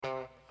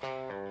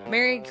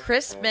Merry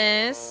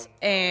Christmas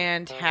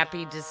and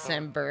Happy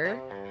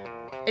December.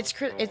 It's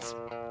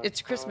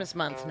Christmas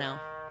month now.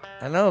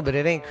 I know, but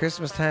it ain't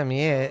Christmas time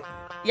yet.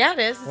 Yeah, it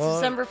is. It's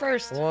December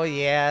 1st. Well,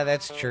 yeah,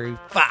 that's true.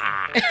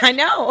 Fuck. I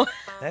know.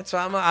 That's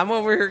why I'm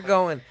over here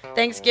going.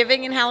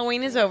 Thanksgiving and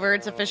Halloween is over.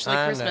 It's officially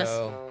Christmas. I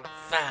know.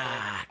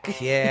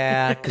 Fuck.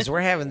 Yeah, because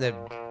we're having the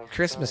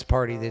Christmas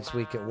party this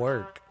week at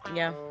work.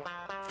 Yeah.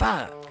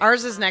 Fuck.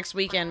 Ours is next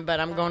weekend, but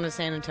I'm going to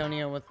San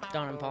Antonio with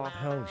Don and Paul.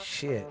 Oh,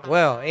 shit.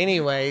 Well,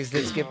 anyways,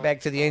 let's get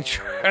back to the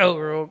intro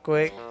real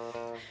quick.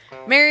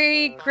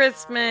 Merry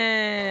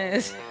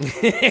Christmas.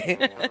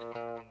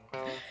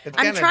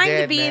 I'm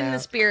trying to be in the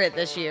spirit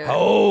this year.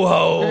 Ho,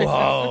 ho,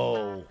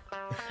 ho.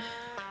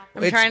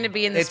 I'm trying to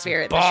be in the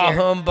spirit this year. It's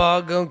Bah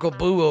humbug Uncle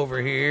Boo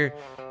over here,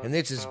 and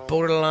this is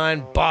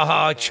borderline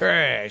Baja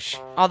trash.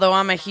 Although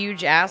I'm a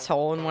huge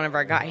asshole, and whenever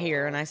I got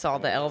here and I saw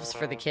the elves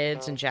for the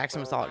kids, and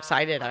Jackson was all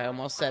excited, I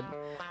almost said,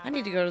 I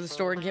need to go to the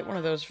store and get one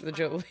of those for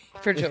Jolie.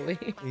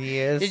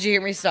 Yes. Did you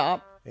hear me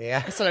stop?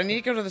 Yeah. I said, I need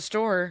to go to the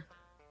store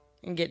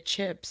and get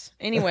chips.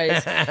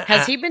 Anyways,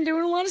 has he been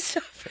doing a lot of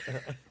stuff?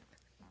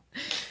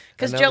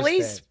 Because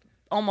Jolie's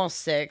almost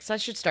 6. I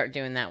should start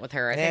doing that with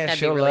her. I think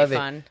that'd be really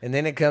fun. And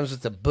then it comes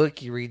with the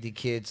book you read the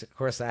kids. Of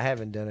course, I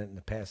haven't done it in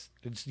the past.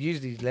 It's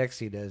usually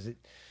Lexi does it,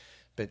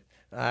 but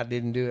I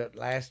didn't do it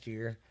last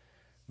year.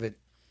 But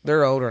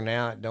they're older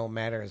now. It don't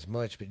matter as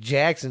much. But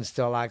Jackson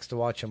still likes to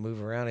watch them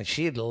move around, and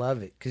she'd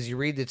love it because you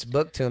read this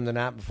book to them the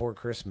night before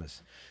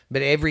Christmas.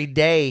 But every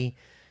day,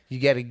 you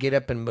got to get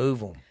up and move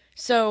them.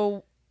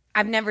 So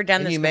I've never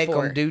done this before. And you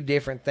make them do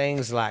different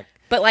things like.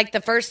 But like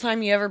the first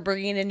time you ever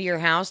bring it into your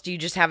house, do you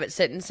just have it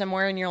sitting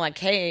somewhere and you're like,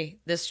 hey,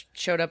 this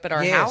showed up at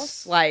our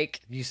house?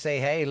 Like, you say,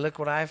 hey, look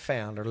what I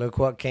found, or look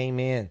what came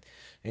in.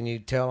 And you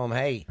tell them,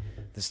 hey,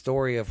 the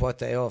story of what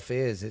the elf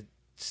is,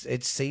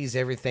 it sees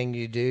everything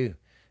you do.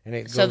 And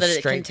it goes so that it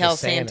straight can tell to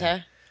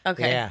Santa?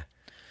 Okay. Yeah.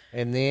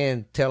 And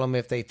then tell them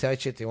if they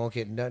touch it, they won't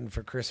get nothing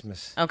for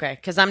Christmas. Okay,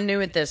 because I'm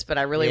new at this, but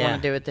I really want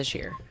to do it this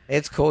year.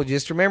 It's cool.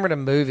 Just remember to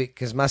move it,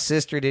 because my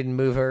sister didn't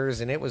move hers,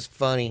 and it was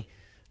funny.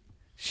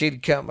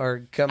 She'd come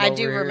over I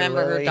do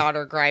remember her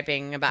daughter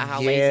griping about how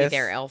lazy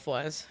their elf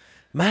was.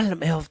 My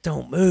elf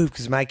don't move,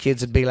 because my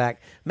kids would be like,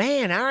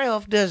 man, our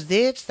elf does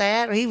this,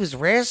 that. He was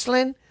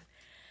wrestling.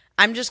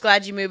 I'm just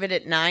glad you move it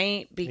at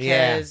night,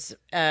 because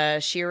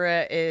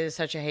Shira is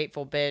such a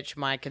hateful bitch.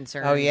 My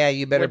concern Oh, yeah,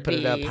 you better put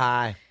it up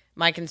high.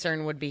 My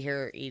concern would be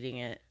her eating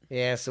it.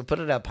 Yeah, so put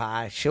it up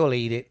high. She'll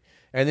eat it.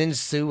 And then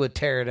Sue would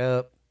tear it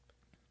up.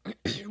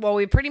 Well,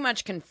 we pretty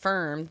much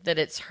confirmed that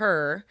it's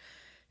her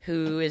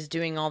who is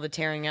doing all the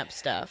tearing up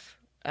stuff.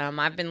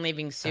 I've been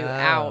leaving Sue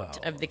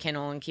out of the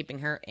kennel and keeping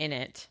her in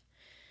it,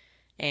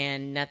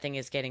 and nothing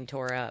is getting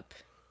tore up.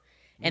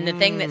 And the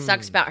thing that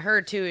sucks about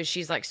her, too, is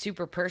she's, like,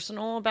 super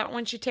personal about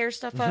when she tears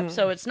stuff up.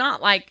 So it's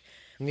not like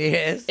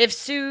if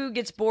Sue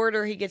gets bored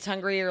or he gets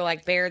hungry or,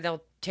 like, Bear,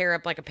 they'll tear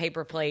up, like, a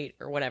paper plate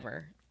or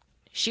whatever.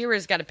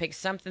 Shira's got to pick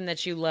something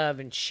that you love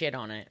and shit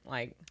on it.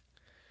 Like,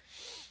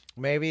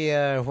 maybe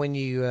when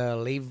you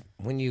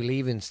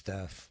leave and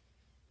stuff,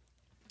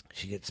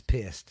 she gets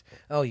pissed.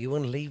 Oh, you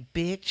want to leave,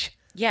 bitch?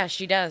 Yeah,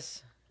 she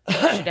does.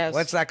 She does.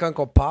 Well, it's like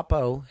Uncle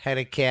Popo had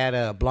a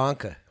cat,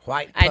 Blanca.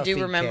 White, puffy I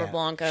do remember cat.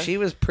 Blanca. She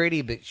was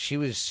pretty, but she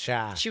was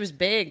shy. She was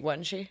big,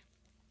 wasn't she?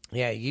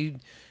 Yeah, you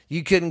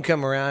couldn't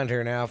come around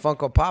her now. If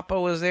Uncle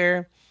Popo was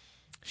there,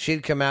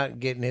 she'd come out and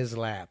get in his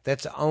lap.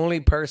 That's the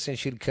only person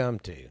she'd come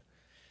to.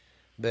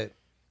 But,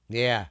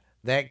 yeah,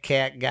 that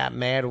cat got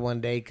mad one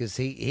day because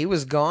he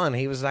was gone.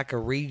 He was like a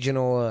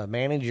regional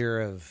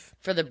manager of...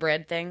 For the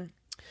bread thing?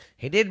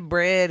 He did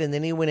bread, and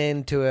then he went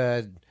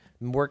into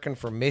working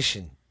for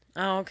Mission.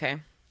 Oh, okay.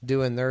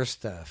 Doing their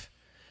stuff.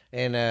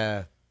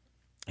 And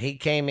he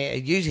came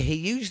in. He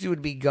usually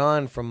would be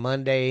gone from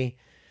Monday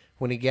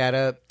when he got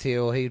up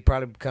till he'd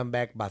probably come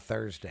back by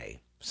Thursday.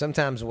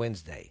 Sometimes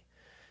Wednesday.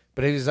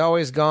 But he was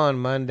always gone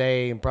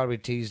Monday and probably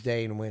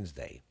Tuesday and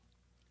Wednesday.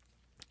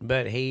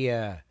 But he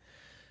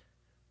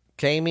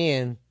came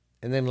in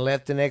and then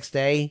left the next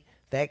day.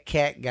 That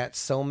cat got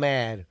so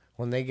mad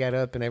when they got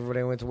up and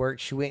everybody went to work.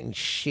 She went and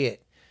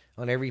shit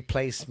on every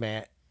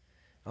placemat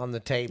on the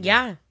table.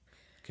 Yeah.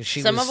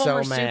 Some of them so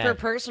are mad. Super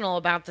personal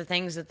about the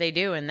things that they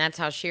do, and that's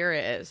how Shira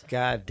is.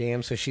 God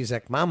damn. So she's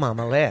like, my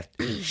mama left.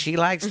 She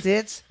likes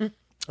tits?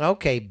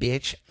 Okay,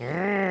 bitch.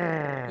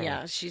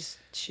 Yeah, she's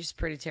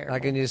pretty terrible. I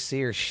can just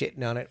see her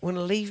shitting on it. Want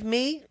to leave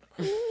me?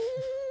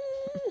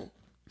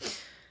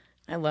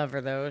 I love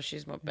her, though.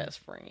 She's my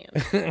best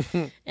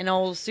friend. And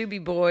old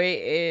Subi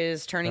boy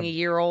is turning a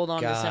year old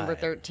on December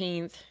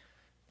 13th.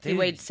 Dude. He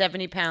weighed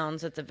 70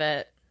 pounds at the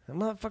vet. That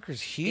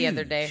motherfucker's huge. The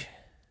other day.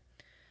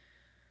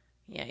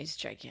 Yeah, he's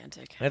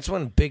gigantic. That's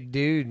one big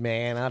dude,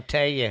 man. I'll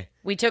tell you.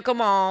 We took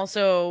them all,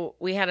 so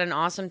we had an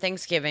awesome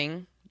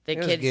Thanksgiving. It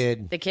was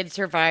good. The kids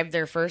survived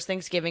their first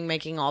Thanksgiving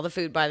making all the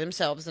food by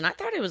themselves, and I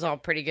thought it was all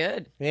pretty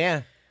good.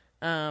 Yeah.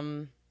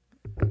 I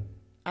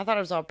thought it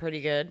was all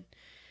pretty good.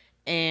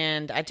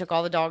 And I took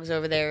all the dogs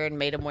over there and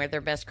made them wear their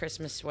best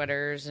Christmas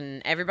sweaters,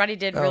 and everybody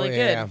did really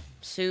good.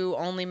 Sue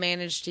only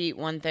managed to eat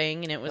one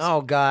thing, and it was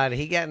God,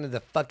 he got into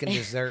the fucking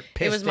dessert.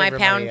 It was my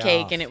pound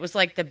cake, and it was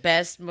like the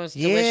best, most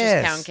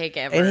delicious pound cake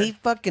ever. And he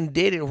fucking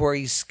did it where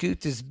he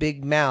scooped his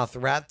big mouth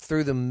right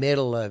through the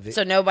middle of it,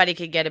 so nobody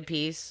could get a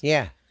piece.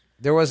 Yeah,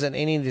 there wasn't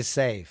any to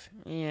save.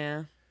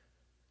 Yeah,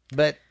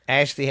 but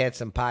Ashley had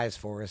some pies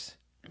for us.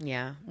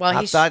 Yeah. Well,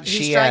 he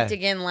striked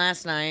again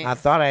last night. I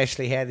thought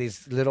Ashley had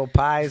these little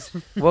pies.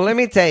 Well, let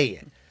me tell you.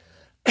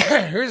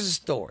 Here's a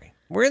story.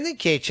 We're in the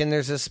kitchen.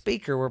 There's a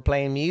speaker. We're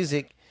playing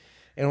music.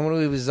 And when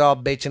we was all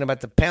bitching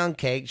about the pound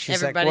cake,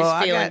 she's Everybody's like,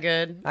 well, feeling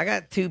good. I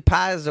got 2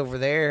 pies over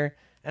there.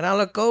 And I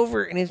look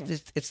over, and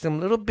it's them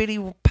little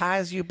bitty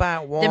pies you buy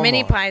at Walmart. The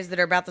mini pies that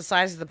are about the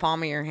size of the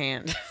palm of your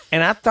hand.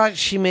 And I thought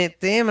she meant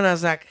them. And I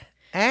was like,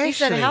 Ashley. He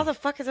said, how the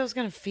fuck are those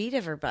going to feed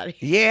everybody?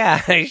 Yeah.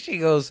 She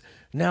goes,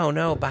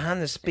 no,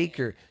 behind the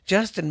speaker.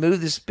 Justin,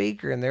 move the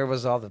speaker. And there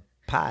was all the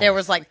pies. There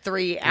was like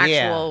 3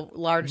 actual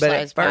large-sized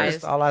pies. But at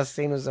first, all I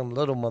seen was them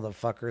little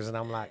motherfuckers. And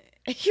I'm like.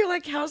 You're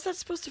like, how's that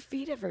supposed to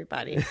feed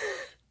everybody?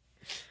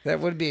 That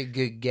would be a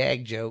good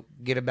gag joke.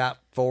 Get about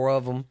 4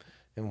 of them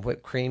and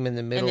whipped cream in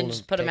the middle. And then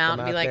just put them out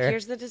and be like,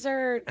 here's the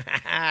dessert.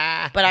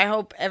 But I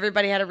hope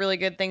everybody had a really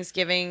good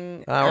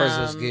Thanksgiving. Ours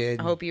was good.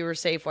 I hope you were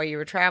safe while you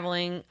were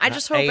traveling. I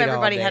just hope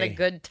everybody had a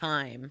good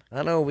time.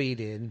 I know we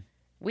did.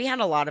 We had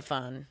a lot of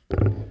fun.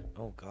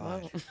 Oh,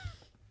 God. Well,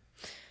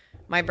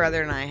 my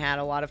brother and I had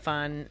a lot of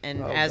fun.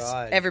 And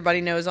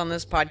everybody knows on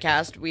this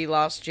podcast, we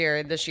lost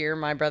Jared this year,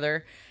 my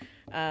brother.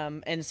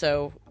 And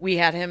so we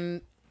had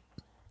him.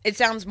 It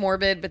sounds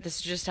morbid, but this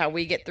is just how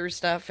we get through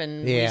stuff,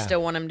 and we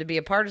still want him to be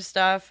a part of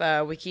stuff.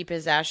 We keep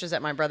his ashes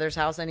at my brother's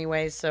house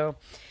anyways, so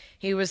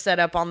he was set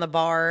up on the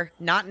bar,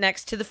 not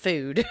next to the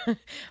food,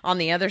 on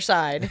the other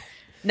side.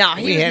 No,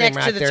 he was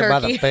next to the turkey. By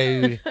the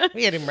food.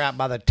 We had him right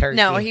by the turkey.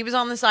 No, he was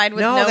on the side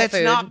with no food. No,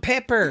 that's not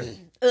pepper.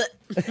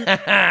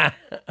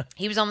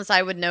 He was on the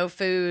side with no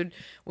food.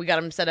 We got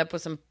him set up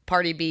with some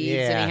party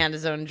beads, and he had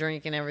his own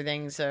drink and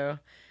everything, so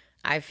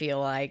I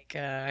feel like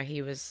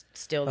he was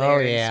still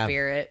there in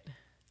spirit.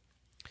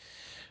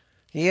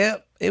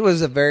 Yep, it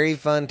was a very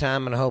fun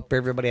time, and I hope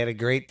everybody had a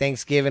great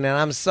Thanksgiving. And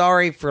I'm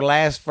sorry for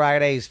last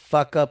Friday's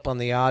fuck up on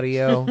the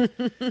audio.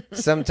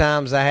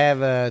 Sometimes I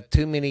have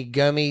too many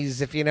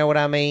gummies, if you know what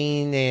I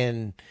mean,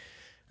 and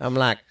I'm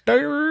like,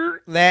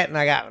 that, and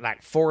I got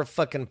like 4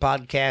 fucking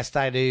podcasts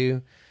I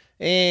do,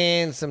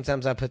 and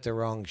sometimes I put the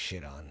wrong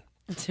shit on.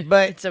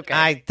 But it's okay.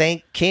 I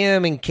thank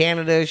Kim in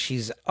Canada.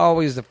 She's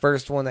always the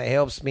first one that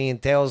helps me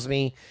and tells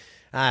me.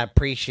 I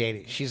appreciate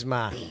it. She's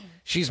my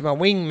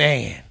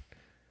wingman.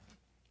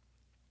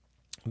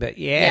 But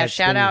yeah,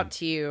 shout out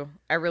to you.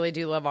 I really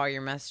do love all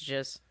your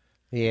messages.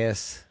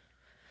 Yes.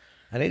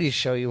 I need to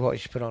show you what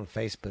she put on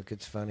Facebook.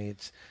 It's funny.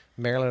 It's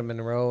Marilyn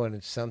Monroe, and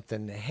it's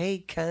something,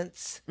 hey,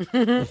 cunts.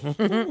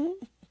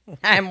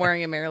 I'm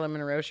wearing a Marilyn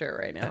Monroe shirt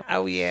right now.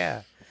 Oh,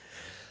 yeah.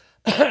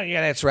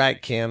 Yeah, that's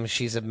right, Kim.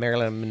 She's a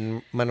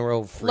Marilyn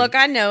Monroe freak. Look,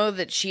 I know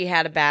that she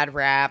had a bad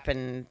rap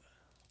and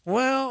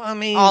well, I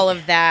mean, all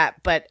of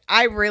that, but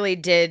I really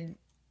did.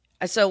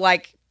 So,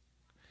 like,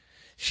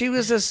 she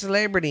was a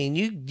celebrity, and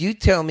you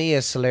tell me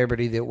a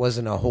celebrity that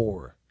wasn't a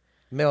whore,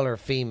 male or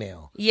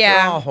female. Yeah.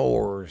 They're all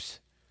whores.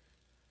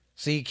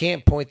 So you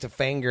can't point the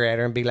finger at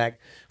her and be like,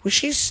 well,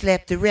 she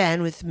slept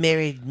around with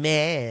married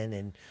men,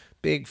 and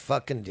big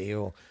fucking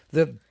deal.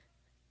 The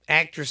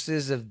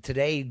actresses of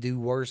today do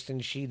worse than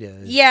she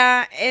does.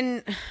 Yeah,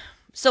 and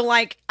so,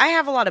 like, I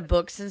have a lot of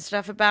books and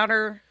stuff about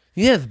her.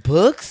 You have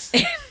books?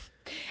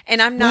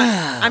 And I'm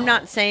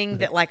not saying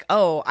that, like,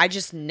 oh, I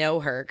just know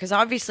her, because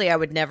obviously I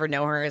would never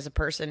know her as a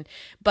person,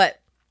 but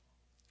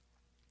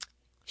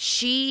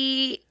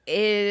she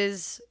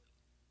is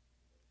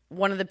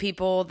one of the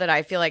people that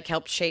I feel like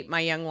helped shape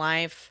my young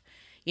life.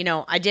 You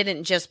know, I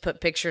didn't just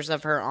put pictures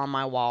of her on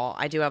my wall.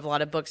 I do have a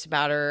lot of books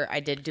about her. I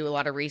did do a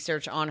lot of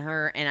research on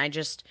her, and I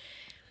just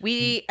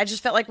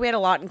felt like we had a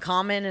lot in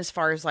common as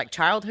far as like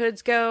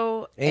childhoods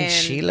go. And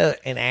Sheila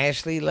and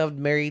Ashley loved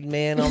married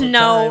men all the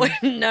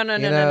time.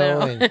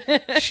 No.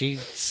 And she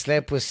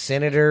slept with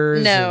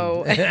senators.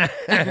 No.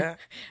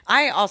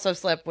 I also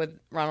slept with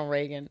Ronald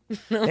Reagan.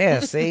 Yeah,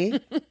 see?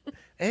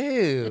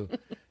 Ew.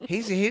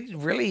 He's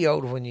really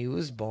old when you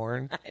was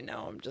born. I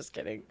know, I'm just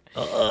kidding.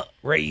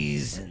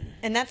 Raisin.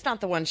 And that's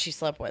not the one she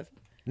slept with.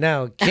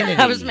 No,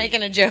 Kennedy. I was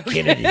making a joke.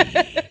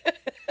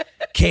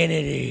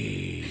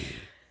 Kennedy.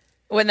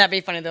 Wouldn't that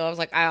be funny, though? I was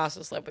like, I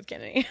also slept with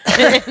Kennedy.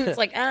 It's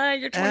like,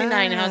 you're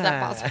 29. How's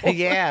that possible?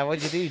 Yeah,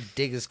 what'd you do?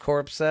 Dig his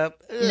corpse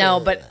up? Ugh. No,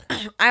 but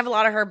I have a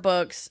lot of her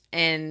books.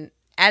 And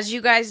as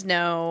you guys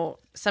know,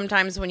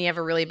 sometimes when you have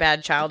a really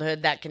bad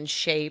childhood, that can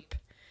shape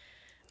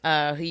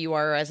who you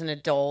are as an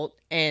adult.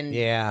 And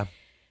yeah.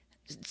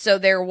 So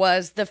there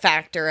was the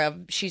factor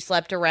of she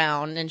slept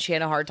around and she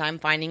had a hard time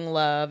finding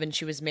love and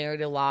she was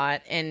married a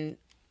lot. And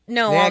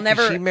no, I'll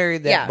never. She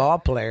married that ball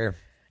player.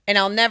 And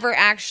I'll never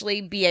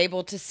actually be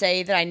able to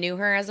say that I knew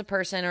her as a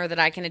person or that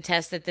I can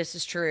attest that this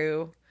is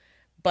true.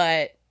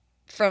 But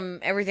from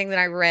everything that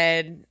I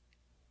read,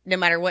 no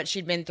matter what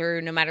she'd been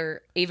through, no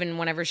matter even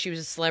whenever she was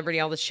a celebrity,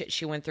 all the shit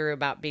she went through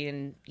about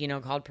being,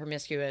 called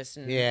promiscuous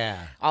and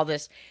all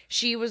this.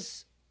 She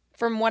was,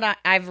 from what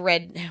I've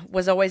read,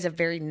 was always a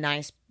very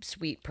nice,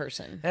 sweet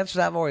person. That's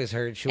what I've always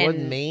heard. She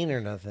wasn't mean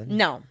or nothing.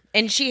 No.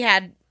 And she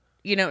had,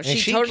 she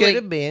totally could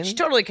have been. She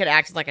totally could have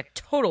acted like a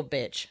total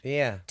bitch.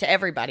 Yeah. To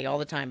everybody all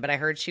the time. But I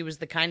heard she was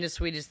the kindest,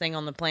 sweetest thing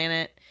on the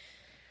planet.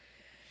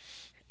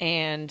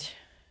 And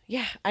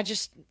yeah, I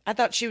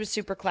thought she was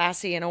super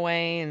classy in a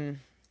way, and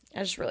I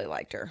just really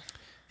liked her.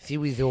 She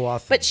was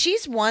awesome. But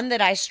she's one that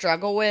I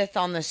struggle with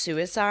on the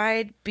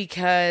suicide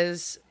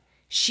because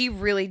she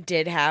really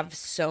did have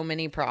so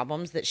many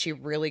problems that she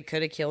really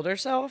could have killed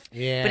herself.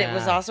 Yeah. But it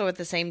was also at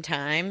the same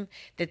time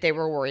that they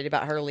were worried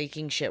about her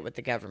leaking shit with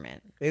the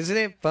government. Isn't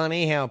it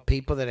funny how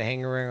people that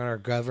hang around our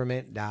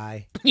government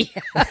die? Yeah.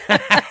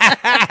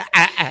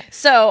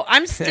 So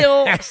I'm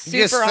still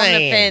super on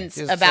the fence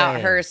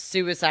about her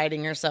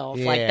suiciding herself.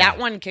 Yeah. Like, that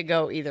one could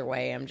go either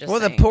way. I'm just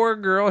saying. The poor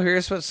girl,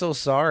 here's what's so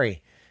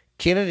sorry.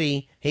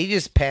 Kennedy, he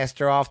just passed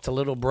her off to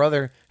little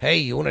brother. Hey,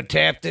 you want to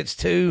tap this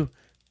too?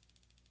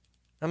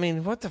 I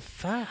mean, what the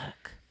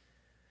fuck?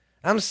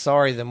 I'm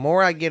sorry. The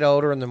more I get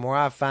older and the more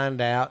I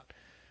find out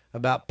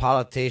about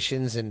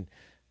politicians and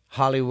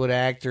Hollywood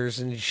actors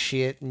and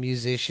shit and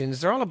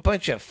musicians, they're all a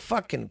bunch of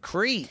fucking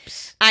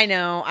creeps. I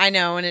know.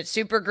 And it's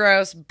super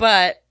gross.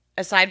 But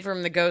aside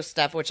from the ghost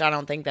stuff, which I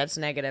don't think that's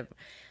negative,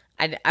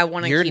 I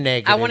want to keep.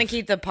 Negative. I want to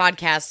keep the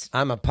podcast.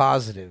 I'm a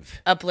positive.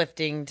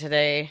 Uplifting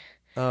today.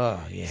 Oh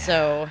yeah.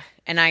 So,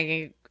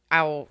 and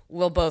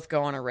we'll both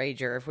go on a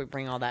rager if we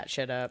bring all that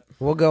shit up.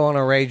 We'll go on a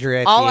rager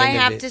at all the end I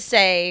have of it. to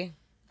say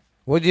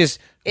is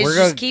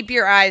just keep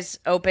your eyes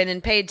open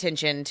and pay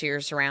attention to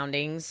your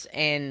surroundings.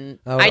 And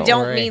I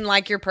don't mean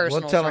like your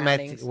personal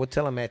surroundings. We'll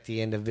tell them at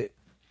the end of it,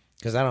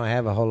 because I don't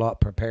have a whole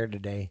lot prepared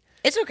today.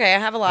 It's okay. I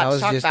have a lot to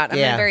talk about. I'm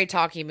in a very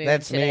talky mood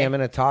That's today. me. I'm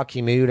in a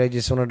talky mood. I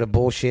just wanted to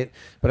bullshit.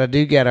 But I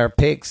do got our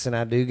picks, and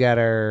I do got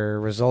our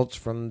results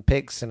from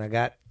picks, and I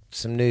got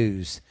some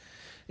news.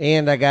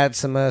 And I got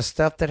some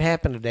stuff that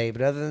happened today.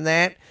 But other than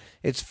that,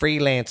 it's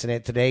freelancing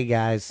it today,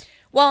 guys.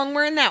 Well, and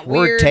we're in that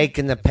weird... We're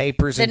taking the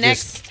papers and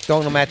just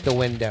throwing them at the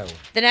window.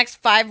 The next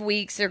 5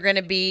 weeks are going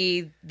to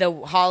be the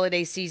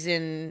holiday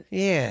season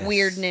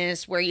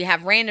weirdness, where you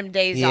have random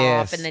days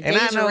off, and the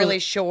days are really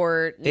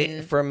short.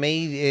 And... for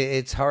me,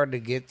 it's hard to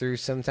get through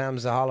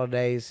sometimes the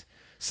holidays.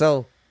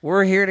 So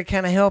we're here to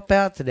kind of help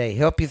out today,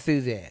 help you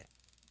through that.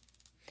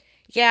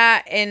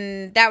 Yeah,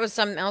 and that was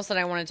something else that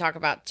I want to talk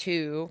about,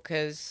 too,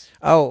 because...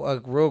 Oh, a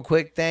real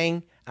quick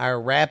thing.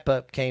 Our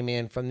wrap-up came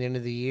in from the end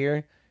of the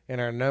year,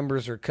 and our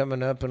numbers are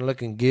coming up and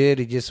looking good.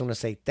 I just want to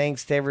say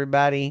thanks to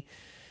everybody.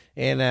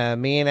 And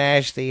me and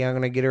Ashley, I'm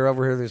going to get her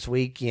over here this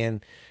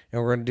weekend,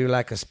 and we're going to do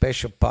like a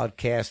special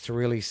podcast to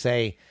really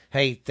say,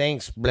 hey,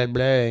 thanks, blah,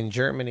 blah, in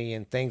Germany,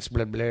 and thanks,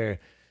 blah, blah,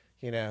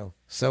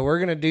 So we're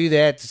going to do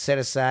that to set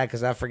aside,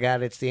 because I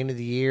forgot it's the end of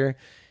the year.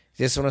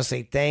 Just want to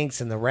say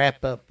thanks, and the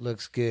wrap-up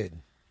looks good.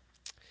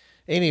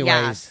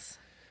 Anyways,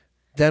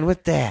 done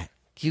with that.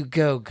 You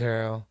go,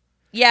 girl.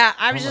 Yeah,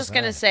 I was just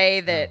going to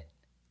say that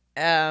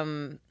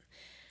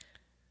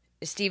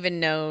Steven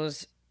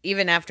knows,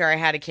 even after I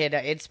had a kid,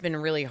 it's been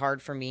really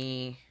hard for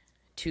me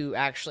to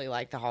actually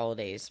like the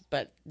holidays.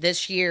 But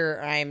this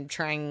year, I'm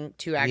trying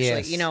to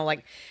actually,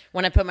 like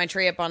when I put my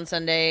tree up on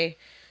Sunday...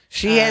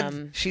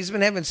 She's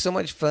been having so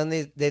much fun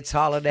this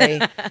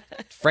holiday.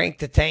 Frank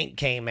the Tank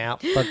came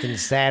out fucking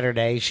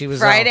Saturday. She was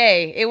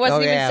Friday. It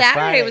wasn't even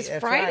Saturday. It was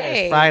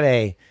Friday.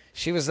 Friday.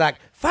 She was like,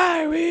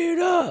 fire it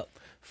up.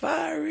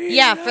 Fire it up.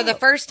 Yeah, for the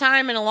first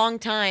time in a long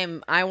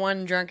time, I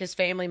won drunkest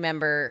family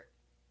member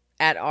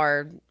at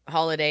our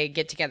holiday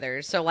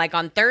get-together. So like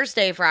on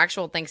Thursday for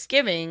actual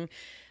Thanksgiving...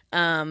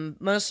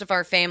 most of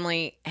our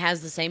family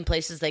has the same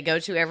places they go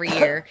to every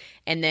year.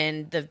 And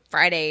then the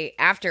Friday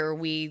after,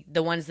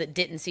 the ones that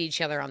didn't see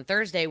each other on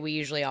Thursday, we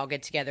usually all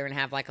get together and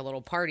have like a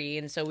little party.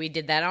 And so we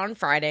did that on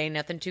Friday.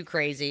 Nothing too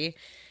crazy.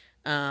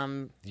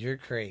 You're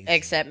crazy.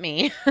 Except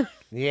me.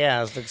 Yeah,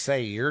 I was going to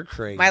say, you're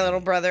crazy. My little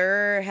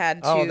brother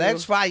had to. Oh,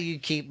 that's why you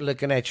keep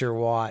looking at your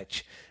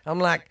watch. I'm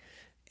like,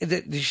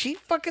 is she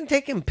fucking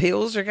taking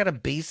pills or got to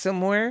be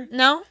somewhere?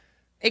 No.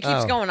 It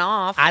keeps going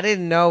off. I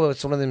didn't know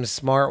it's one of them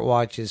smart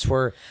watches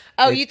where...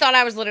 you thought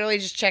I was literally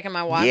just checking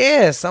my watch?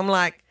 Yes. I'm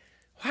like,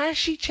 why is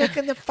she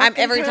checking the fucking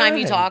every time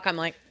you talk, I'm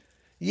like,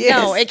 yes.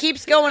 No, it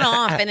keeps going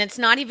off, and it's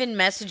not even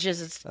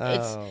messages.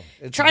 It's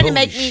trying to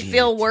make me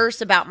feel worse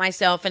about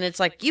myself, and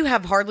it's like, you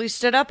have hardly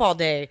stood up all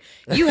day.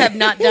 You have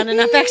not done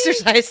enough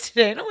exercise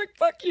today. And I'm like,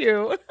 fuck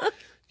you.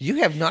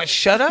 You have not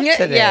shut up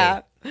today.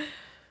 Yeah.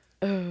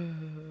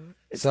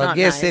 So I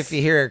guess if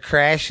you hear a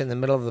crash in the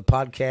middle of the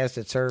podcast,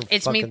 it's her.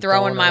 It's me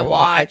throwing my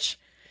watch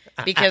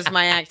because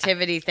my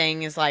activity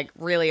thing is like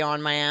really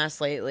on my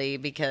ass lately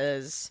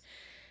because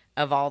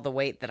of all the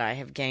weight that I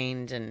have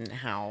gained and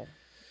how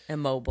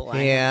immobile I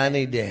am. Yeah, I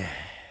need to.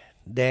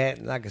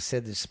 That, like I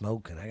said, the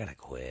smoking. I gotta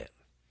quit.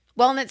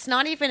 Well, and it's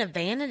not even a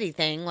vanity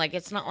thing. Like,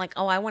 it's not like,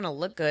 oh, I want to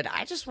look good.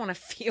 I just want to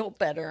feel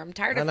better. I'm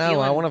tired of feeling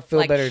I want to feel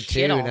like better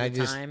shit too, all and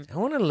the I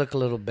want to look a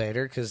little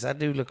better because I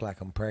do look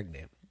like I'm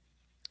pregnant.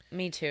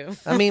 Me too.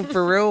 I mean,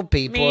 for real,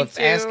 people. Ask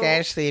too.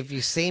 Ashley if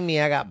you see me.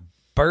 I got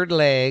bird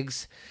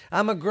legs.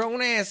 I'm a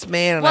grown ass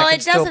man, and Well, I can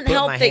it still doesn't put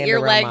help my that hand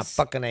your around my legs.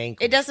 fucking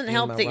ankle. It doesn't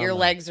help that your around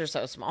my- legs are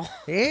so small.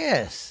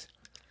 Yes,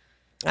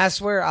 I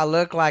swear I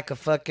look like a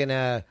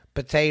fucking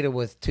potato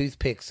with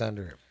toothpicks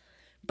under it.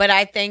 But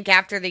I think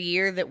after the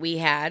year that we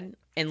had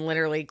and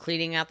literally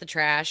cleaning out the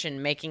trash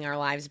and making our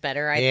lives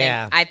better,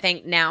 I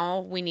think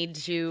now we need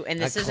to, and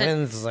this isn't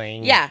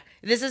cleansing. Yeah,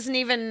 this isn't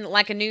even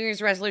like a New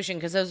Year's resolution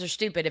because those are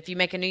stupid. If you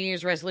make a New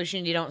Year's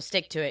resolution, you don't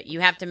stick to it.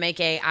 You have to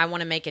make I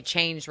want to make a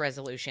change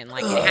resolution.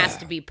 Like it has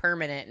to be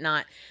permanent,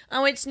 not,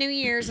 oh, it's New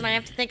Year's and I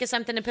have to think of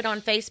something to put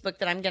on Facebook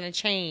that I'm going to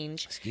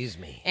change. Excuse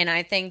me. And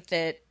I think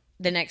that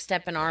the next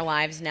step in our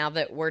lives, now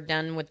that we're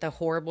done with the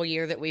horrible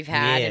year that we've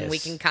had and we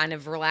can kind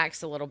of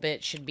relax a little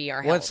bit, should be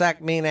our health. What's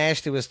like me and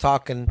Ashley was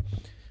talking,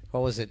 what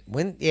was it?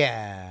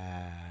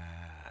 Monday.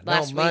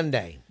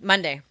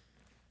 Monday.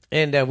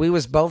 And we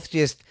was both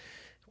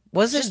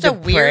wasn't Just a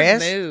depressed.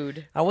 weird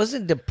mood. I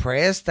wasn't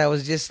depressed. I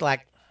was just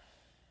like,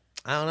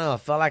 I don't know. I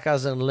felt like I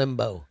was in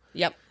limbo.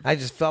 Yep. I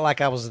just felt like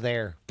I was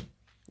there.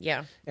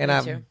 Yeah. And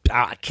me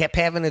I too. kept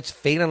having this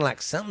feeling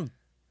like something.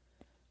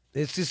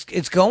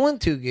 It's going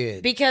too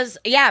good. Because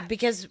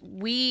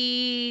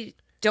we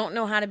don't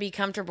know how to be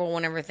comfortable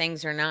whenever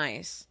things are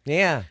nice.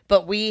 Yeah.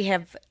 But we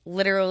have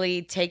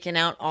literally taken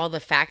out all the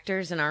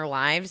factors in our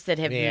lives that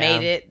have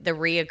made it the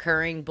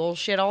reoccurring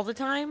bullshit all the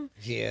time.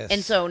 Yes.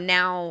 And so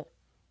now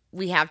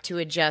we have to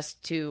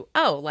adjust to,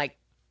 like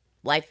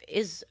life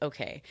is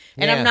okay.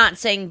 And I'm not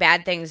saying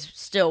bad things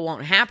still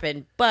won't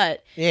happen,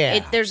 but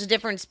there's a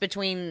difference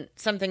between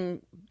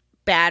something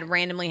bad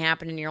randomly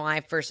happen in your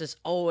life versus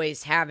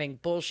always having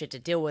bullshit to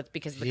deal with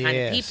because of the kind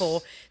of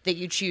people that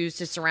you choose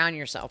to surround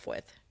yourself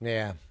with.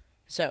 Yeah.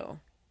 So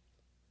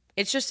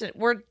it's just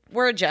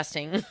we're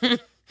adjusting.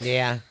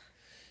 Yeah.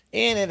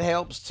 And it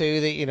helps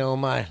too that,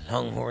 my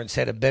Longhorns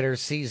had a better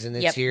season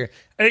this year.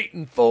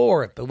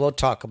 8-4, but we'll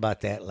talk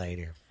about that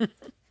later.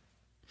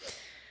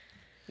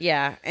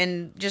 Yeah,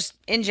 and just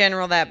in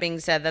general, that being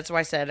said, that's why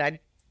I said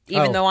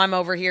even though I'm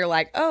over here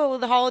like, oh,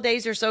 the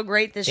holidays are so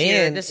great this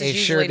year, this is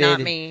usually not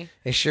me.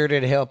 It sure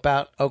did help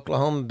out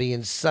Oklahoma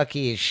being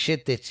sucky as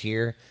shit this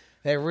year.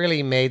 That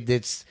really made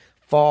this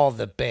fall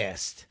the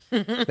best.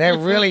 That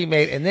really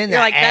made, and then You're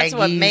the like, that's Aggies,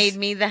 what made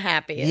me the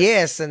happiest.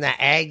 Yes, and the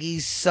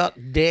Aggies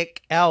sucked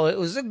dick. Oh, it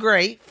was a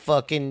great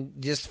fucking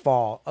just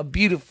fall. A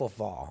beautiful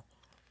fall.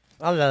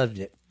 I loved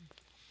it.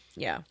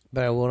 Yeah.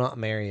 But I will not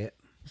marry it.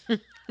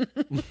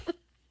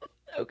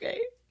 Okay.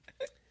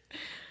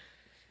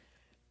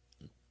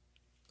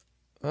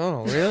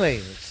 Oh, really?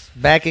 It's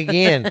back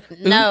again.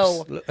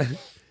 No. Oops.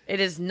 It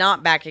is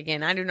not back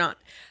again. I do not.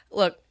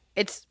 Look,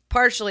 it's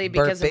partially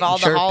because Burp of all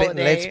it the and chirp it and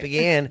holiday. let's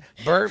begin.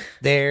 Burp.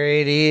 There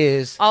it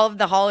is. All of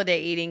the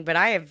holiday eating, but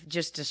I have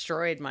just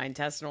destroyed my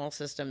intestinal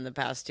system the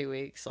past 2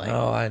 weeks.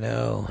 Oh, I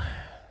know.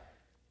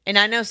 And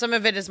I know some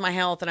of it is my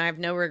health, and I have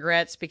no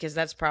regrets because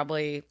that's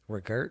probably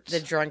Regrets? the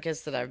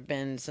drunkest that I've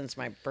been since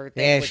my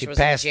birthday, Yeah, which she was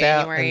passed in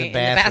out January in the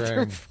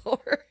bathroom.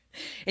 floor.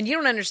 And you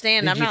don't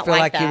understand. Did I'm you not feel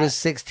like that. you was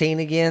 16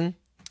 again?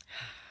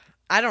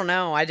 I don't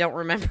know. I don't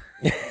remember.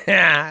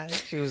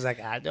 She was like,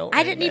 I don't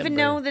I didn't even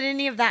know remember. that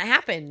any of that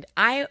happened.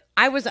 I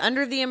was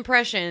under the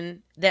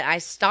impression that I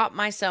stopped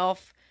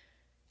myself.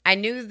 I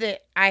knew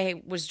that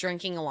I was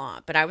drinking a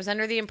lot, but I was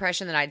under the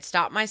impression that I'd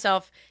stopped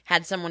myself,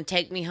 had someone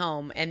take me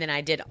home, and then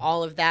I did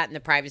all of that in the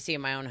privacy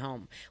of my own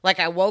home.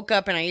 Like, I woke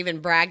up and I even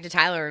bragged to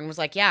Tyler and was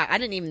like, yeah, I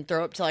didn't even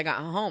throw up till I got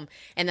home.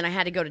 And then I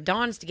had to go to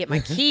Dawn's to get my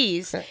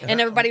keys,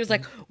 and everybody was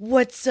like,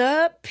 what's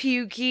up,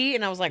 Pukey?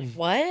 And I was like,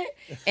 what?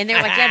 And they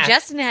were like, yeah,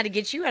 Justin had to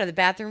get you out of the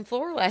bathroom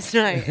floor last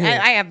night.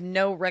 I have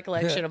no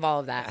recollection of all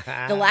of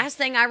that. The last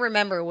thing I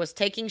remember was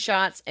taking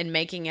shots and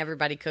making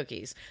everybody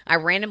cookies. I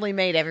randomly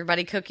made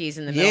everybody cookies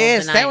in the middle of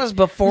Yes, the night. that was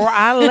before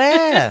I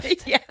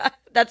left. Yeah,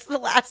 that's the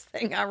last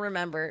thing I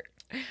remember.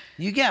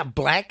 You got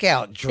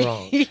blackout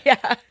drunk.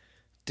 Yeah.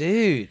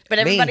 Dude. But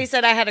everybody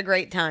said I had a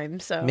great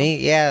time, so.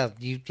 Yeah,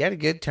 you had a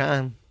good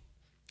time.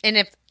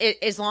 And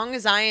as long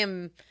as I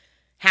am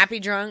happy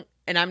drunk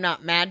and I'm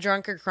not mad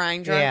drunk or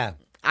crying drunk,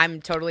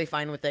 I'm totally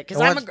fine with it. Because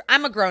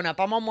I'm a grown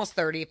up. I'm almost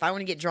 30. If I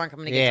want to get drunk, I'm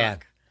going to get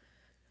drunk.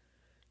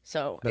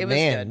 So But it was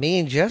man, good. me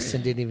and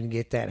Justin didn't even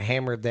get that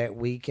hammered that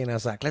weekend. I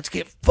was like, let's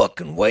get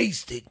fucking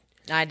wasted.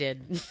 I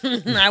did.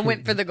 I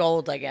went for the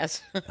gold, I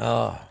guess.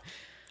 Oh.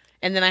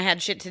 And then I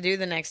had shit to do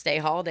the next day,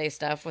 holiday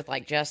stuff with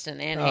like Justin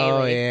and Oh,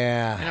 Haley.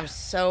 yeah. And I'm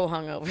so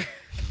hungover.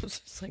 I was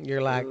just like,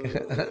 You're like,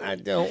 I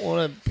don't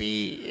want to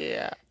be.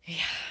 Yeah.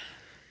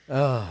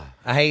 Oh,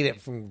 I hate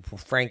it when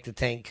Frank the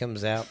Tank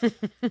comes out.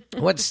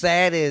 What's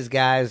sad is,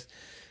 guys,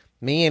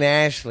 me and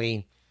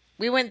Ashley,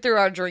 we went through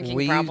our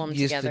drinking problems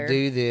used together. to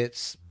do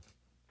this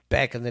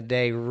back in the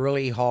day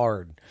really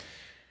hard.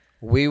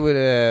 We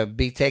would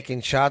be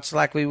taking shots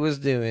like we was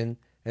doing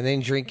and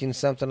then drinking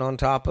something on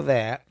top of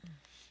that.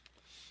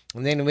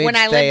 And then we'd when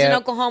I stay lived in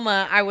up.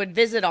 Oklahoma, I would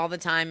visit all the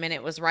time, and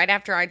it was right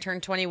after I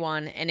turned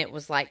 21, and it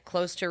was like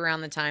close to around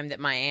the time that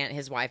my aunt,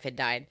 his wife, had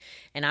died.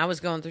 And I was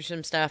going through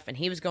some stuff, and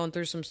he was going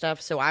through some stuff,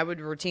 so I would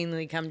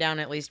routinely come down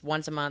at least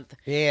once a month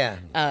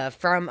Yeah.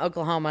 from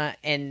Oklahoma,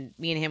 and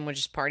me and him would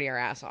just party our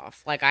ass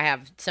off. Like, I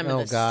have some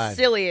of the God.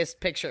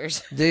 silliest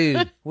pictures.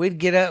 Dude, we'd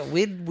get up.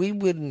 We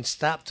wouldn't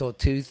stop till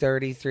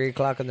 2:30, 3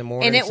 o'clock in the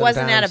morning. And it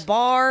wasn't at sometimes. a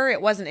bar.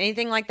 It wasn't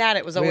anything like that.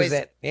 It was Where's always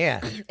that?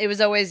 Yeah. it was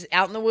always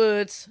out in the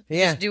woods,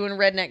 Yeah. just doing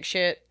redneck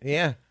shit.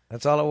 Yeah,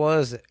 that's all it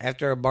was.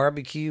 After a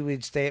barbecue,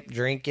 we'd stay up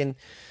drinking,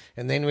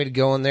 and then we'd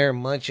go in there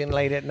munching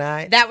late at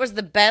night. That was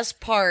the best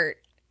part,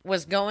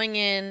 was going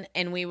in,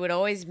 and we would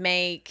always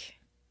make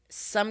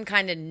some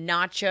kind of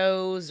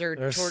nachos or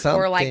like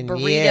something,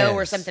 burrito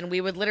or yes. something. We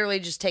would literally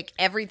just take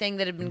everything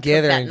that had been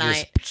Together cooked that and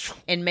night just-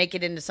 and make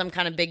it into some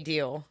kind of big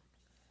deal.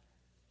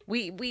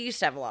 We used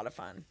to have a lot of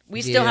fun.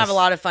 We still have a Yes.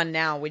 lot of fun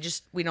now. We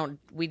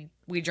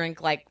drink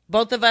like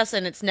both of us,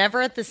 and it's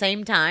never at the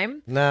same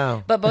time.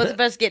 No. But both of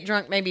us get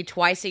drunk maybe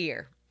twice a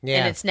year. Yeah.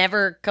 And it's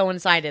never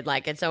coincided.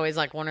 Like, it's always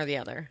like one or the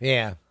other.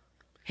 Yeah.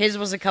 His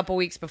was a couple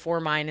weeks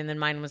before mine, and then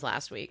mine was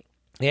last week.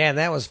 Yeah, and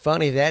that was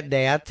funny. That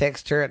day, I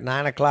text her at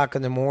 9 o'clock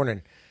in the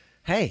morning.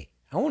 Hey,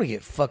 I want to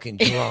get fucking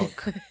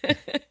drunk.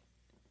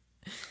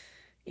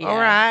 Yeah, All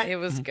right. It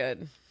was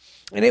good.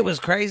 And it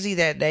was crazy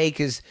that day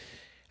because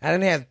I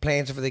didn't have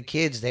plans for the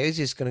kids. They was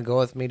just going to go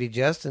with me to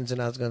Justin's,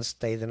 and I was going to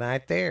stay the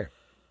night there.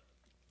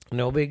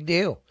 No big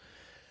deal.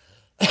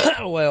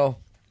 Well,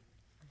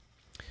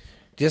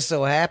 just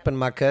so happened,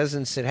 my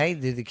cousin said, hey,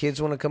 did the kids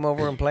want to come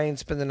over and play and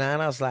spend the night?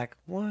 I was like,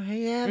 well,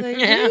 yeah, they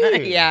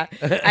do. Yeah.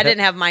 I didn't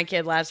have my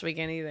kid last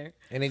weekend either.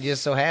 And it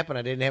just so happened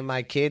I didn't have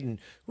my kid, and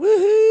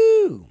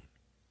woohoo!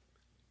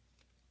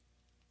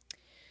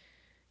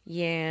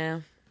 Yeah.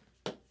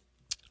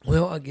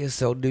 Well, I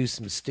guess I'll do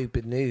some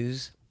stupid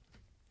news.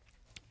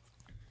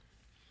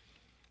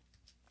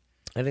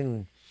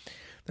 There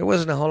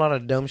wasn't a whole lot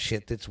of dumb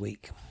shit this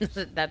week.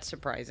 That's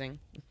surprising.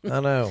 I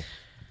know.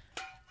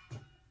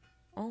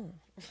 Oh.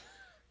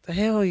 The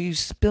hell are you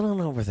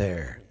spilling over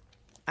there?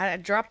 I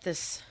dropped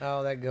this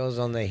Oh, that goes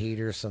on the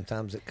heater.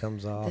 Sometimes it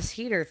comes off.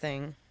 heater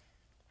thing.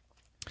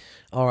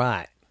 All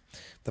right.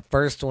 The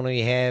first one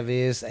we have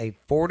is a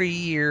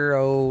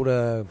 40-year-old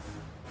a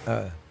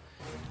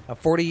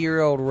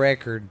 40-year-old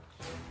record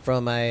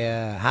from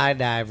a high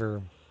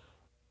diver.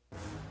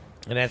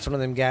 And that's one of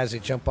them guys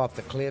that jump off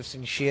the cliffs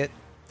and shit.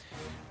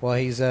 Well,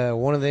 he's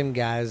one of them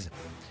guys.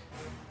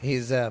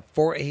 He's got a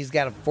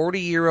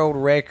 40-year-old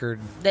record.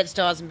 That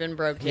still hasn't been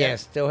broke yet. Yeah,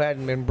 still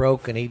hadn't been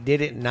broken. He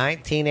did it in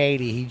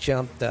 1980. He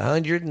jumped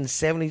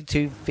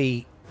 172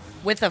 feet.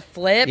 With a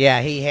flip?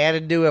 Yeah, he had to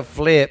do a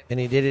flip, and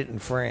he did it in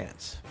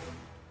France,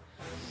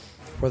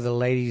 where the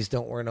ladies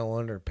don't wear no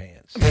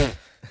underpants.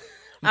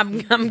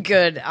 I'm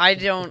good. I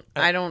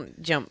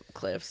don't jump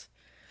cliffs.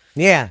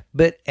 Yeah,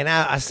 but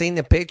I seen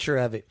the picture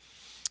of it.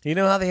 You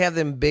know how they have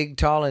them big,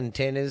 tall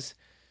antennas,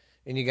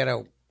 and you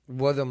gotta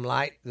with them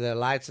the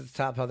lights at the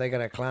top, how they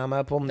gotta climb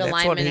up them. The That's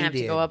what linemen he have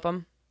did. to go up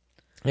them.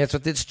 That's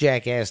what this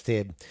jackass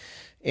did.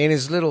 In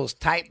his little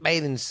tight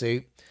bathing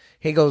suit,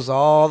 he goes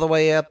all the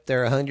way up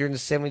there,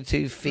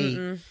 172 feet,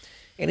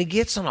 and he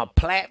gets on a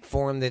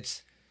platform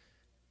that's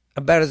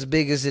about as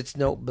big as its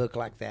notebook,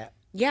 like that.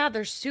 Yeah,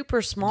 they're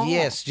super small.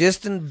 Yes,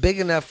 just big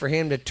enough for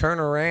him to turn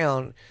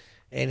around,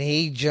 and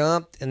he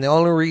jumped. And the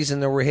only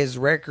reason his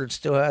record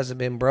still hasn't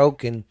been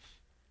broken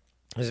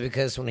is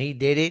because when he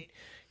did it,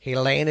 he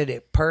landed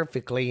it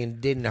perfectly and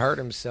didn't hurt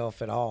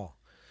himself at all.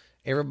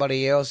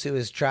 Everybody else who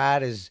has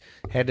tried has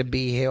had to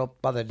be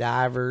helped by the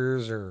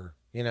divers, or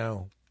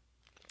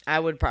I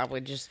would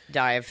probably just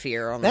die of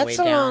fear on the way That's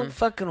a down. long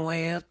fucking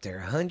way up there.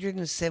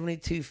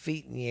 172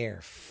 feet in the air.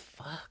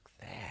 Fuck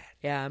that.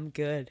 Yeah, I'm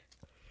good.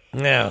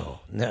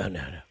 No.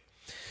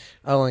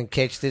 Oh, and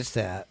catch this.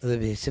 Catch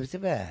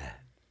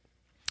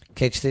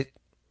it.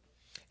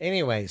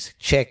 Anyways,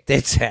 check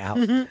this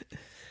out.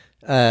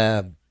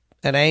 An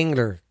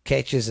angler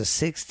catches a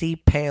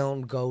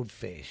 60-pound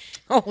goldfish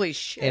Holy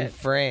shit. in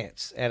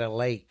France at a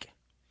lake.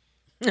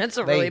 That's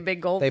a really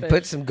big goldfish. They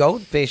put some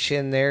goldfish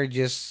in there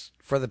just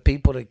for the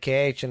people to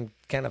catch and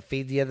kind of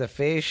feed the other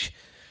fish.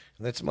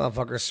 This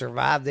motherfucker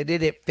survived. They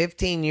did it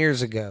 15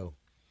 years ago.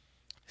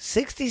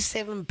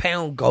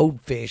 67-pound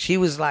goldfish. He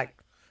was like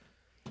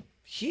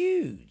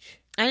huge.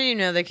 I didn't even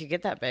know they could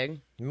get that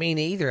big. Me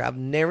neither. I've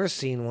never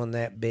seen one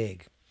that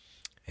big.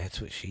 That's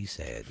what she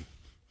said.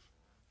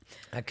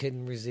 I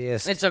couldn't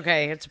resist. It's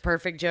okay. It's a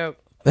perfect joke.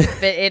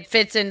 It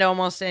fits into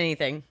almost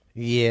anything.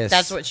 Yes.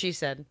 That's what she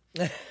said.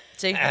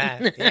 See?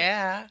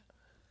 Yeah.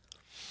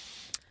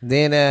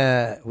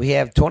 Then we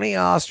have 20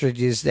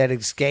 ostriches that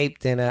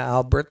escaped in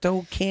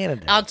Alberta,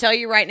 Canada. I'll tell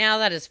you right now,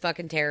 that is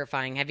fucking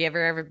terrifying. Have you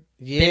ever been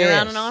Yes.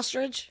 around an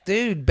ostrich?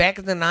 Dude, back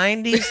in the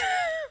 90s,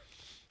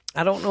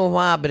 I don't know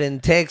why, but in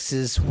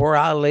Texas, where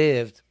I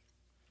lived,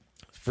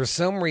 for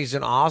some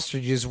reason,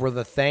 ostriches were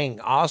the thing.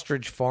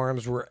 Ostrich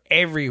farms were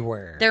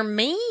everywhere. They're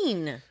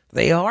mean.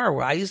 They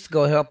are. I used to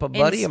go help a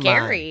buddy and of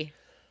scary.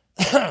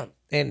 mine.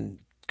 And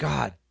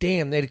God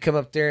damn, they'd come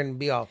up there and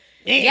be all,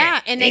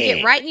 yeah, and they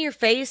get right in your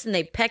face and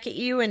they peck at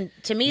you, and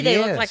to me they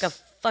look like a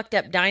fucked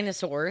up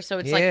dinosaur, so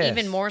it's like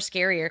even more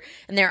scarier,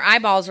 and their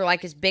eyeballs are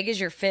like as big as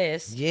your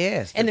fist.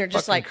 Yes, and they're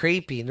just like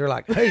creepy, and they're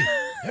like,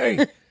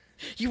 hey,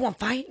 you want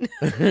to fight?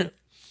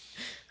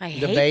 I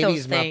hate the babies.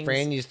 those things. My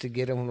friend used to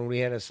get them when we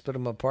had to split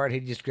them apart.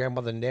 He'd just grab them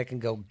by the neck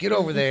and go, "Get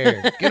over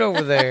there, get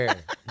over there."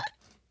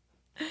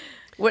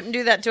 Wouldn't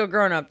do that to a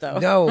grown-up though.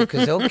 No,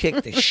 because they'll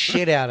kick the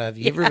shit out of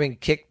you. You ever been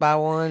kicked by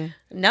one?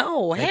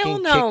 No, They hell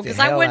can no, kick the because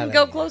I hell wouldn't out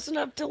go of you. close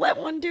enough to let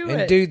one do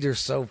And it. dude, they're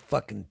so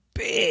fucking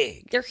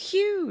big. They're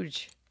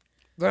huge.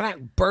 They're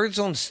like birds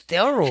on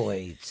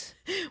steroids.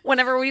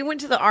 Whenever we went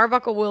to the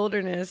Arbuckle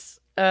Wilderness,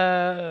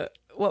 what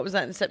was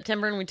that, in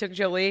September, and we took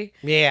Jolie?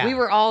 Yeah. We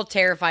were all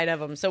terrified of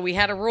them. So we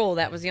had a rule.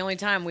 That was the only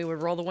time we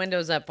would roll the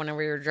windows up whenever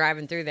we were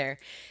driving through there.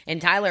 And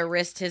Tyler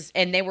risked his,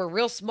 and they were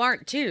real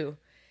smart too.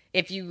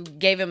 If you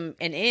gave him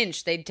an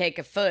inch, they'd take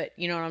a foot.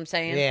 You know what I'm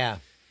saying? Yeah.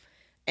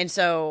 And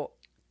so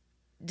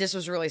this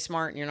was really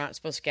smart, and you're not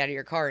supposed to get out of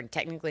your car. And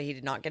technically, he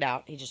did not get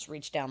out. He just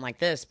reached down like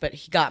this, but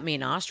he got me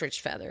an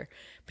ostrich feather.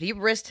 But he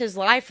risked his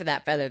life for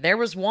that feather. There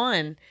was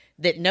one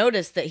that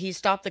noticed that he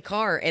stopped the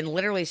car and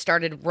literally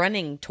started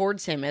running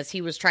towards him as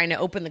he was trying to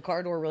open the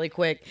car door really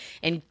quick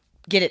and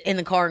get it in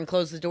the car and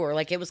close the door.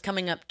 Like it was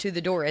coming up to the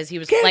door as he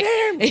was Get like,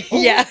 him!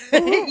 yeah,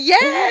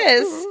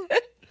 yes.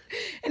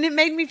 And it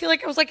made me feel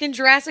like I was like in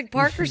Jurassic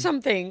Park or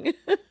something.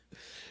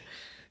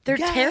 They're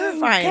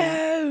terrifying.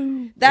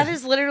 Go. That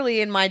is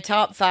literally in my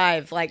top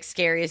 5 like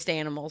scariest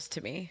animals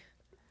to me.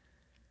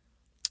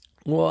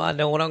 Well, I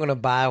know what I'm going to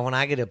buy when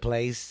I get a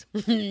place.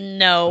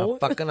 No. A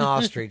fucking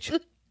ostrich.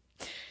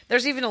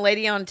 There's even a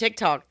lady on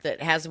TikTok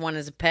that has one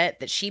as a pet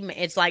that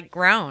it's like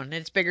grown.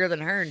 It's bigger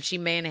than her, and she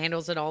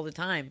manhandles it all the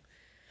time.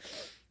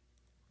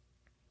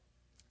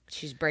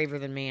 She's braver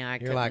than me.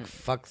 You're like,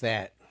 fuck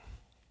that.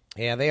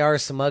 Yeah, they are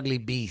some ugly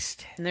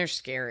beast. And they're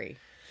scary.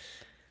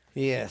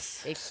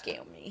 Yes. They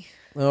scare me.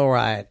 All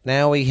right.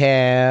 Now we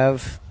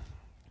have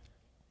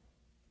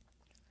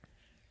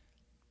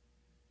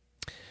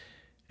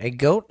a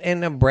goat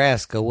in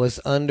Nebraska was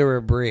under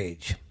a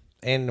bridge.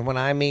 And when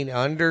I mean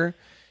under,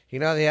 you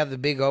know, they have the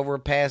big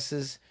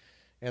overpasses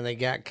and they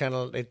got kind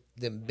of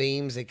the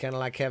beams. They kind of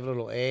like have a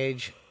little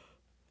edge.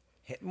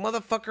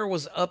 Motherfucker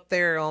was up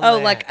there on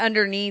that. Like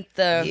underneath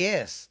the...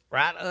 Yes,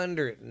 right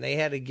under it. And they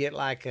had to get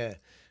like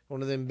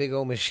one of them big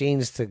old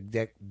machines to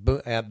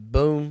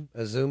boom,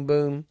 a zoom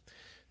boom,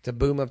 to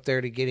boom up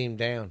there to get him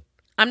down.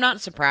 I'm not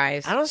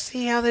surprised. I don't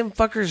see how them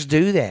fuckers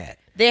do that.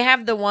 They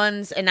have the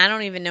ones, and I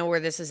don't even know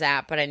where this is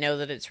at, but I know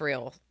that it's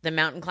real. The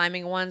mountain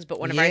climbing ones, but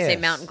whenever I say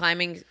mountain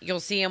climbing, you'll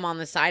see them on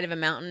the side of a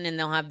mountain, and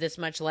they'll have this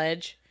much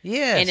ledge.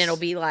 Yes. And it'll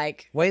be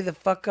like... way the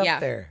fuck up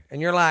there.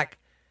 And you're like,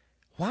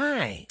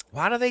 why?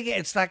 Why do they get...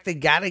 It's like they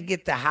got to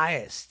get the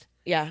highest.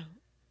 Yeah.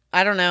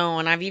 I don't know,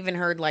 and I've even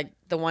heard like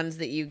the ones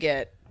that you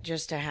get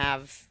just to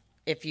have...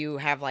 If you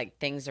have like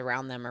things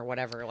around them or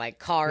whatever, like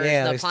cars,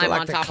 they'll climb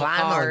on top of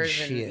cars.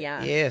 And,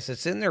 yeah. Yes,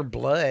 it's in their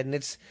blood, and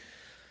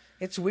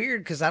it's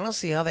weird because I don't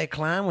see how they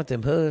climb with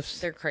them hoofs.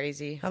 They're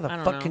crazy. How the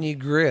fuck can you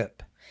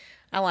grip?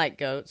 I like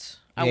goats.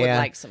 I would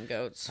like some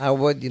goats. I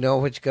would. You know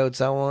which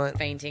goats I want?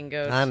 Fainting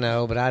goats. I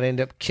know, but I'd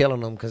end up killing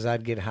them because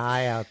I'd get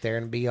high out there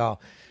and be all,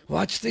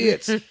 watch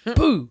this,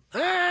 boo.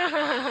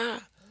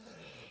 But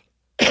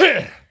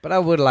I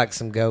would like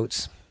some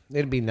goats.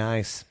 It'd be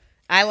nice.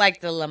 I like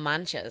the La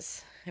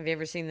Manchas. Have you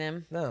ever seen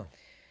them? No.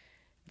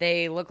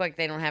 They look like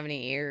they don't have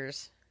any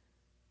ears.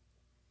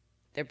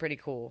 They're pretty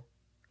cool.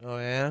 Oh,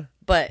 yeah?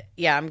 But,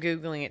 yeah, I'm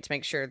Googling it to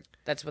make sure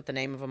that's what the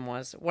name of them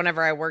was.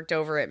 Whenever I worked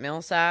over at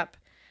Millsap,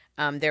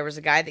 there was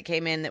a guy that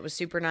came in that was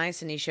super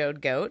nice, and he showed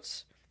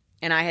goats.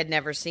 And I had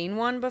never seen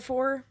one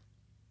before.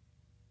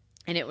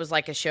 And it was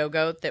like a show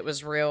goat that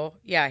was real.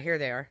 Yeah, here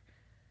they are.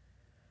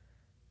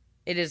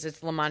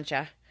 It's La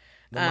Mancha.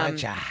 La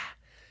Mancha.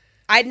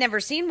 I'd never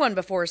seen one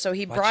before, so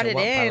he brought it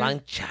in.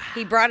 Palancha.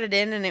 He brought it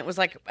in, and it was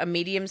like a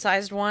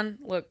medium-sized one.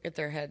 Look at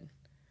their head.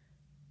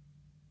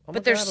 Oh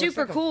but they're God,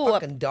 super like cool. A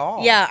fucking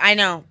dog. Yeah, I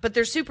know. But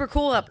they're super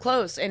cool up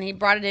close. And he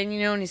brought it in,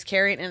 and he's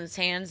carrying it in his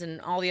hands,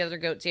 and all the other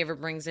goats he ever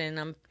brings in,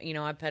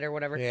 I pet or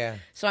whatever. Yeah.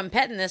 So I'm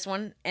petting this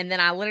one, and then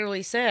I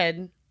literally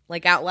said,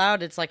 like out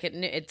loud, it's like it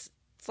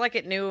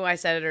knew I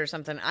said it or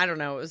something. I don't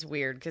know. It was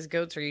weird because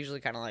goats are usually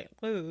kind of like,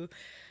 ooh.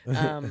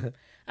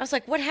 I was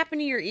like, what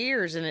happened to your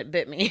ears? And it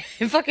bit me.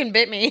 It fucking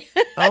bit me.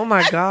 Oh,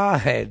 my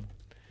God.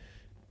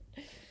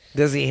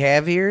 Does he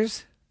have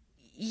ears?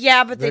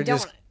 Yeah, but They're they don't.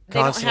 just They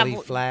don't constantly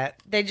have flat.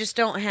 They just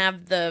don't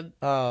have the.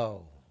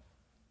 Oh.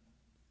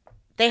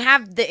 They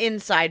have the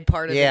inside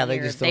part of Yeah, an they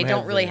ear. just They don't don't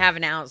have really the- have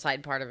an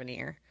outside part of an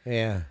ear.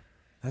 Yeah.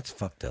 That's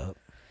fucked up.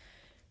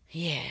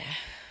 Yeah.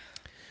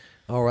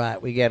 All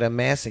right. We got a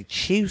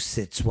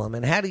Massachusetts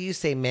woman. How do you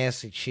say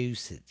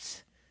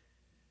Massachusetts?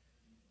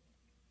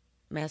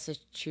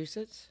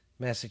 Massachusetts?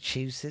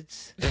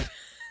 Massachusetts?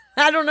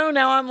 I don't know.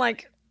 Now I'm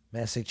like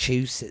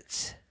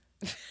Massachusetts.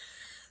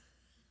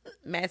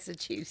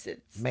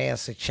 Massachusetts.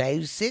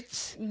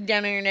 Massachusetts?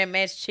 Down there in that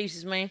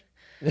Massachusetts, man.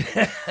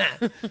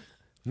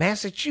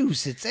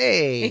 Massachusetts,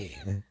 hey.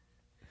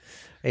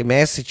 A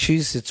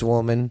Massachusetts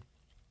woman.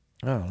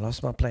 Oh, I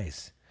lost my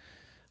place.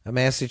 A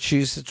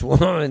Massachusetts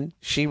woman.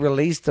 She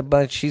released a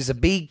bunch. She's a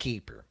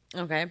beekeeper.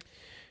 Okay.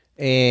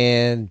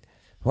 And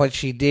what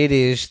she did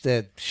is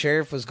the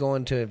sheriff was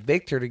going to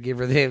evict her to give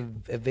her the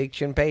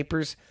eviction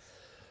papers.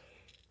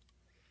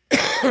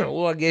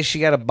 Well, I guess she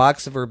got a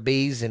box of her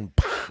bees and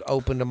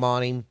opened them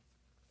on him.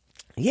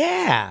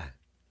 Yeah.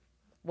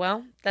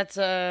 Well, that's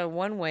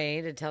one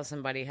way to tell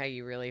somebody how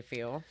you really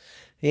feel.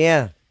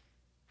 Yeah.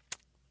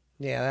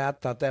 Yeah, I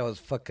thought that was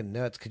fucking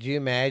nuts. Could you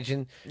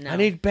imagine? No. I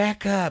need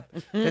backup.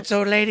 This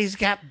old lady's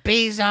got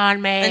bees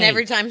on me. And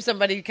every time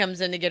somebody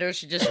comes in to get her,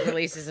 she just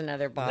releases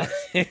another box.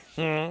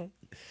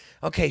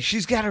 Okay,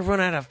 she's got to run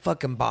out of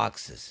fucking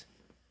boxes.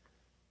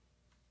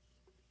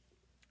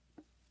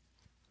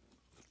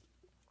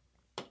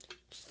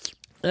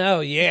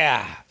 Oh,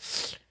 yeah.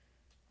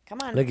 Come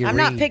on. Look at I'm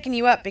not Reed. picking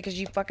you up because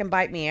you fucking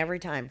bite me every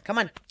time. Come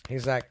on.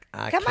 He's like,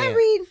 Come can't. on,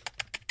 Reed.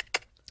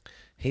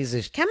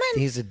 Come on.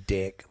 He's a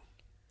dick.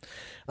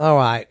 All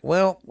right.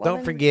 Well, don't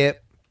then-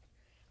 forget,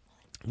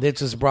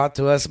 this is brought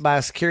to us by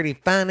Security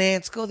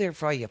Finance. Go there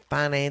for all your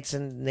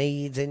financing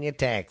needs and your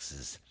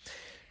taxes.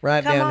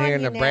 Right Come down on, here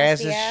in you the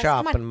Brazos nasty ass. Come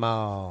on. Shopping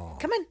Mall.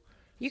 Come on.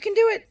 You can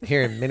do it.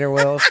 Here in Mineral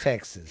Wells,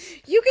 Texas.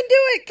 You can do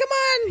it. Come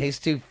on. He's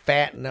too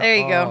fat and old. There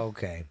you go.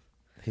 Okay.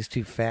 He's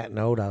too fat and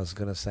old, I was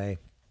going to say.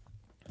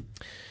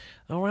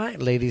 All right,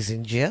 ladies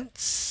and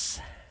gents.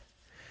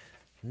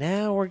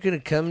 Now we're going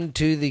to come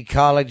to the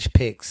college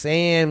picks.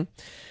 And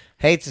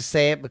hate to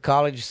say it, but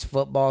college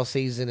football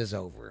season is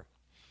over.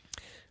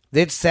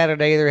 This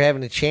Saturday, they're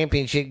having the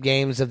championship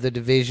games of the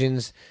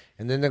divisions,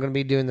 and then they're going to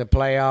be doing the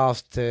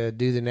playoffs to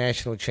do the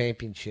national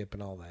championship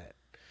and all that.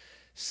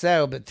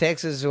 So, but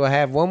Texas will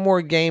have one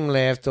more game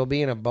left. They'll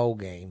be in a bowl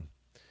game.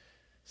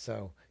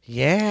 So,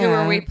 yeah. Who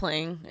are we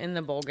playing in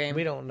the bowl game?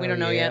 We don't know. We don't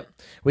know yet.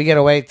 We got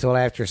to wait till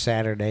after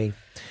Saturday.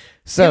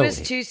 So, Who is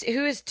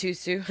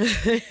Tusu?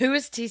 Who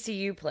is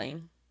TCU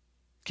playing?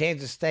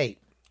 Kansas State.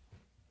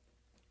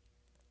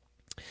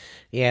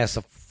 Yeah,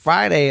 so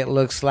Friday it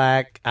looks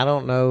like, I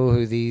don't know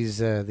who these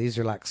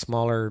are like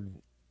smaller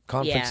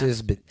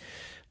conferences, but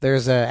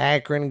there's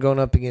Akron going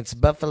up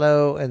against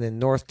Buffalo, and then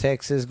North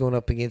Texas going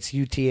up against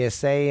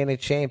UTSA in a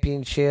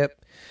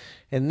championship.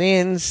 And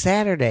then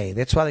Saturday,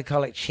 that's why they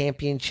call it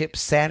Championship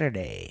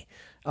Saturday.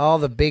 All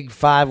the big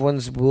 5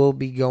 ones will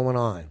be going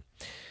on.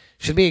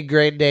 Should be a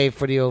great day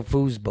for the old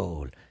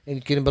foosball. And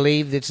you can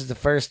believe this is the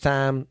first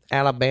time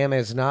Alabama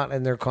is not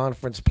in their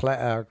conference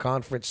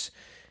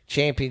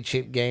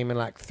championship game in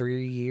like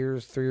 3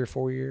 or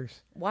 4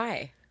 years.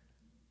 Why?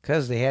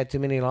 Because they had too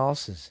many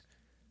losses.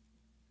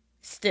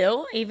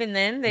 Still, even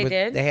then, they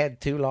did. They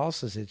had 2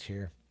 losses this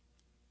year.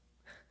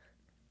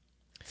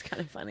 It's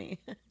kind of funny.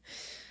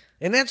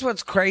 And that's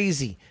what's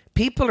crazy.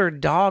 People are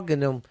dogging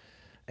them,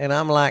 and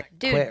I'm like,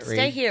 Dude, quit,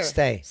 stay Reed. here.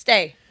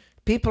 Stay.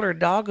 People are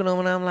dogging them,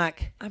 and I'm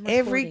like, I'm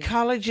every recording.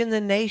 college in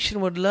the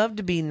nation would love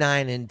to be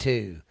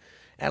 9-2.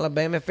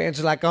 Alabama fans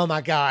are like, oh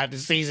my God, the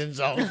season's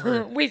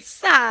over. We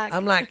suck.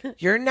 I'm like,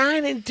 you're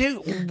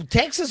 9-2.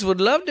 Texas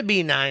would love to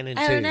be 9-2.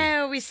 Oh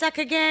no, we suck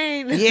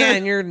again. Yeah,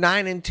 and you're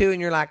 9-2,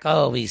 and you're like,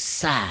 oh, we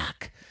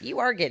suck. You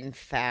are getting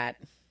fat.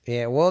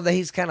 Yeah, well,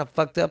 he's kind of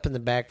fucked up in the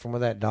back from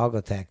where that dog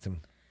attacked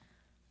him.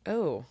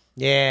 Oh.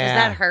 Yeah.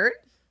 Does that hurt?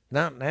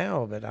 Not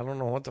now, but I don't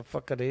know what the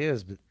fuck it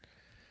is. But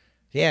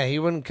yeah, he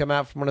wouldn't come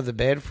out from under the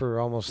bed for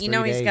almost 3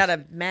 days. He's got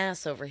a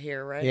mass over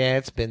here, right? Yeah,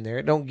 it's been there.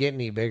 It don't get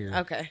any bigger.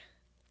 Okay.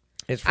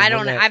 It's I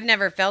don't know. I've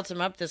never felt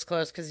him up this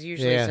close because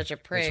usually he's such a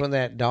prick. It's when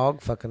that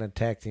dog fucking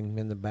attacked him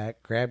in the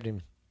back, grabbed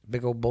him.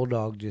 Big old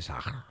bulldog just.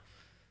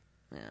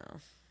 Yeah.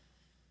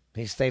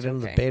 He stayed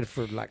under the bed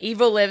for like.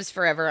 Evil lives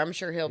forever. I'm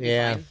sure he'll be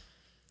fine.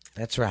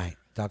 That's right,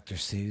 Dr.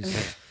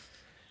 Seuss.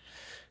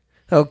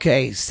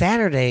 Okay,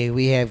 Saturday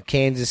we have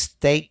Kansas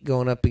State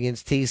going up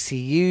against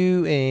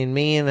TCU, and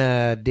me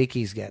and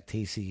Dickie's got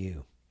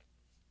TCU.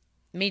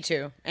 Me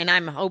too. And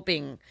I'm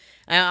hoping.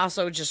 I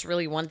also just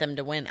really want them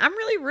to win. I'm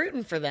really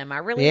rooting for them. I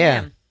really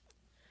am.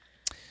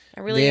 I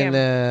really am.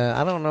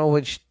 I don't know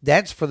which.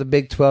 That's for the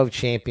Big 12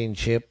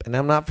 championship, and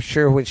I'm not for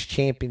sure which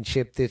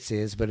championship this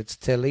is, but it's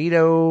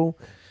Toledo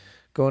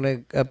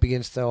going up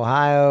against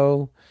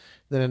Ohio.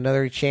 Then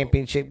another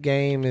championship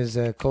game is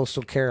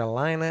Coastal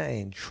Carolina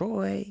and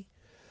Troy.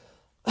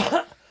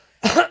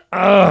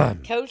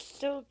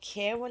 Coastal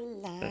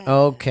Carolina.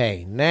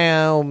 Okay,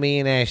 now me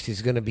and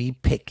Ashley's going to be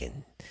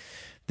picking.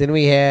 Then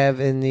we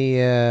have in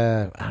the,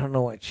 I don't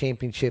know what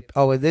championship.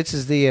 Oh, this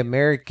is the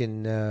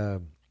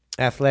American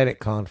Athletic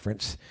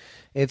Conference.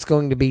 It's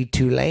going to be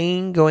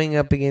Tulane going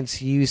up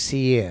against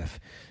UCF.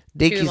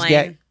 Dickie's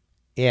Tulane.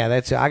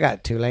 I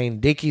got Tulane.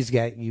 Dickie's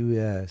got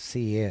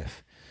UCF.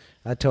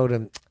 I told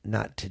him,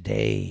 not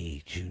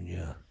today,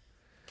 Junior.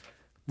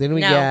 Then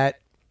we got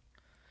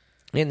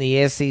in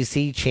the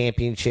SEC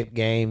championship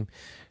game,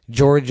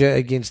 Georgia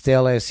against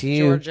LSU.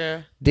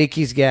 Georgia.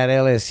 Dickie's got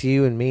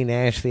LSU, and me and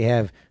Ashley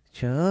have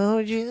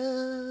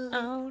Georgia.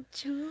 Oh,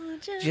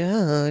 Georgia.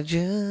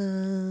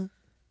 Georgia.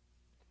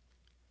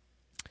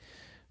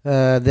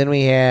 Then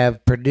we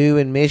have Purdue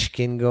and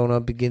Michigan going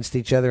up against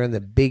each other in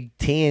the Big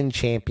Ten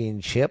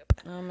championship.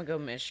 I'm going to go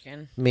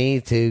Michigan. Me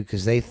too,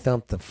 because they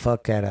thumped the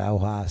fuck out of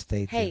Ohio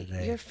State Hey,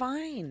 today. you're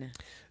fine.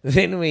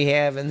 Then we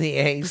have in the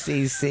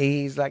ACC,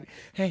 he's like,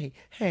 hey.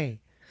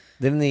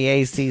 Then in the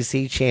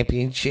ACC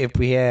championship,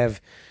 we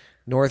have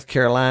North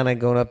Carolina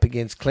going up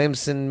against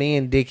Clemson. Me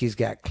and Dickie's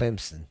got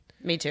Clemson.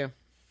 Me too.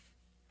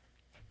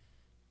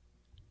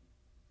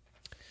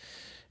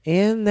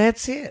 And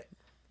that's it.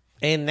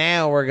 And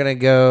now we're going to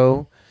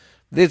go.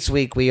 This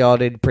week we all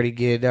did pretty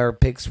good. Our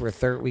picks were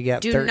we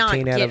got 13 out of 8.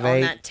 Do not get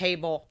on that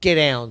table. Get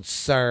down,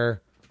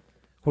 sir.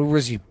 Where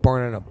was you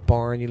born in a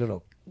barn, you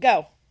little...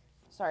 Go.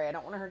 Sorry, I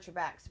don't want to hurt your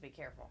back, so be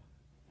careful.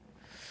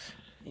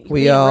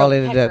 We all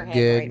ended up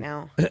good. Right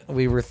now.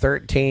 We were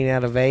 13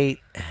 out of 8.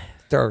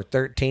 Or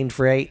 13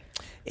 for 8.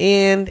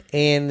 And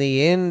in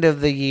the end of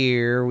the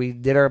year, we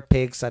did our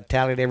picks. I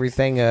tallied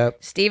everything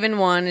up. Steven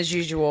won as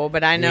usual,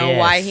 but I know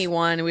why he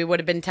won. We would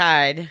have been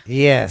tied.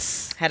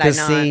 Yes. Had I not.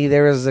 See,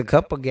 there was a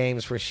couple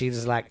games where she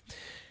was like,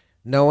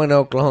 knowing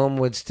Oklahoma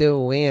would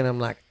still win. I'm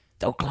like,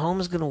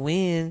 Oklahoma's going to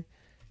win.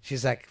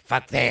 She's like,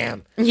 fuck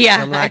them.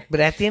 Yeah. I'm like, but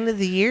at the end of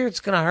the year,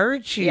 it's going to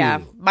hurt you. Yeah.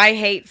 My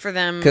hate for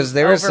them because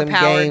there were some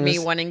games me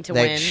wanting to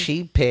that win.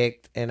 She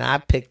picked, and I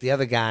picked the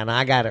other guy, and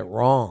I got it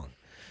wrong.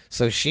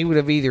 So she would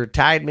have either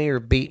tied me or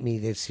beat me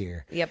this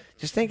year. Yep.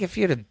 Just think if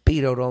you'd have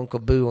beat old Uncle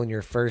Boo on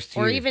your first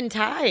year. Or even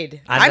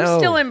tied. I know. I'm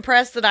still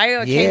impressed that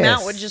I came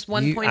out with just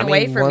 1 point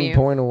away from you. 1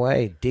 point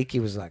away.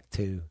 Dickie was like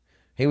 2.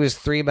 He was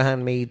 3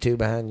 behind me, 2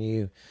 behind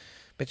you.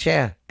 But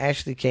yeah,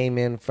 Ashley came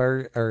in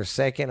first or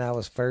second. I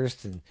was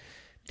first, and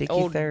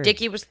Dickie third.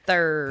 Dickie was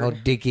third. Oh,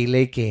 Dickie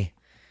Licky.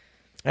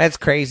 That's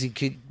crazy.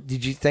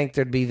 Did you think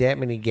there'd be that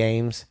many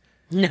games?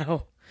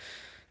 No.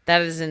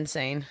 That is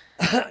insane.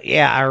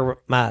 Yeah,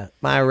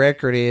 my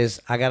record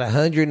is I got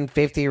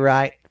 150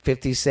 right,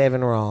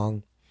 57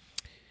 wrong.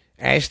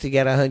 Ashley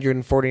got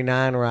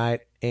 149 right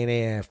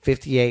and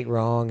 58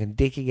 wrong, and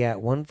Dickie got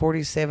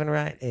 147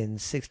 right and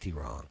 60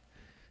 wrong.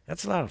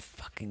 That's a lot of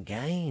fucking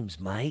games,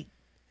 mate.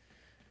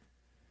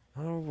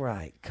 All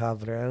right,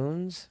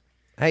 Cavrones.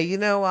 Hey, you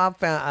know I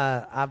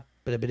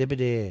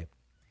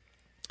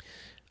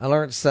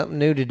learned something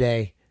new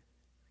today.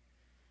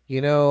 You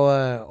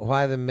know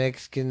why the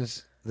Mexican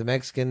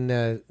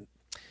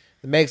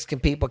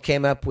people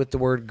came up with the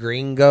word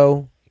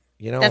gringo?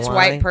 You know that's why?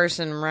 White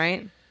person,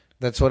 right?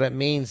 That's what it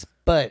means.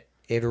 But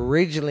it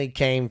originally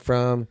came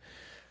from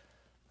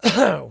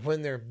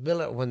when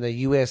the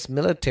U.S.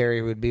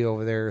 military would be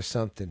over there or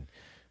something.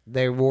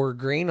 They wore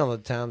green all the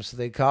time, so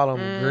they call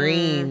them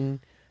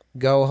green.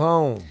 Go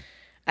home.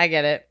 I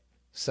get it.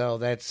 So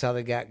that's how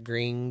they got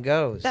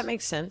gringos. That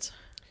makes sense.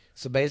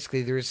 So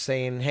basically, they're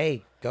saying,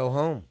 "Hey, go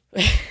home.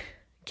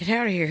 Get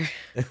out of here."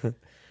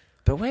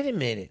 But wait a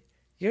minute.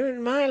 You're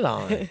in my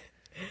lawn.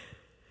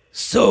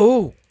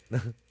 So?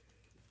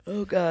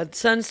 Oh, God.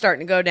 Sun's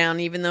starting to go down,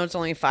 even though it's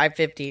only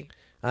 5:50.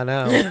 I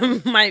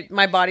know.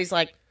 my body's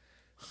like,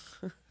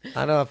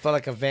 I know. I felt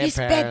like a vampire. it's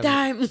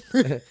bedtime.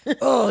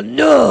 Oh,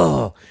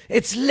 no.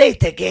 It's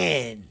late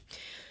again.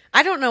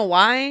 I don't know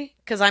why,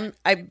 because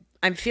I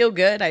feel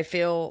good. I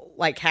feel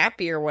like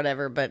happy or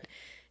whatever, but...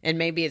 And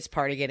maybe it's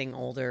part of getting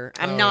older.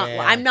 I'm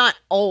not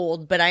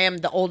old, but I am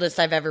the oldest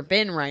I've ever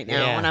been right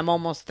now, and I'm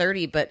almost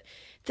 30. But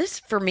this,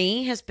 for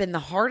me, has been the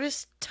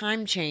hardest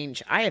time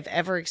change I have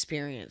ever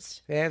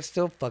experienced. Yeah, it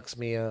still fucks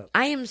me up.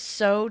 I am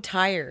so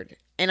tired,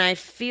 and I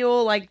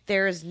feel like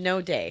there is no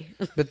day.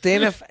 But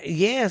then if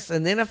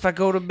I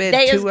go to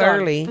bed too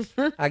early,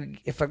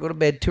 if I go to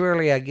bed too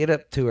early, I get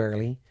up too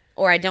early.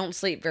 Or I don't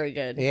sleep very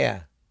good.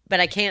 Yeah. But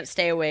I can't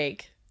stay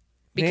awake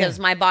because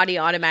my body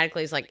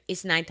automatically is like,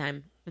 it's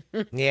nighttime.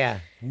 Yeah.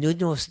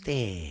 No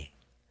stay.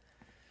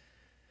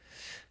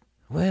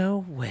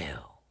 Well.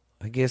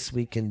 I guess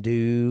we'll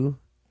do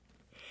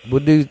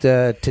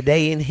the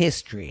Today in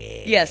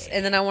History. Yes,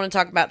 and then I want to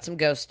talk about some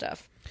ghost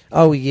stuff.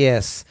 Oh,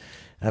 yes.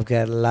 I've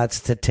got lots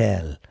to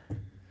tell.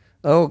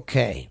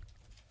 Okay.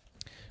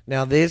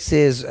 Now, this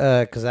is,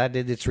 because I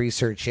did this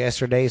research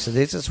yesterday, so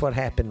this is what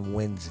happened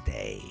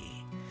Wednesday.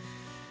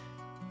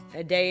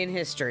 A day in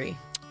history.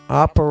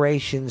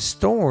 Operation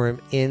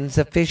Storm ends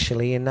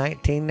officially in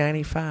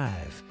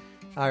 1995.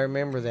 I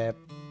remember that.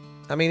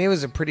 I mean, it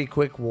was a pretty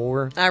quick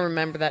war. I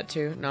remember that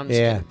too. No, I'm just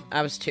kidding.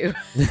 I was 2.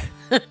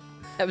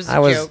 That was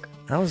a joke.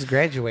 I was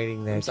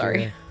graduating that year.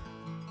 Sorry.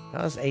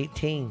 I was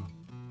 18.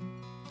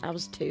 I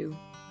was 2.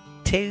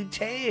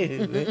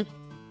 2.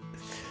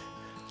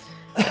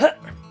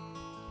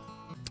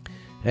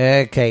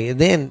 Okay,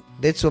 and then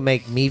this will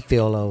make me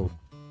feel old.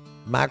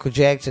 Michael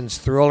Jackson's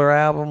Thriller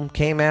album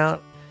came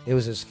out. It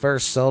was his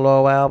first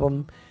solo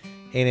album,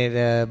 and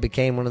it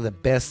became one of the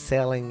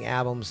best-selling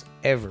albums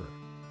ever,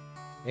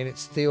 and it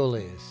still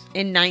is.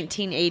 In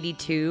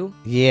 1982?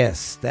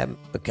 Yes.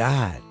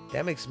 God,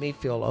 that makes me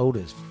feel old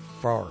as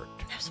fart.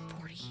 That was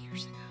 40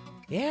 years ago.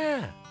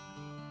 Yeah.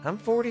 I'm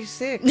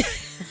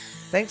 46.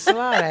 Thanks a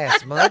lot,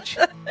 Ass Munch.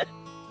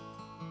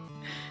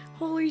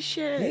 Holy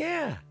shit.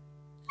 Yeah.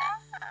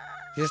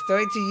 Just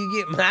wait till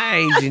you get my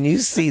age and you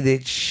see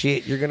that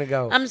shit. You're gonna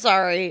go. I'm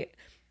sorry.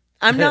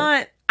 I'm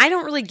not. I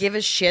don't really give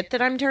a shit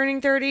that I'm turning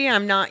 30.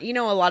 I'm not. You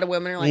know, a lot of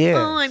women are like, Yes.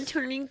 "Oh, I'm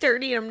turning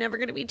 30 and I'm never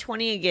gonna be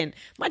 20 again."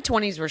 My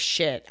 20s were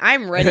shit.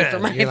 I'm ready for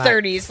my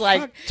 30s.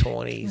 Like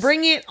 20s.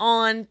 bring it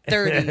on,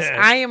 30s.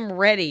 I am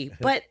ready.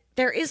 But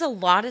there is a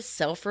lot of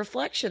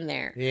self-reflection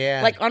there.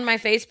 Yeah. Like on my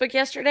Facebook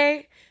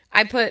yesterday,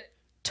 I put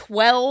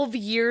 12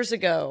 years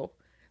ago,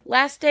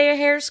 last day of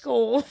hair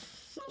school.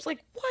 I was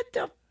like, what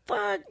the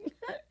fuck?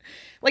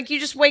 Like you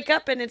just wake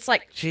up and it's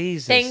like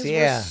Jesus, things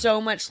yeah. were so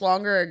much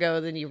longer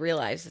ago than you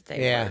realize that they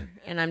were.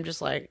 And I'm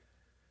just like,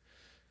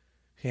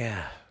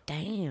 yeah.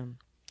 damn.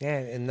 Yeah,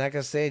 and like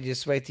I said,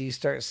 just wait till you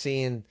start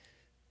seeing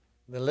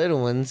the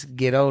little ones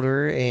get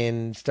older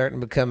and starting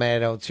to become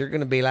adults. You're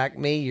going to be like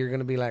me. You're going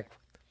to be like...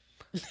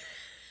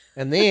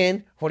 And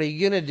then, what are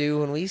you going to do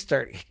when we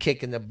start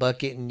kicking the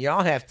bucket and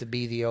y'all have to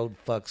be the old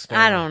fucks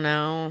now? I don't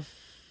know.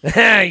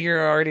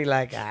 You're already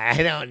like,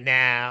 I don't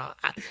know.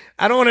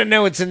 I don't want to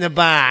know what's in the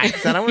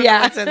box. I don't want to know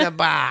what's in the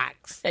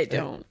box. I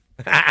don't.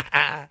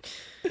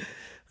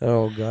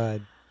 Oh,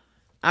 God.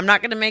 I'm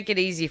not going to make it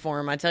easy for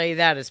them. I tell you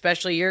that,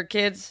 especially your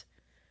kids.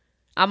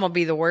 I'm going to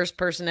be the worst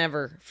person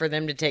ever for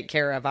them to take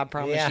care of. I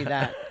promise you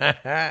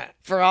that.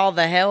 For all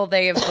the hell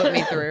they have put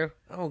me through.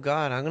 Oh,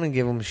 God. I'm going to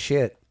give them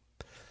shit.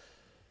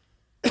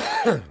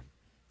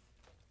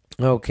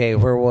 Okay,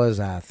 where was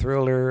I?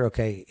 Thriller.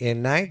 Okay,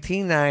 in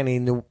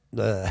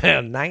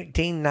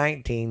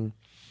 1919,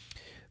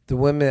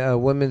 the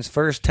women's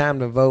first time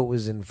to vote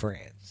was in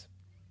France.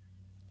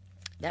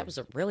 That was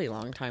a really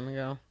long time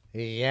ago.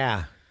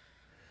 Yeah.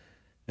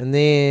 And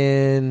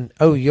then,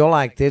 you'll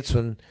like this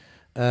one.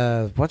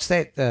 What's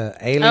that?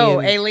 Alien. Oh,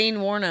 Aileen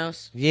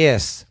Wuornos.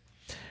 Yes.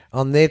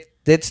 On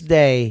this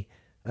day,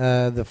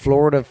 the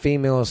Florida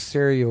female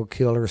serial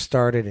killer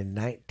started in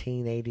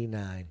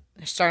 1989.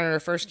 Started her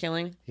first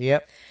killing.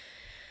 Yep.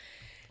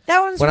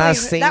 That one's When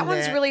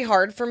one's really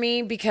hard for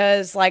me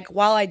because, like,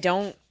 while I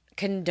don't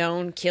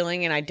condone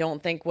killing and I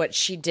don't think what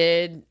she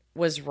did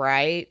was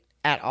right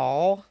at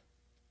all,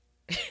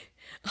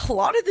 a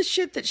lot of the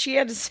shit that she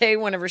had to say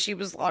whenever she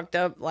was locked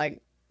up,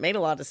 like, made a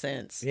lot of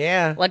sense.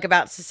 Yeah. Like,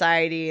 about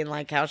society and,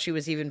 like, how she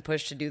was even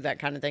pushed to do that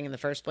kind of thing in the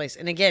first place.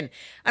 And again,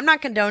 I'm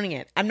not condoning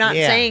it. I'm not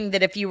saying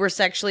that if you were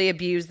sexually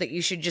abused that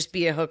you should just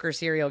be a hooker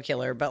serial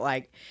killer. But,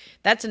 like,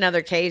 that's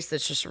another case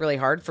that's just really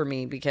hard for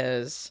me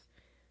because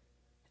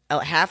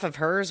half of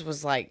hers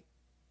was, like...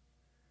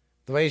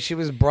 The way she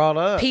was brought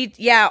up.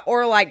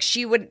 Or, like,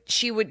 she would...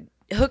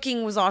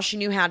 Hooking was all she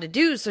knew how to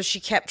do, so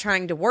she kept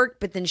trying to work,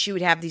 but then she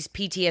would have these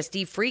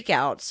PTSD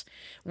freakouts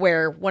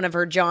where one of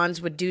her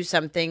Johns would do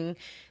something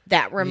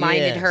that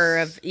reminded her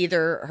of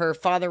either her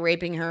father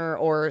raping her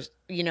or,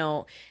 you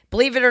know,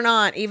 believe it or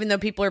not, even though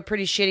people are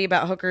pretty shitty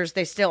about hookers,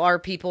 they still are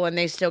people and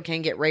they still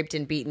can get raped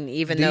and beaten,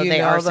 even though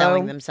they are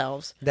selling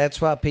themselves.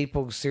 That's why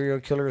serial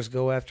killers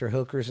go after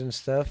hookers and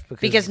stuff.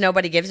 Because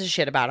nobody gives a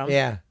shit about them.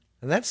 Yeah.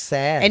 And that's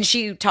sad. And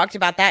she talked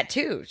about that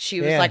too. She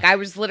was like, I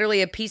was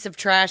literally a piece of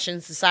trash in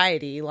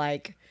society.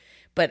 Like,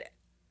 but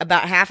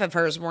about half of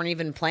hers weren't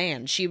even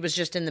planned. She was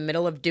just in the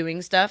middle of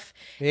doing stuff.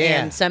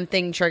 Yeah. And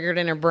something triggered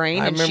in her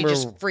brain and she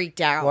just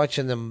freaked out.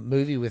 Watching the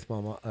movie with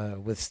my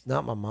mom, with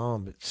not my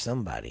mom, but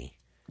somebody.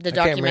 The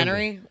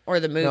documentary or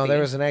the movie? No,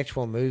 there was an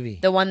actual movie.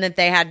 The one that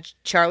they had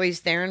Charlize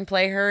Theron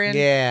play her in?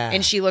 Yeah.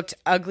 And she looked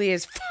ugly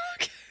as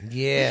fuck.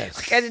 Yes.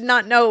 Like, I did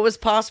not know it was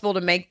possible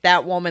to make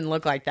that woman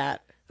look like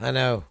that. I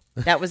know.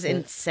 That was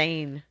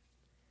insane.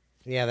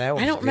 Yeah, that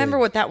was I don't remember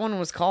what that one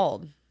was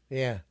called.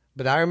 Yeah.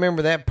 But I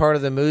remember that part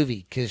of the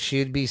movie because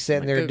she'd be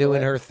sitting there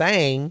doing her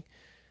thing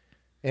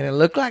and it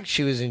looked like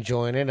she was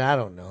enjoying it. I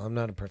don't know. I'm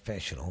not a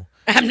professional.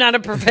 I'm not a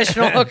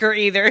professional hooker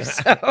either,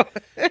 so.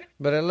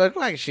 But it looked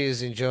like she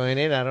was enjoying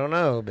it. I don't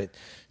know. But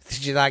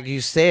like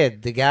you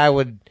said, the guy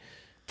would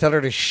tell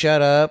her to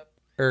shut up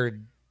or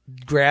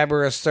grab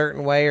her a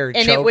certain way or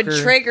and choke it would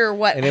her, trigger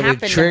what and happened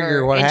it would trigger to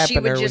her. what and happened she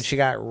to would her when just she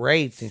got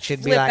raped, and she'd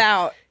be flip like,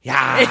 out.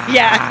 Yeah.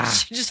 Yeah,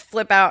 she'd just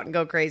flip out and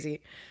go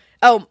crazy.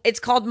 Oh, it's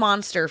called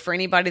Monster for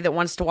anybody that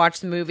wants to watch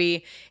the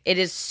movie. It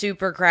is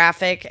super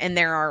graphic, and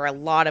there are a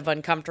lot of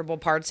uncomfortable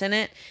parts in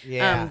it.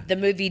 Yeah. The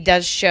movie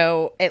does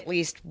show at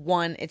least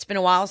one. It's been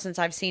a while since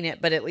I've seen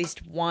it, but at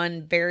least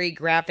one very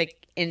graphic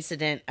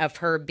incident of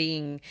her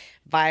being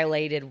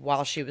violated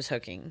while she was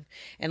hooking.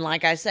 And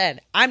like I said,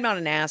 I'm not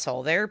an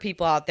asshole. There are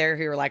people out there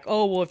who are like,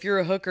 oh, well, if you're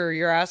a hooker,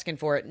 you're asking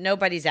for it.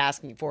 Nobody's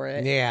asking for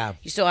it. Yeah.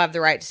 You still have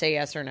the right to say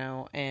yes or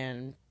no.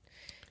 And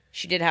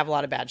she did have a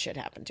lot of bad shit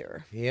happen to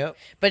her. Yep.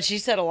 But she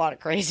said a lot of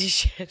crazy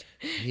shit.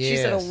 Yes. She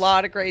said a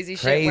lot of crazy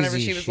shit whenever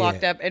she was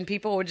locked up. And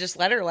people would just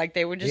let her, like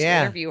they would just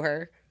interview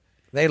her.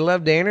 They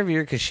loved to interview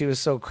her because she was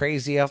so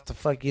crazy off the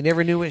fuck. You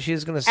never knew what she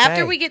was going to say.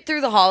 After we get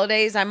through the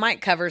holidays, I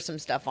might cover some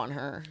stuff on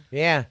her.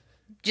 Yeah.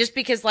 Just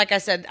because, like I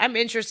said, I'm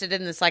interested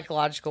in the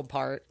psychological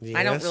part. Yes.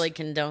 I don't really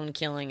condone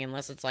killing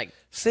unless it's like...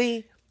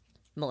 See,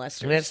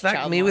 molesters. And it's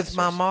like me with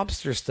my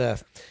mobster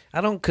stuff.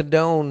 I don't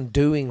condone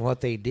doing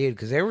what they did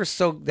because they were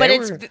so.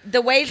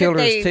 The way that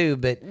they too,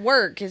 but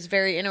work is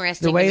very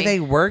interesting. The way they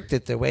worked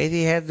it, the way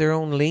they had their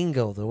own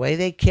lingo, the way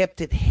they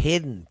kept it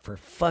hidden for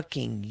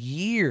fucking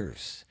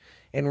years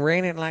and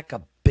ran it like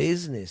a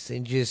business,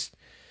 and just,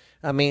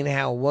 I mean,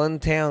 how one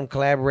town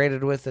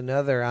collaborated with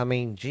another. I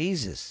mean,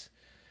 Jesus.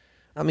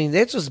 I mean,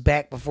 this was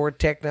back before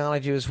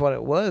technology was what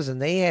it was,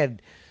 and they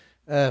had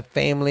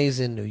families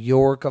in New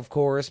York, of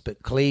course,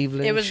 but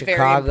Cleveland, it was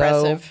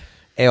Chicago,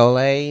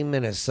 L.A.,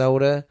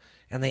 Minnesota,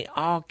 and they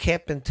all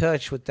kept in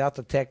touch without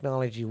the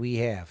technology we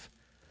have.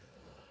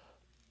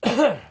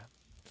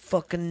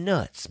 Fucking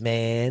nuts,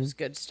 man. It was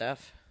good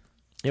stuff.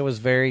 It was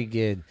very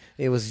good.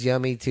 It was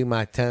yummy to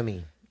my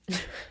tummy.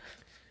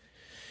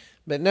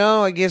 But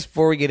no, I guess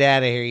before we get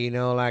out of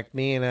here, like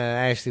me and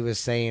Ashley was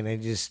saying,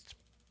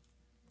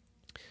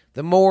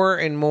 the more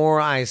and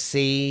more I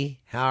see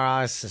how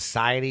our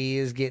society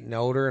is getting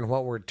older and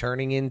what we're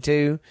turning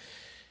into,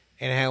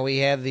 and how we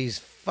have these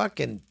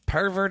fucking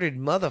perverted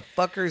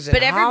motherfuckers in Hollywood.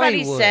 But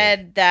everybody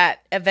said that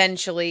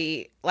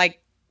eventually,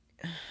 like,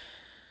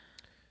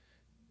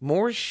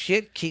 more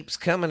shit keeps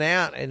coming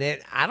out, and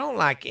I don't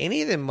like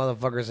any of them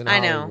motherfuckers in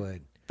Hollywood. I know.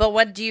 But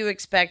what do you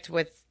expect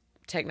with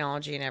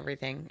technology and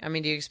everything? I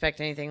mean, do you expect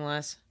anything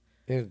less?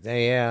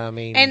 Yeah, I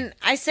mean... And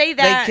I say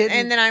that,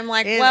 and then I'm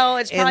like, well,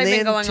 it's probably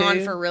been going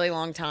on for a really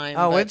long time.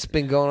 Oh, it's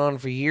been going on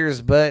for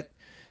years, but,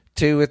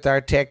 too, with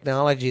our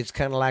technology, it's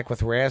kind of like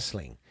with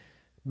wrestling.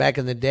 Back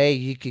in the day,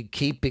 you could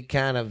keep it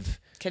kind of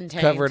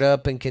covered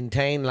up and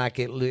contained like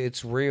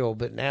it's real,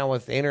 but now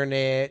with the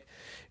internet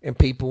and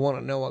people want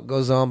to know what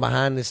goes on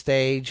behind the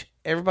stage,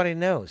 everybody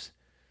knows.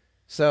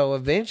 So,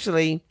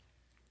 eventually...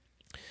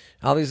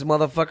 all these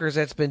motherfuckers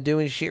that's been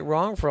doing shit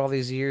wrong for all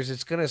these years,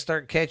 it's going to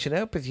start catching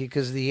up with you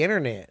because of the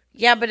internet.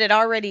 Yeah, but it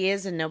already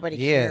is, and nobody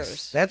cares.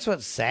 Yes, that's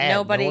what's sad.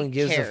 Nobody no one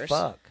gives cares. a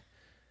fuck.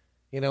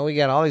 We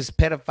got all these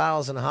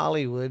pedophiles in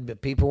Hollywood,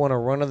 but people want to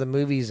run to the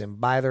movies and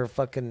buy their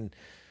fucking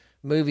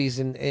movies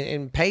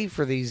and pay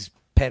for these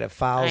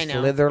pedophiles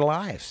to live their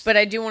lives. But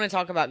I do want to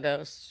talk about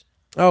ghosts.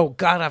 Oh,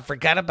 God, I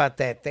forgot about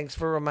that. Thanks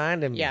for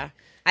reminding me. Yeah.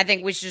 I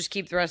think we should just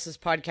keep the rest of this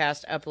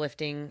podcast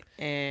uplifting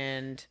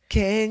and...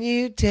 Can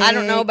you take I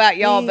don't know about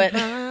y'all, but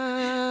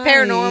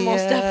paranormal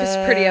stuff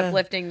is pretty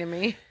uplifting to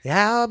me.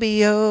 I'll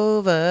be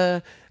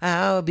over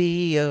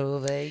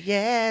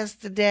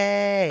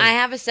yesterday. I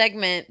have a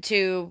segment,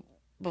 too,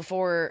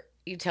 before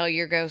you tell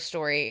your ghost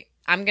story.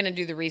 I'm going to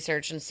do the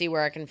research and see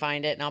where I can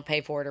find it, and I'll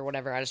pay for it or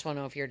whatever. I just want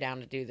to know if you're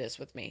down to do this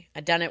with me.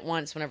 I've done it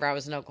once whenever I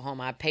was in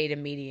Oklahoma. I paid a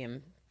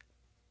medium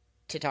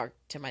to talk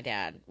to my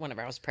dad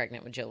whenever I was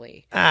pregnant with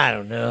Jolie. I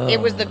don't know. It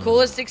was the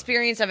coolest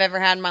experience I've ever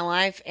had in my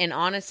life. And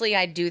honestly,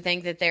 I do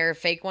think that there are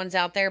fake ones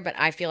out there, but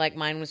I feel like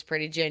mine was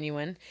pretty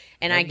genuine.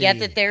 And I get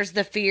that there's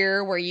the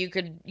fear where you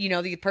could,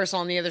 the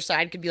person on the other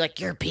side could be like,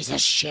 you're a piece of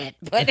shit.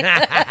 But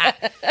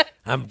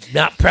I'm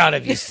not proud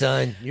of you,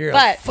 son. You're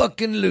a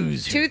fucking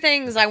loser. 2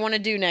 things I want to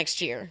do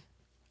next year.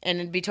 And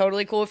it'd be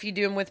totally cool if you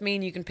do them with me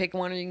and you can pick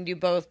one or you can do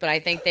both. But I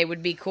think they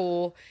would be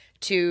cool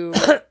to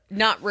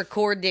not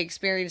record the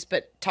experience,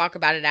 but talk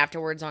about it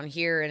afterwards on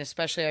here and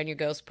especially on your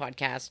ghost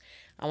podcast.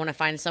 I want to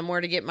find somewhere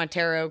to get my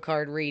tarot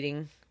card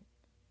reading,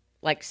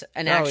 like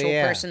an actual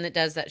person that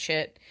does that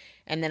shit.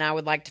 And then I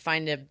would like to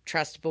find a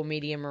trustable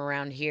medium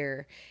around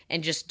here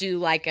and just do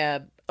like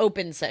a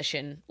open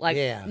session,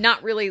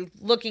 not really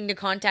looking to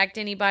contact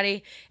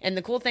anybody. And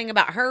the cool thing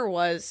about her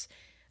was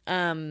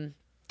the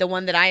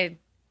one that I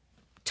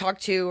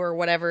talked to or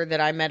whatever that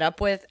I met up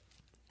with,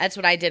 that's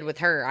what I did with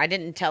her. I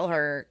didn't tell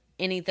her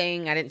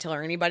anything. I didn't tell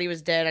her anybody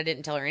was dead. I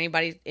didn't tell her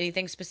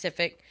anything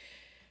specific.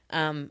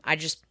 I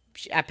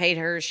paid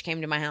her. She came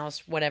to my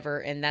house, whatever,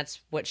 and that's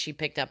what she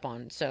picked up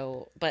on.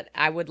 So, but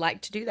I would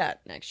like to do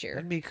that next year.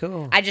 That'd be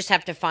cool. I just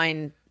have to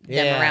find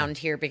them around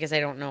here because I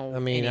don't know. I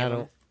mean,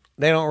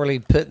 they don't really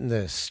put in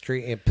the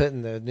street and put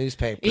in the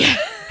newspaper. Yeah.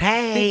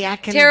 Hey, I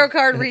can tarot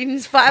card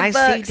readings, $5. I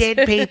see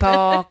dead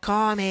people.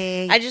 Call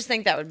me. I just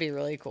think that would be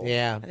really cool.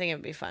 Yeah, I think it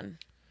would be fun.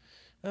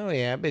 Oh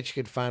yeah, I bet you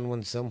could find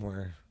one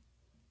somewhere.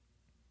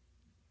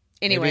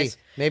 Anyways,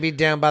 maybe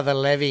down by the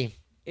levee.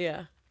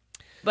 Yeah,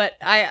 but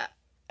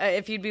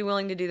if you'd be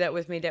willing to do that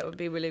with me, that would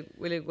be really,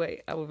 really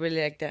great. I would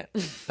really like that.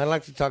 I'd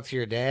like to talk to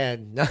your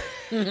dad.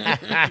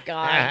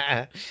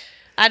 God,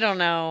 I don't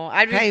know.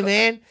 Hey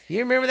man, you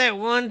remember that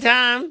one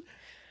time?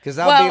 Because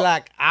I'll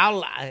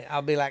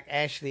be like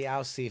Ashley.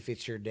 I'll see if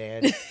it's your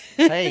dad.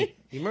 Hey,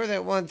 you remember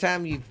that one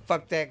time you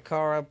fucked that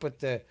car up with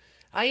the?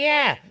 Oh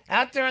yeah,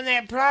 out there on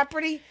that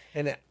property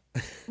and.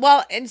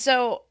 And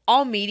so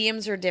all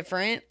mediums are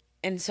different.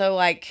 And so,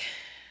 like,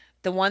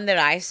 the one that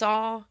I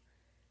saw,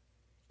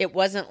 it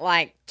wasn't,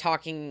 like,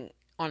 talking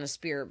on a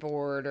spirit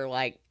board or,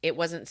 like, it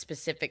wasn't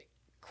specific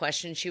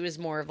questions. She was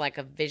more of, like,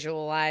 a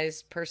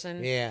visualized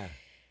person. Yeah.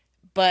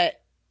 But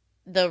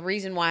the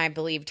reason why I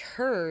believed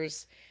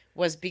hers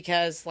was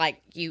because, like,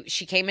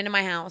 she came into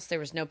my house. There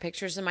was no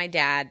pictures of my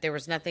dad. There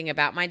was nothing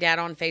about my dad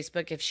on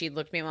Facebook if she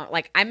looked me up.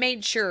 Like, I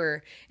made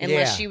sure,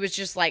 unless she was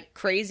just, like,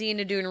 crazy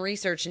into doing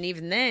research. And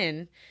even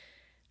then...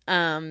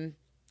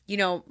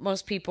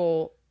 Most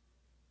people,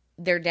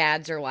 their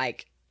dads are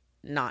like,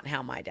 not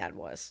how my dad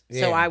was.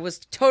 Yeah. So I was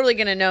totally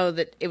going to know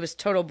that it was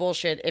total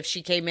bullshit if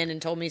she came in and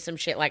told me some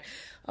shit like,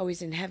 oh,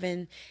 he's in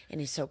heaven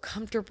and he's so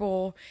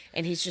comfortable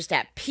and he's just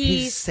at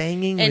peace. He's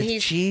singing and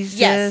with Jesus.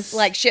 Yes,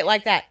 like shit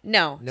like that.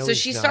 No. So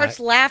she he's starts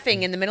not.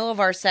 laughing in the middle of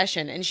our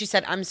session and she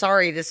said, I'm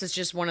sorry, this is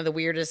just one of the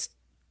weirdest,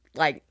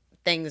 like,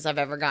 things I've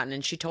ever gotten.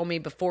 And she told me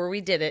before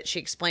we did it, she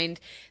explained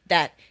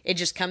that it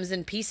just comes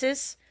in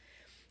pieces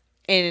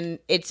and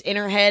it's in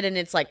her head and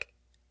it's like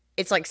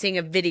seeing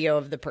a video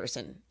of the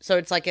person. So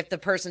it's like if the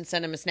person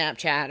sent him a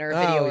Snapchat or a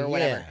video or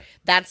whatever. Yeah.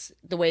 That's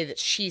the way that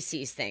she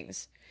sees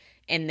things.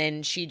 And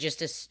then she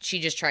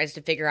just tries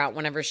to figure out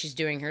whenever she's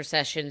doing her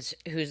sessions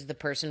who's the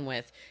person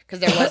with.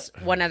 Because there was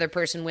one other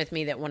person with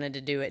me that wanted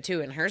to do it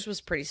too. And hers was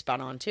pretty spot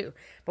on too.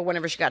 But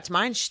whenever she got to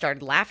mine, she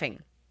started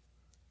laughing.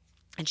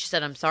 And she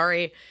said, I'm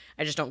sorry,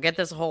 I just don't get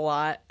this a whole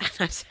lot. And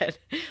I said,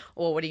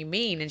 well, what do you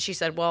mean? And she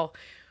said, well,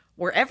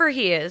 wherever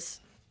he is,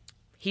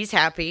 he's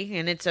happy.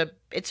 And it's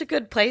a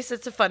good place.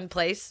 It's a fun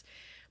place.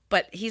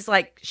 But he's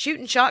like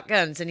shooting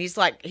shotguns and he's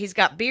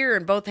got beer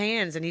in both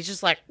hands. And he's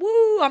just like,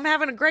 woo, I'm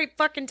having a great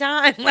fucking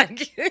time.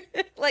 Like,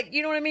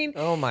 you know what I mean?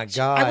 Oh my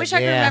God. I wish I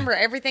could remember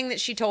everything that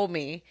she told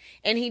me.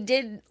 And he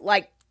did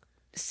like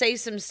say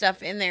some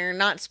stuff in there,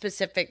 not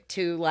specific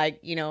to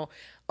like,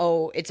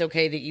 oh, it's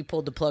okay that you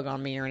pulled the plug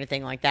on me or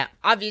anything like that.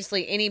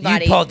 Obviously,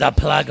 anybody... You pulled the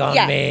plug on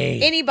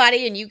me.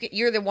 Anybody, and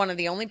you're one of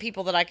the only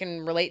people that I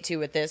can relate to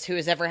with this who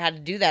has ever had to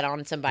do that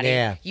on somebody.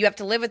 Yeah. You have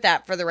to live with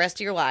that for the rest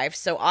of your life.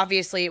 So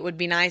obviously, it would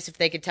be nice if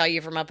they could tell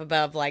you from up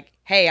above, like,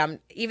 hey,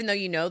 even though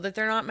you know that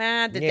they're not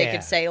mad, that they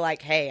could say,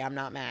 like, hey, I'm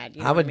not mad.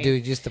 You know I would do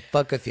it just to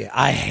fuck with you.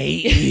 I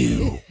hate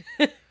you.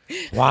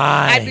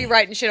 Why? I'd be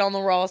writing shit on the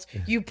walls.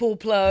 You pull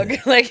plug.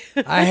 Like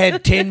I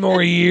had 10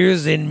 more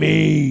years in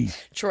me.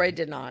 Troy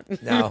did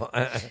not. No.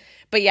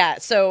 But yeah,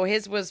 so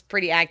his was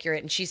pretty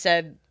accurate. And she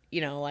said,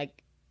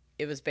 like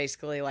it was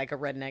basically like a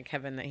redneck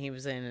heaven that he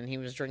was in. And he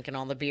was drinking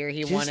all the beer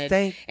he wanted.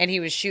 And he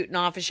was shooting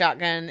off a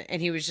shotgun.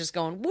 And he was just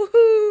going,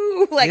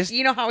 woohoo. Like,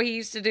 you know how he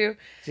used to do?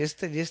 Just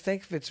think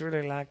if it's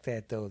really like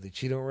that, though,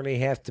 that you don't really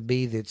have to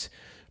be that's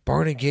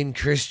born-again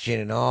Christian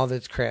and all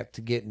that's crap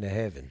to get into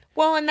heaven.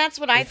 Well, and that's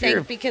what I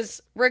think,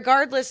 because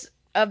regardless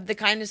of the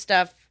kind of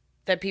stuff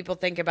that people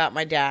think about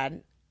my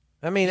dad,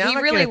 I mean, he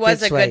really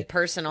was a good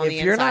person on the inside.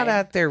 If you're not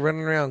out there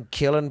running around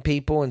killing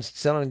people and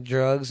selling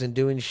drugs and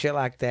doing shit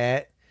like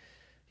that,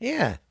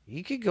 yeah,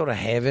 you could go to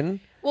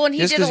heaven. Well, and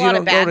he just did a lot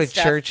of bad stuff. Go to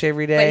church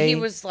every day.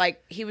 But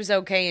he was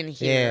okay in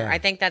here. Yeah. I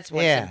think that's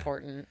what's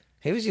important.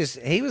 He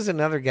was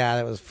another guy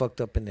that was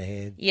fucked up in the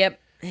head.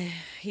 Yep,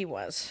 he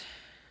was.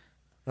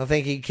 I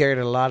think he carried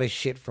a lot of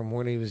shit from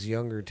when he was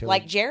younger too.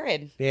 Like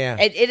Jared. Yeah.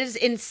 It is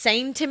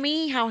insane to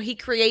me how he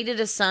created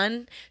a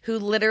son who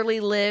literally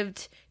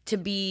lived to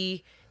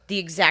be the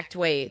exact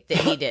way that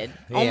he did.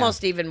 Yeah.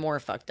 Almost even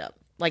more fucked up.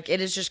 Like, it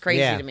is just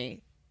crazy to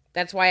me.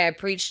 That's why I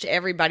preach to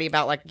everybody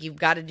about, like, you've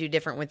got to do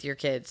different with your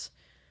kids.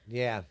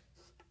 Yeah.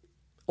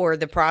 Or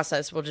the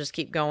process will just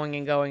keep going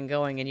and going and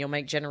going, and you'll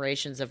make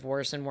generations of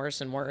worse and worse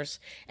and worse.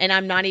 And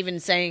I'm not even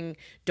saying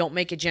don't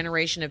make a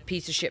generation of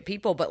piece of shit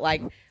people, but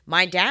like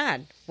my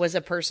dad was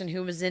a person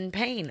who was in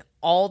pain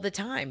all the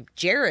time.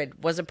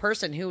 Jared was a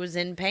person who was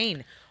in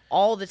pain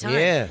all the time.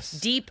 Yes.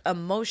 Deep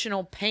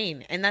emotional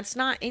pain. And that's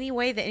not any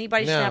way that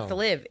anybody should have to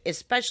live,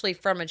 especially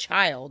from a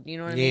child. You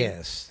know what I mean?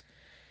 Yes.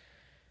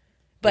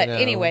 But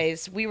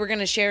anyways, we were going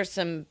to share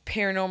some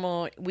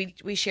paranormal.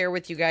 We share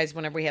with you guys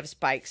whenever we have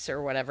spikes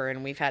or whatever,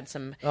 and we've had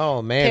some.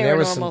 Oh man, there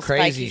was some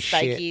crazy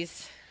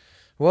shit.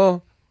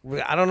 Well,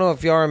 I don't know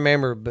if y'all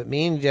remember, but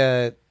me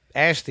and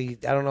Ashley,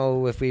 I don't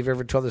know if we've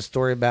ever told the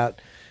story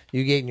about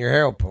you getting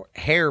your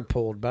hair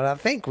pulled, but I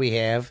think we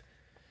have.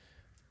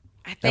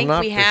 I think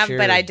we have, sure.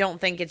 But I don't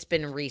think it's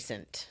been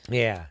recent.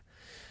 Yeah,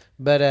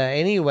 but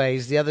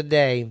anyways, the other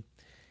day,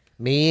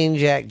 me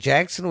and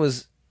Jackson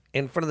was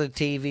in front of the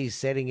TV,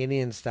 sitting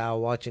Indian style,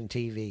 watching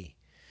TV.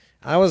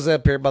 I was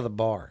up here by the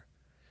bar.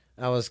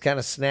 I was kind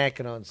of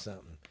snacking on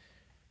something.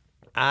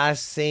 I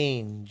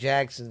seen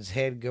Jackson's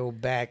head go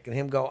back and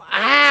him go,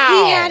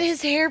 ow! He had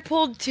his hair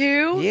pulled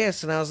too?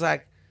 Yes, and I was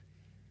like,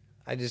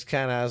 I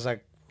was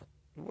like,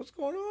 what's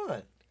going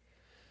on?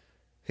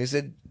 He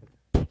said,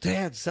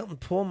 Dad, something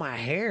pulled my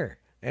hair.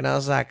 And I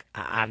was like,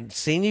 I've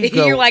seen you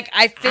go. You're like,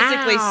 I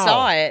physically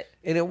saw it.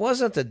 And it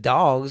wasn't the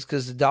dogs,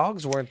 because the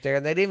dogs weren't there.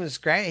 And they didn't even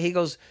scratch. He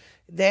goes,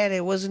 Dad,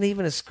 it wasn't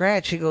even a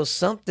scratch. He goes,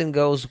 something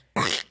goes.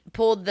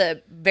 Pulled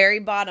the very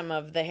bottom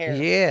of the hair.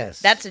 Yes.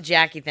 That's a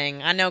Jackie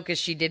thing. I know, because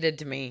she did it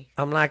to me.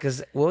 I'm like,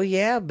 well,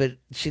 yeah, but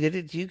she did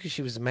it to you because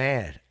she was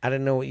mad. I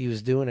didn't know what you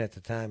was doing at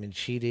the time, and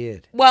she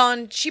did. Well,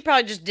 and she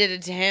probably just did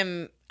it to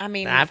him. I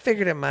mean. I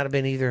figured it might have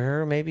been either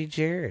her or maybe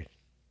Jared.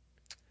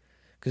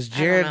 Because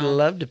Jared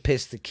loved to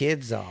piss the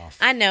kids off.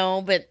 I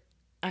know, but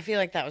I feel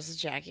like that was a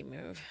Jackie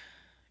move.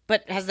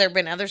 But has there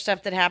been other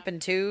stuff that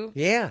happened too?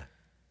 Yeah.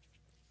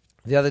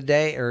 The other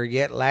day, or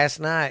yet last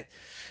night,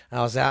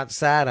 I was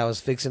outside. I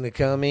was fixing to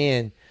come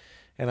in,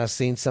 and I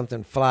seen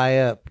something fly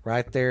up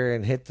right there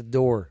and hit the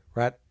door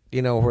right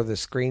you know, where the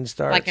screen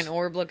starts. Like an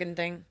orb looking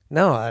thing?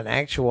 No, an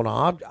actual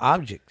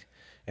object.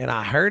 And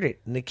I heard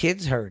it, and the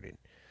kids heard it.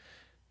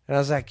 And I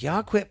was like,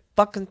 y'all quit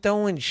fucking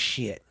throwing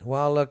shit.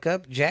 Well, I look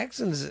up.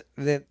 Jackson's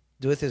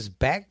with his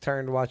back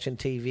turned watching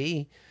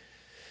TV.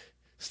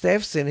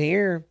 Steph's in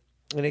here,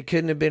 and it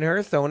couldn't have been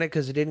her throwing it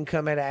because it didn't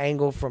come at an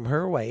angle from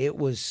her way. It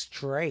was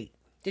straight.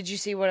 Did you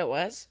see what it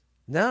was?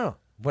 No.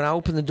 When I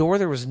opened the door,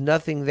 there was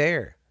nothing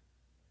there.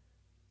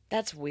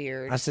 That's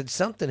weird. I said,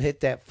 something hit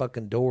that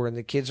fucking door, and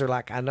the kids are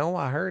like, I know,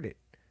 I heard it.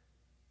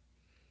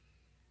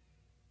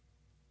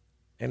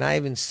 And I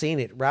even seen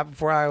it. Right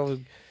before I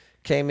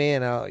came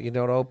in, to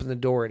open the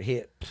door, it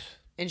hit.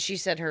 And she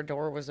said her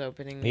door was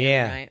opening the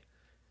yeah. other night.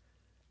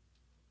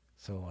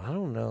 So, I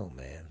don't know,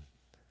 man.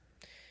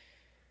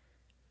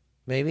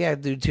 Maybe I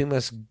do too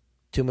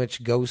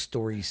much ghost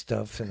story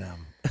stuff, and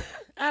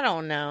I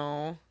don't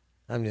know.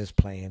 I'm just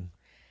playing.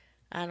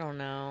 I don't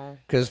know.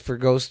 Because for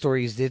ghost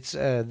stories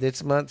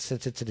this month,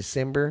 since it's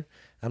December,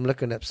 I'm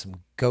looking up some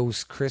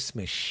ghost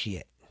Christmas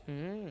shit.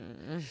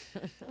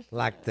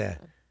 Like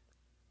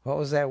what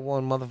was that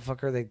one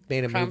motherfucker they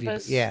made a Krampus?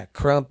 movie? Yeah,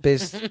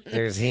 Krampus.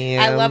 There's him.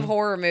 I love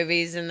horror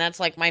movies, and that's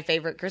like my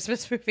favorite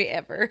Christmas movie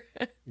ever.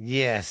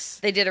 Yes.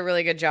 They did a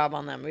really good job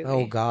on that movie.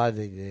 Oh, God,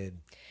 they did.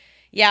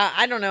 Yeah,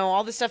 I don't know.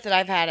 All the stuff that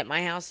I've had at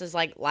my house is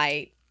like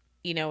light.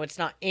 You know, it's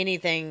not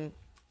anything.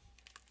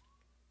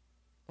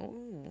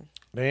 Ooh.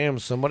 Damn,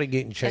 somebody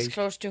getting chased. That's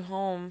close to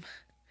home.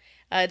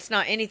 It's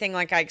not anything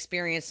like I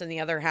experienced in the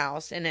other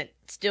house, and it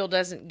still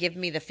doesn't give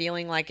me the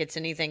feeling like it's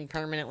anything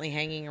permanently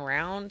hanging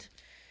around.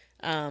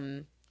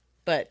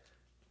 But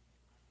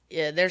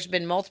yeah, there's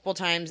been multiple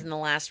times in the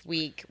last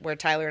week where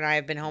Tyler and I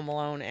have been home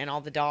alone, and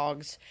all the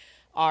dogs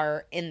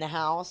are in the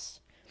house,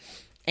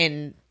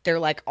 and they're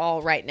like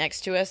all right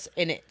next to us,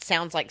 and it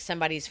sounds like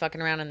somebody's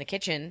fucking around in the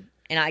kitchen,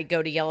 and I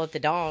go to yell at the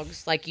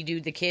dogs like you do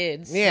the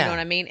kids. Yeah. You know what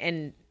I mean?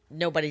 And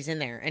nobody's in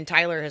there, and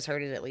Tyler has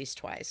heard it at least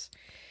twice.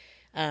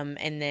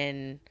 And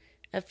then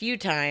a few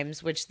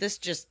times, which this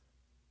just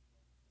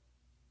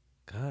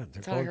God,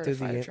 they're going through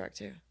the truck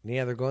too.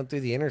 Yeah, they're going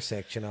through the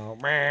intersection all.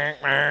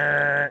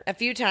 A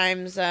few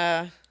times,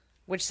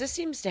 which this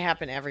seems to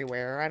happen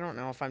everywhere. I don't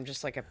know if I'm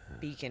just like a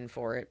beacon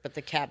for it, but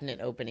the cabinet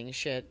opening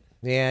shit.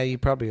 Yeah, you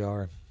probably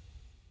are.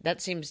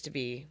 That seems to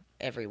be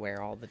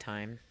everywhere all the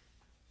time.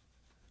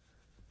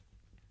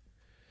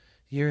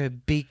 You're a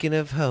beacon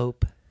of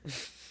hope.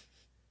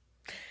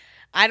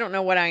 I don't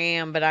know what I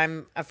am, but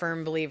I'm a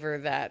firm believer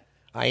that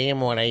I am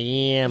what I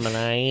am, and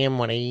I am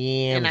what I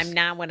am. And I'm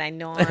not what I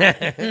know.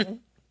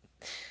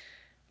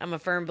 I'm a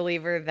firm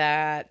believer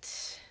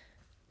that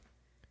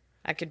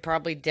I could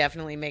probably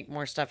definitely make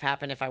more stuff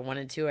happen if I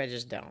wanted to. I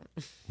just don't.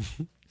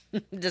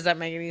 Does that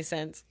make any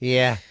sense?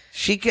 Yeah.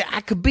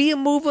 I could be a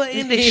mover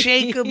and a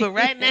shaker, but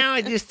right now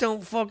I just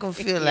don't fucking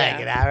feel like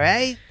it, all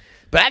right?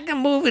 But I can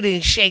move it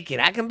and shake it.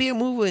 I can be a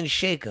mover and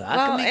shaker. I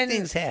can make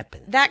things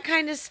happen. That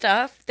kind of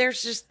stuff,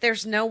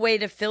 there's no way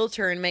to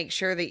filter and make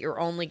sure that you're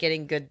only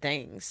getting good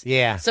things.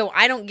 Yeah. So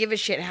I don't give a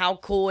shit how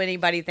cool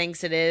anybody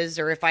thinks it is,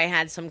 or if I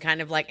had some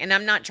kind of and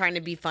I'm not trying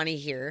to be funny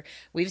here.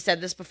 We've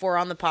said this before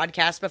on the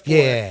podcast before.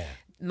 Yeah.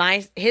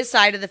 His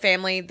side of the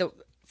family,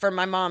 from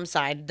my mom's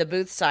side, the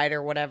Booth side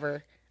or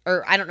whatever,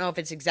 or I don't know if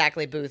it's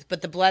exactly Booth,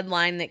 but the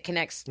bloodline that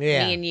connects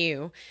me and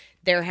you,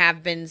 there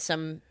have been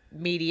some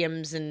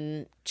mediums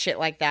and shit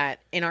like that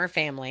in our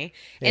family.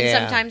 And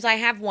sometimes I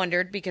have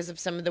wondered, because of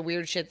some of the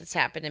weird shit that's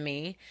happened to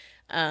me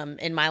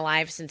in my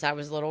life since I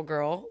was a little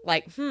girl,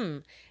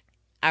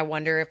 I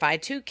wonder if I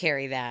too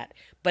carry that.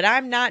 But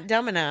I'm not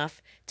dumb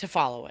enough to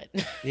follow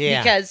it.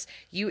 Yeah. Because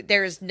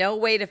there is no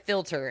way to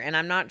filter, and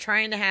I'm not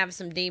trying to have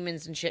some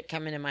demons and shit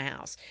come into my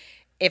house.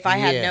 If I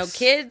had no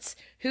kids,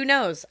 who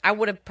knows? I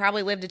would have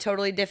probably lived a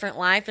totally different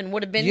life and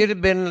would have been. You'd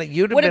have been like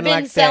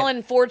selling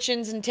that,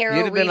 fortunes and tarot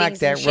readings. You'd have been like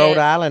that Rhode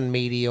Island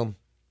medium.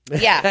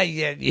 Yeah,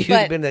 yeah. You'd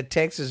have been the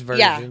Texas version.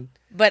 Yeah,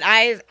 but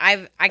I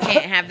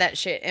can't have that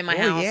shit in my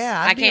house.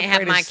 Yeah, I can't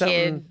have my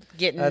kid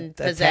getting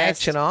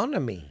possessed, attaching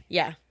onto me.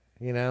 Yeah,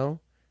 or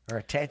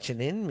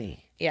attaching in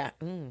me. Yeah.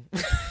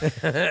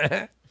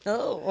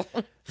 Oh.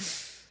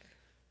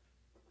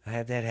 I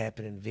had that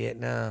happen in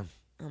Vietnam.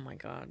 Oh my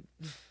God.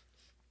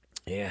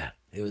 Yeah,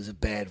 it was a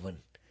bad one.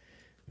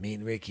 Me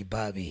and Ricky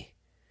Bobby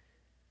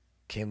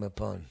came up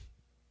on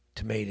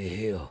Tomato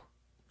Hill.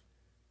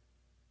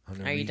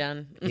 Are you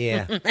done?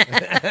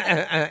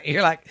 Yeah.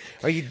 You're like,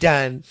 are you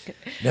done?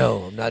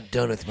 No, I'm not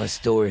done with my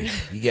story.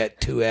 You got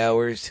 2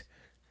 hours?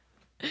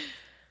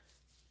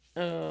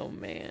 Oh,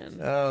 man.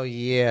 Oh,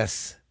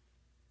 yes.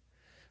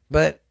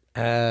 But,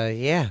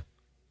 yeah.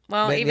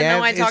 Well, even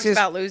though I talked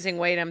about losing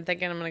weight, I'm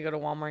thinking I'm going to go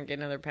to Walmart and get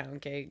another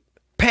pound cake.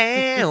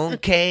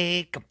 Pound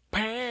cake.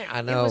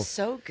 I know. It was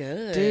so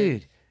good.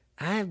 Dude,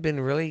 I've been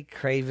really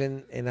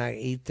craving, and I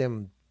eat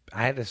them.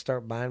 I had to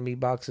start buying me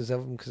boxes of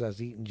them because I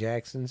was eating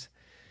Jackson's.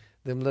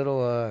 Them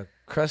little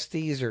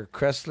crusties or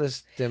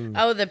crustless.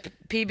 Oh, the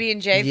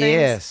PB&J things?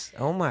 Yes.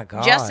 Oh, my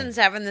God. Justin's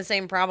having the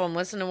same problem.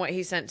 Listen to what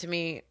he sent to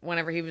me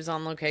whenever he was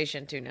on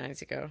location 2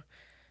 nights ago.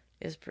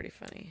 It's pretty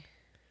funny.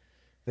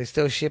 They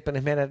still shipping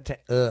him out of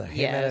town?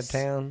 Yes. Out of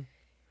town?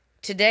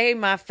 Today,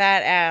 my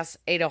fat ass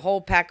ate a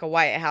whole pack of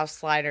White House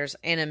sliders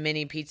and a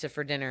mini pizza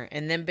for dinner.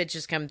 And them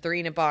bitches come 3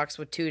 in a box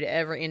with 2 to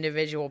every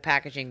individual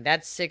packaging.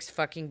 That's 6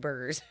 fucking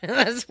burgers.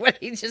 That's what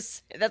he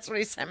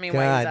sent me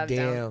while he was out God of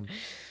damn. town.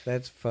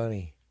 That's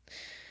funny.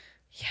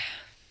 Yeah.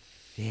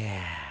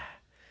 Yeah.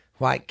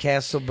 White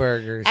Castle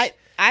burgers.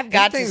 I've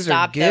got to things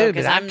stop are good, though,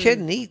 because but I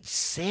couldn't eat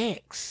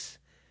 6.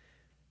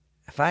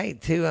 If I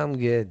eat 2, I'm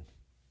good.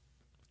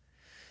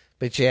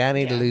 But yeah, I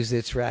need to lose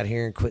this right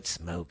here and quit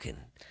smoking.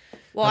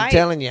 Well, I'm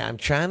telling you, I'm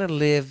trying to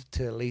live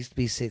to at least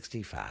be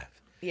 65.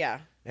 Yeah.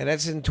 And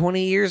that's in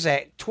 20 years.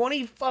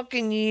 20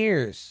 fucking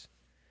years.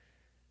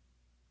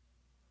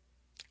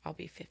 I'll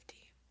be 50.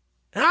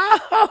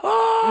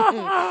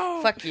 Oh!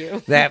 Fuck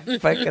you.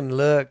 That fucking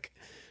look.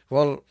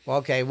 Well,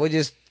 okay, we'll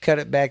just cut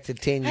it back to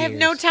 10 years. I have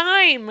no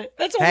time.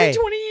 That's only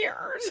 20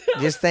 years.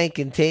 Just think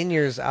in 10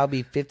 years, I'll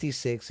be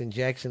 56, and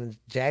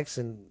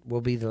Jackson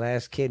will be the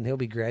last kid, and he'll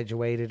be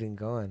graduated and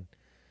gone.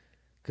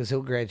 Because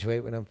he'll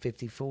graduate when I'm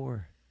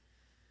 54.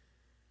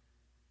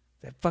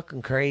 That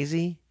fucking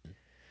crazy?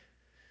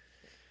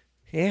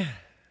 Yeah.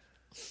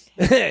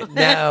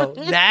 No.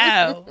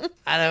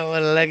 I don't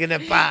want to look in the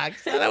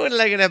box.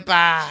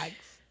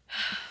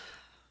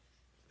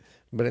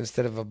 But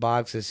instead of a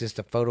box, it's just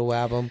a photo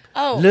album.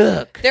 Oh,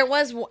 look.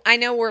 I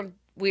know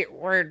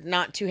we're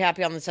not too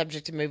happy on the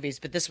subject of movies,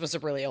 but this was a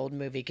really old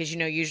movie. Because,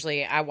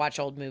 usually I watch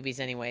old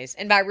movies anyways.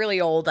 And by really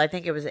old, I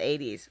think it was the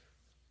 80s.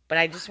 But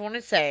I just want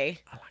to say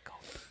I like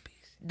old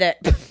movies. That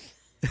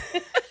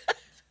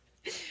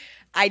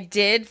I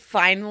did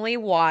finally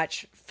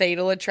watch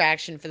Fatal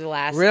Attraction for the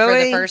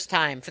first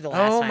time.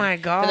 Oh my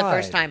God. For the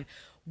first time.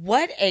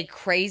 What a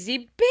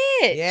crazy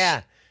bitch.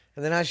 Yeah.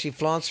 And then how she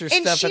flaunts her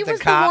And stuff at the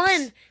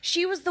cops.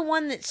 She was the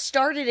one that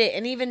started it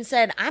and even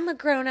said, I'm a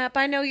grown up.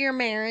 I know you're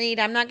married.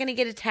 I'm not going to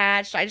get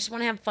attached. I just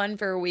want to have fun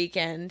for a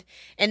weekend.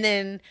 And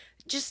then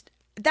just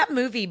that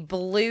movie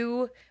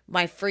blew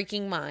my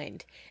freaking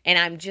mind. And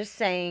I'm just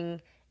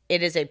saying,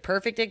 it is a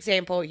perfect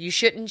example. You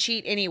shouldn't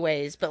cheat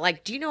anyways.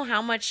 But do you know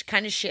how much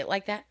kind of shit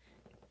like that?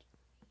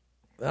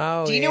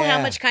 Oh, Do you know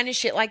how much kind of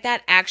shit like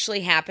that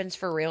actually happens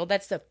for real?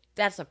 That's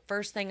the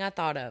first thing I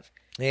thought of.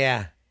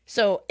 Yeah.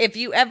 So if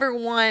you ever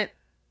want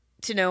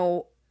to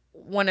know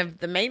one of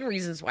the main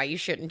reasons why you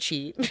shouldn't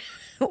cheat,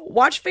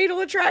 watch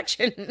Fatal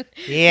Attraction.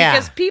 Yeah.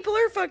 Because people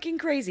are fucking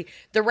crazy.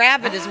 The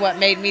rabbit is what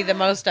made me the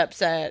most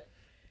upset.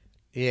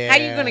 Yeah. How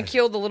are you going to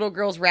kill the little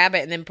girl's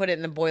rabbit and then put it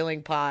in the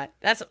boiling pot?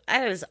 That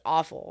is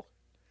awful.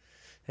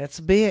 That's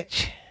a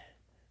bitch.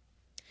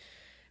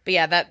 But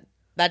yeah,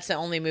 that's the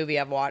only movie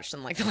I've watched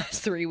in the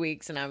last 3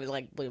 weeks, and I was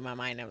blew my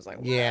mind. I was like,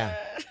 what? Yeah.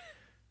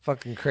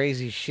 Fucking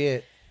crazy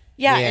shit.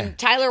 Yeah, and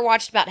Tyler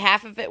watched about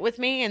half of it with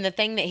me, and the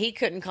thing that he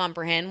couldn't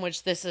comprehend,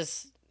 which this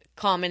is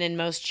common in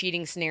most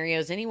cheating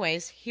scenarios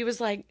anyways, he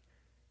was like,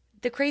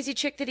 the crazy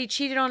chick that he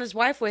cheated on his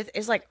wife with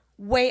is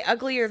way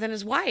uglier than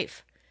his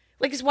wife.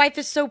 His wife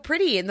is so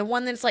pretty, and the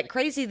one that's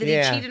crazy that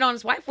he cheated on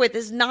his wife with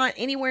is not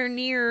anywhere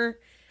near.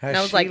 How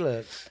I was she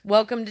looks.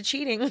 Welcome to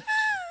cheating.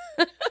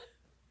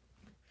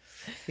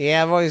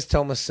 Yeah, I've always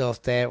told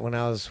myself that when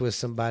I was with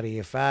somebody.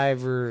 If I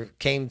ever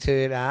came to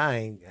it,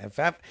 if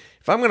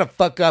I'm gonna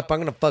fuck up, I'm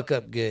gonna fuck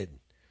up good.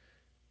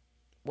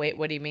 Wait,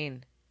 what do you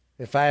mean?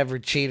 If I ever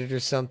cheated or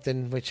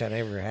something, which I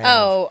never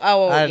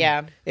have.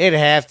 Yeah. It'd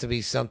have to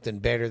be something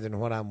better than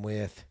what I'm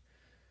with.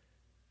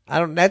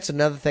 That's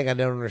another thing I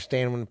don't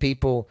understand when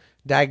people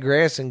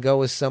digress and go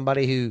with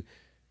somebody who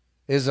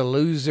is a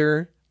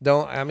loser. You know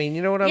what I mean?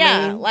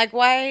 Yeah,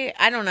 why?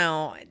 I don't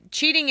know.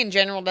 Cheating in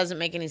general doesn't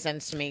make any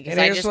sense to me because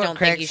I just don't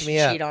think you should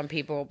cheat on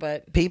people.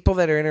 But people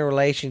that are in a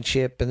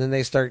relationship and then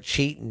they start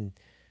cheating,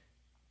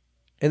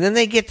 and then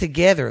they get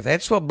together.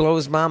 That's what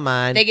blows my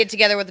mind. They get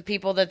together with the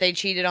people that they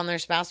cheated on their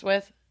spouse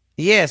with.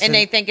 Yes, and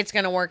they think it's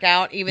going to work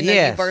out, even though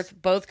you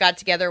both got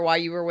together while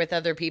you were with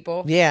other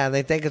people. Yeah,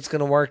 they think it's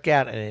going to work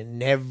out, and it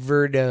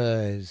never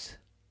does.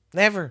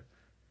 Never.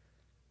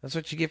 That's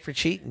what you get for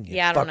cheating. You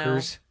I don't know.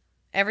 Fuckers.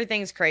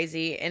 Everything's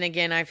crazy, and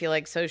again, I feel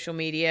like social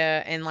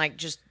media and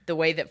just the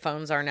way that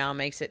phones are now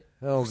makes it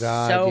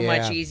so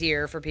much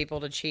easier for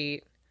people to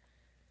cheat.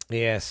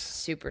 Yes.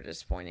 Super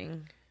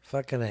disappointing.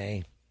 Fucking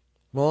A.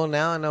 Well,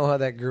 now I know how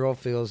that girl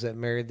feels that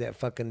married that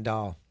fucking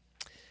doll,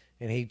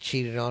 and he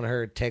cheated on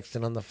her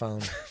texting on the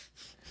phone.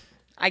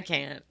 I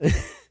can't.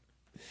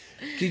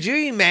 Could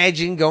you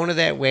imagine going to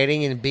that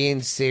wedding and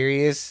being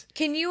serious?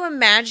 Can you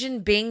imagine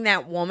being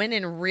that woman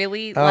and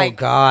really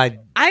God.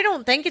 I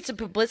don't think it's a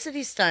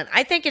publicity stunt.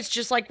 I think it's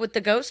just like with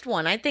the ghost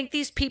one. I think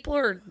these people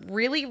are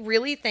really,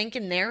 really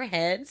thinking their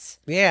heads.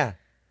 Yeah.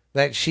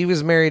 That she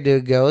was married to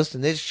a ghost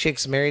and this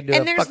chick's married to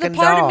a fucking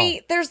doll.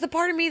 There's the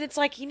part of me that's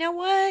like, you know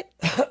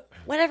what?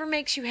 Whatever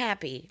makes you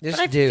happy. Just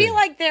but I feel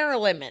like there are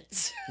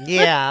limits.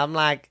 Yeah, I'm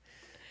like,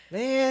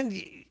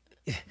 man,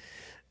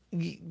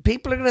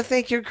 people are gonna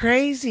think you're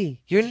crazy.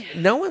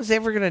 No one's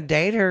ever gonna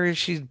date her if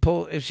she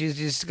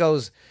just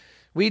goes,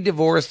 we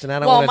divorced and I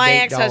don't want to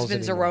date dolls. Well, my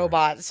ex-husband's a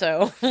robot,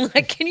 so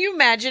can you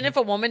imagine if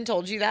a woman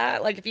told you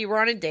that? If you were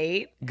on a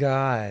date?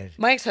 God.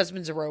 My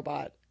ex-husband's a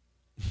robot.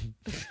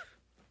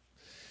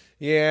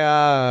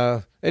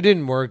 Yeah, it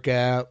didn't work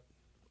out.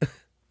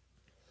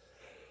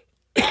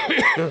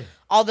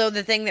 Although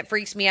the thing that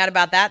freaks me out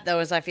about that,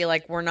 though, is I feel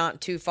like we're not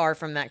too far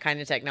from that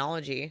kind of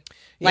technology.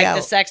 Like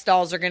the sex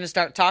dolls are going to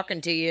start talking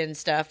to you and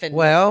stuff. And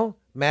well,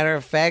 matter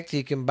of fact,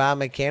 you can buy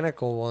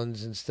mechanical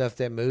ones and stuff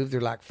that move.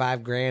 They're like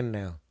 $5,000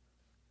 now.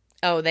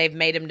 Oh, they've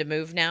made them to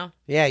move now?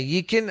 Yeah,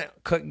 you can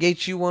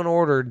get you one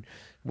ordered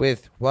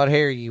with what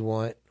hair you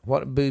want,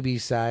 what booby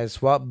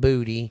size, what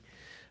booty,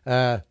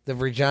 the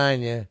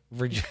Virginia.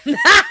 Virginia.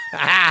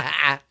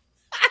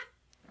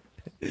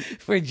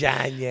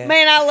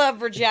 Man, I love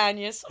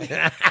Virginias.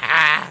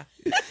 The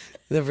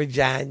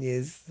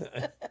Virginias.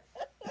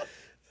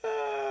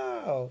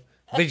 Oh,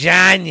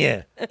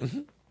 Virginia.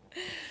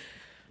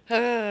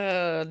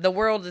 The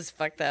world is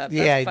fucked up.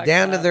 Yeah,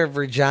 down to their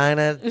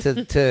vagina,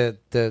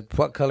 to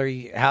what color,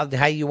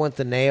 how you want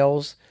the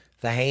nails,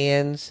 the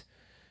hands.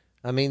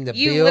 I mean,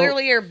 you build,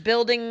 literally are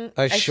building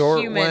a short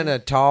human. one, a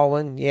tall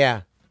one.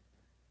 Yeah.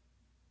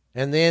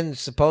 And then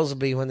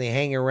supposedly when they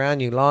hang around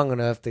you long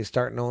enough, they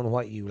start knowing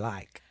what you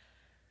like.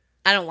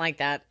 I don't like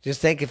that. Just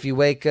think if you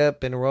wake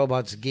up and a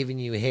robot's giving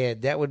you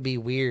head, that would be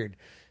weird.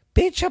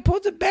 Bitch, I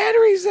pulled the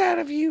batteries out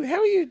of you. How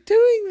are you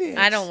doing this?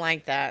 I don't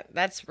like that.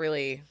 That's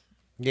really...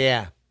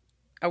 Yeah.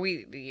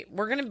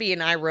 We're going to be an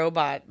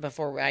iRobot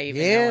before I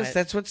even know it. Yes,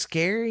 that's what's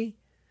scary.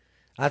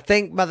 I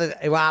think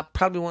I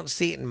probably won't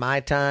see it in my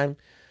time,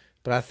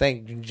 but I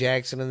think when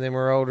Jackson and them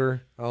are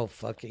older, oh,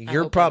 fuck it.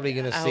 You're probably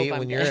going to see it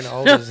when you're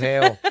old as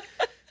hell.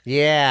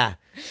 Yeah.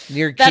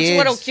 Your That's kids,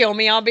 what'll kill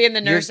me. I'll be in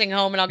the nursing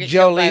home and I'll get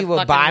killed by a Jolie will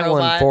fucking buy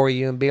robot. one for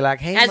you and be like,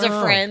 hey, as Mom,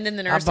 a friend in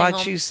the nursing home. I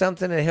bought you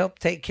something to help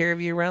take care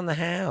of you around the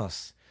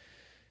house.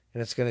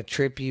 And it's going to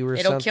trip you or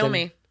something. It'll kill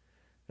me.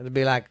 It'll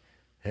be like,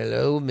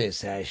 hello,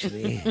 Miss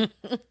Ashley.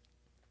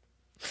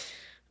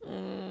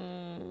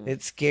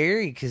 It's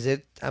scary because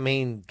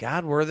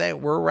God,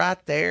 we're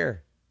right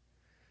there.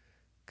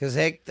 Because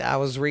heck, I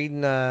was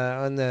reading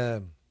on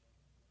the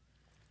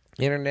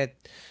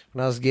internet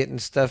when I was getting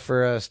stuff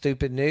for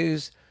Stupid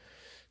News.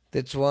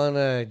 That's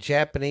one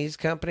Japanese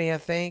company, I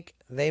think.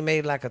 They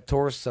made like a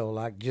torso,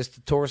 like just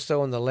the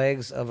torso and the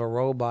legs of a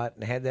robot,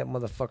 and had that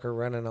motherfucker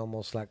running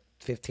almost like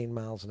 15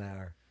 miles an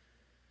hour.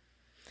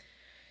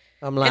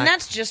 I'm like, and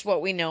that's just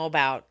what we know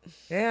about.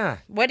 Yeah.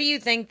 What do you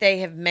think they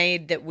have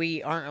made that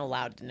we aren't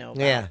allowed to know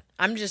about? Yeah.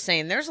 I'm just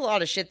saying, there's a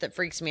lot of shit that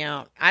freaks me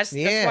out. That's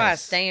why I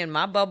stay in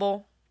my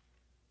bubble.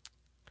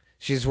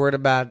 She's worried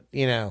about,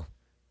 them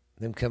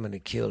coming to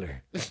kill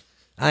her.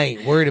 I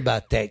ain't worried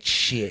about that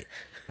shit.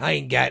 I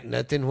ain't got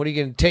nothing. What are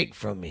you going to take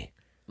from me?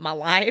 My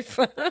life.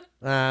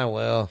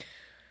 Well,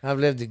 I've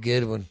lived a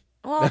good one.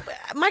 Well,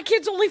 my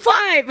kid's only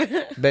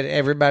 5. But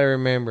everybody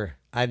remember,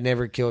 I'd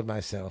never killed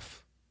myself.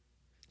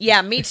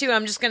 Yeah, me too.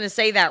 I'm just going to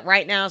say that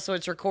right now so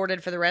it's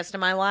recorded for the rest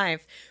of my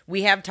life.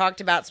 We have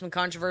talked about some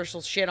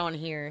controversial shit on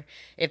here.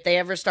 If they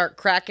ever start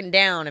cracking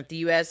down, if the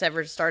U.S.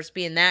 ever starts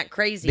being that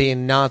crazy.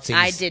 Being Nazis.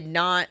 I did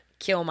not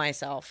kill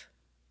myself.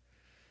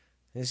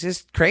 It's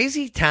just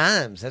crazy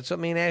times. That's what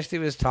me and Ashley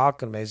was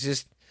talking about. It's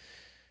just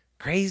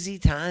crazy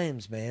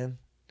times, man.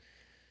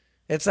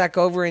 It's like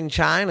over in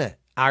China.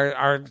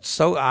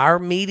 Our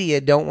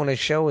media don't want to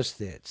show us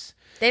this.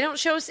 They don't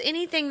show us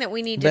anything that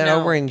we need to know.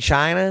 But over in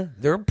China,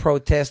 they're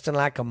protesting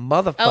like a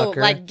motherfucker. Oh,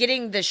 like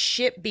getting the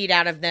shit beat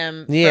out of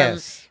them.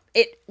 Yes.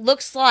 It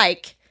looks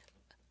like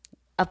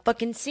a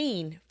fucking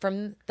scene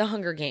from the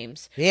Hunger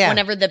Games. Yeah.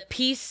 Whenever the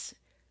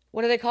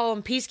what do they call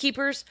them?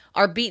 Peacekeepers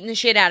are beating the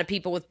shit out of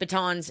people with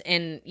batons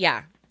and,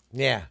 yeah.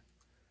 Yeah.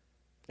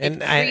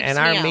 And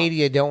our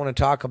media don't want to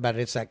talk about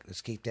it. It's like,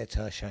 let's keep that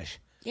hush-hush.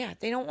 Yeah,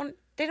 they don't want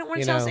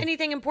to tell us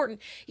anything important.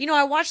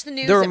 I watch the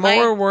news. They're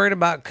more worried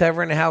about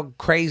covering how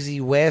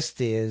crazy West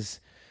is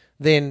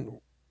than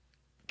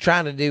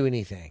trying to do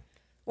anything.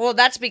 Well,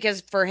 that's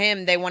because for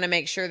him, they want to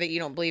make sure that you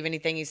don't believe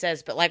anything he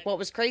says. But like, what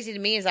was crazy to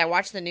me is I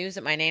watched the news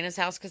at my Nana's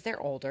house because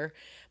they're older,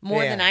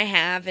 more than I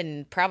have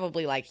in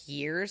probably like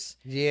years.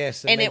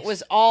 Yes. It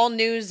was all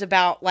news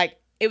about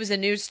it was a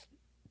news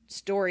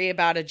story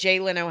about a Jay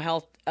Leno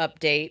health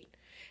update.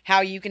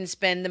 How you can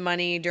spend the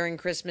money during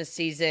Christmas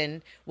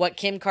season, what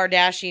Kim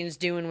Kardashian's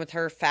doing with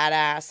her fat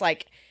ass.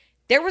 Like,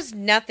 there was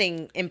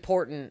nothing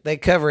important. They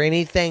cover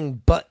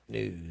anything but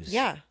news.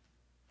 Yeah.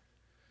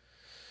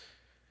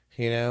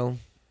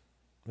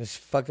 It's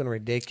fucking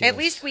ridiculous. At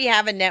least we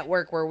have a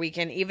network where we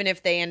can, even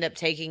if they end up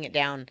taking it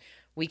down,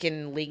 we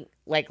can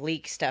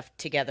leak stuff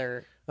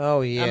together.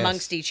 Oh, yes.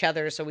 Amongst each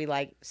other so we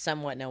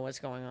somewhat know what's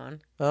going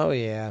on. Oh,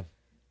 yeah.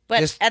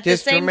 But at the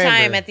same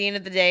time, at the end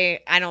of the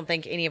day, I don't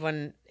think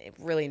anyone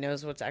really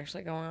knows what's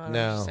actually going on.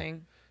 No. I'm just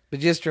saying. But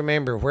just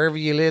remember, wherever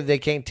you live, they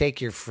can't take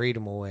your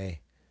freedom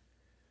away.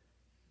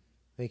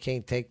 They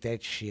can't take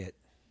that shit.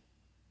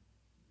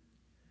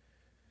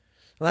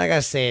 Like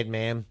I said,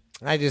 man,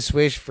 I just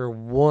wish for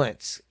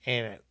once,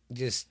 and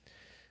just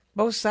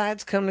both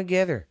sides come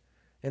together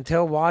and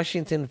tell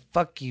Washington,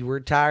 fuck you,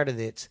 we're tired of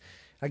this.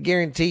 I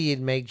guarantee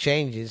you'd make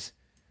changes.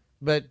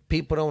 But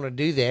people don't want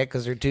to do that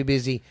because they're too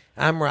busy.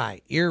 I'm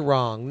right. You're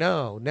wrong.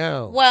 No.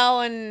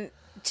 Well, and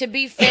to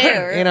be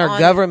fair, and our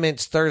government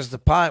stirs the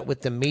pot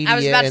with the media I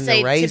was about to and say,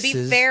 the races.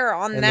 to be fair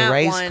on and that the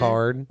race one,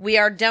 card. we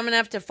are dumb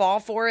enough to fall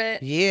for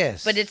it.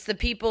 Yes. But it's the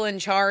people in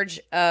charge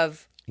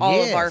of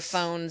all of our Yes.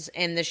 phones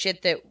and the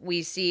shit that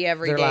we see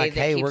every They're day like, that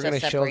hey, keeps we're us going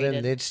to show them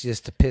separated. this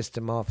just to piss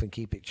them off and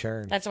keep it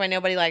churned. That's why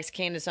nobody likes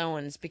Candace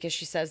Owens, because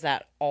she says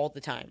that all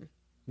the time.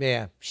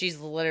 Yeah. She's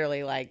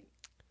literally like,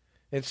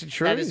 It's the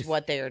truth. that is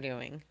what they are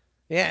doing.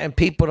 Yeah, and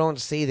people don't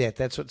see that.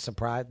 That's what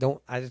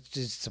it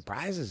just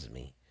surprises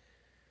me.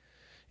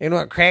 And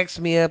what cracks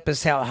me up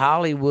is how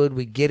Hollywood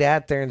would get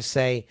out there and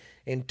say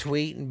and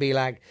tweet and be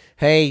like,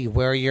 hey,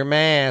 wear your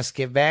mask,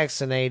 get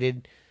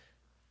vaccinated.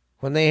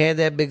 When they had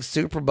that big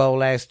Super Bowl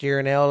last year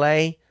in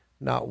L.A.,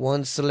 not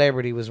one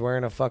celebrity was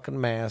wearing a fucking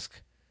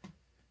mask.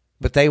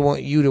 But they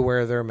want you to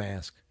wear their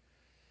mask.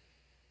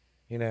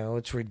 You know,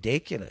 it's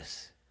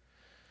ridiculous.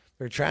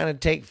 They're trying to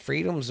take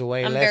freedoms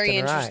away I'm left very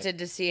and right. interested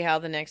to see how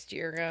the next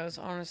year goes,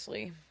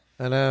 honestly.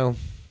 I know.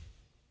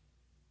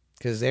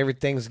 Because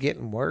everything's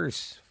getting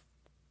worse.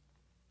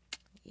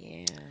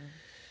 Yeah.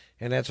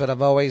 And that's what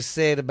I've always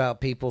said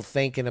about people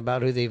thinking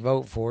about who they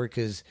vote for,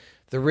 because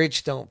the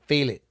rich don't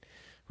feel it.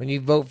 When you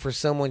vote for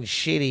someone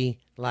shitty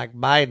like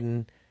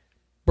Biden,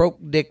 broke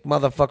dick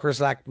motherfuckers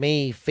like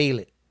me feel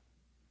it.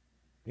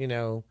 You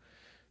know,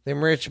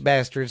 them rich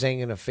bastards ain't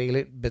going to feel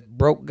it, but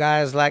broke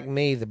guys like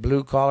me, the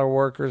blue collar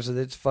workers of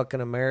this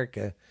fucking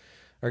America,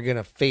 are going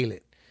to feel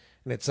it.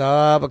 And it's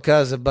all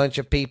because a bunch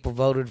of people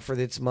voted for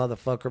this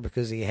motherfucker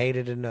because he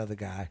hated another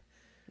guy.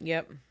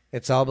 Yep.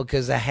 It's all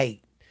because of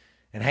hate.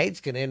 And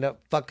hate's going to end up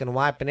fucking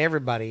wiping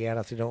everybody out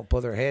if they don't pull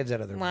their heads out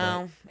of their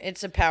Well, butt.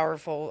 it's a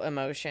powerful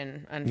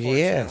emotion, unfortunately.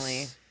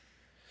 Yes.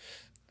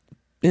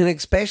 And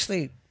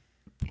especially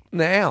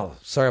now,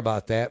 sorry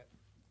about that.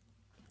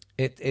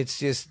 It's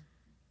just,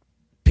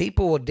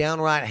 people will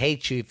downright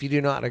hate you if you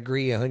do not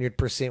agree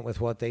 100%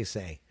 with what they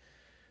say.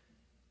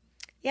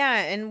 Yeah,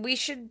 and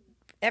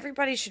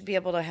everybody should be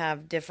able to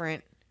have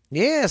different.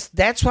 Yes,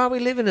 that's why we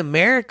live in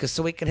America,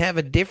 so we can have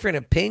a different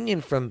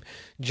opinion from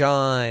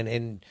John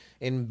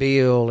and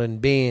Bill and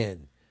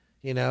Ben,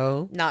 you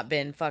know? Not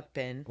Ben, fuck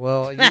Ben.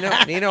 Well, you know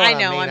what I mean.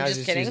 I'm I was just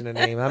just kidding. using a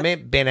name. I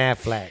meant Ben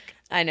Affleck.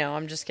 I know,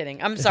 I'm just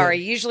kidding. I'm sorry.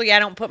 Usually I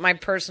don't put my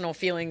personal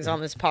feelings on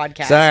this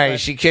podcast. Sorry, but-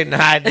 she couldn't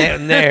hide that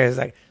in there. It's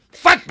like,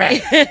 fuck Ben!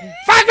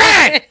 Fuck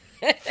Ben!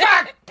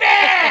 Fuck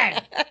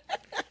Ben!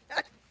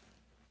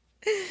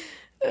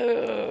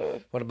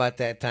 What about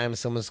that time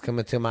someone's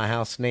coming to my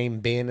house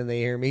named Ben and they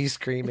hear me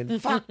screaming,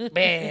 fuck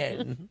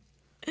Ben?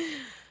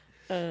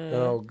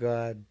 Oh,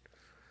 God.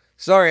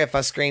 Sorry if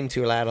I screamed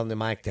too loud on the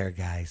mic there,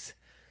 guys.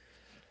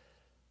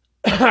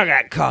 I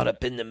got caught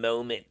up in the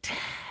moment.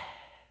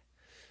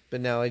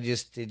 But no, it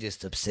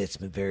just upsets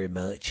me very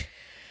much.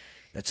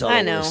 That's all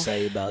I know. want to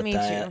say about Me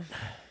that. too.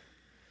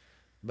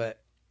 But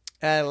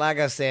like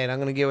I said, I'm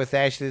going to get with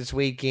Ashley this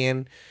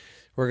weekend.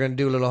 We're going to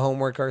do a little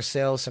homework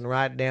ourselves and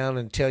write down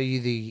and tell you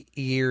the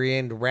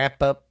year-end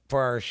wrap-up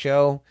for our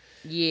show.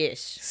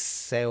 Yes.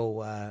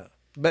 So,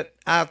 but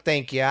I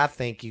thank you. I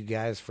thank you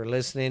guys for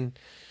listening.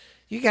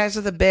 You guys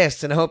are the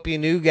best, and I hope you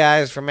new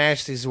guys from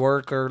Ashley's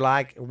work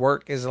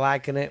is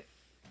liking it.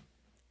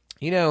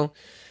 You know,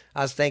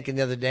 I was thinking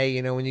the other day,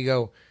 you know, when you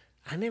go,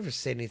 I never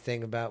said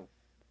anything about,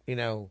 you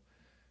know,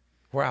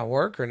 where I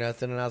work or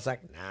nothing, and I was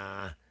like,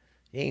 nah,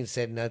 you ain't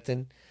said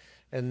nothing.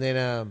 And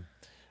then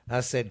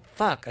I said,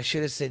 fuck, I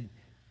should have said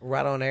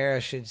right on air. I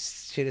should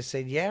have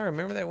said, yeah.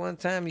 Remember that one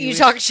time You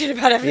talk shit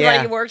about everybody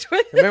Yeah. you worked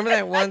with. Remember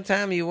that one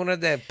time you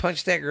wanted to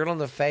punch that girl in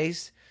the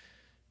face?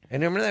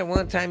 And remember that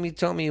one time you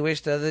told me you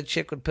wished the other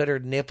chick would put her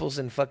nipples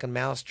in fucking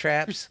mouse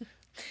traps?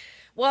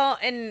 Well,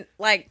 and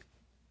like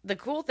the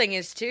cool thing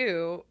is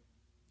too,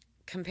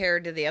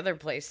 compared to the other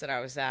place that I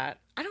was at,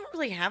 I don't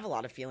really have a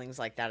lot of feelings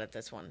like that at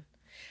this one.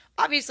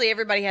 Obviously,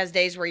 everybody has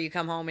days where you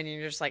come home and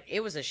you're just like,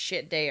 it was a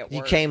shit day at work.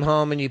 You came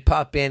home and you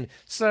pop in,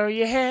 so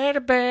you had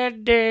a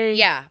bad day.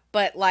 Yeah,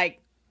 but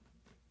like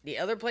the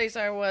other place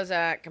I was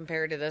at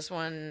compared to this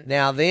one.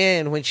 Now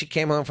then, when she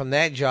came home from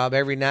that job,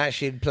 every night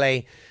she'd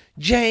play,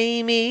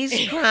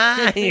 Jamie's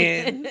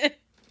crying.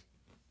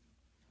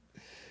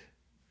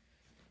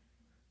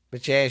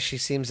 But yeah, she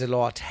seems a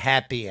lot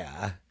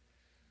happier.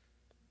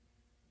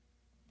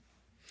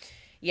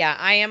 Yeah,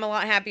 I am a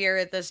lot happier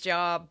at this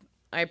job.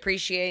 I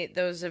appreciate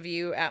those of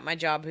you at my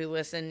job who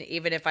listen,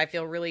 even if I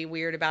feel really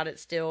weird about it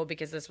still,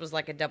 because this was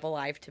like a double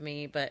life to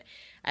me, but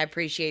I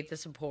appreciate the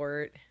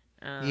support.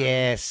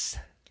 Yes.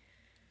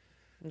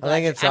 I'm I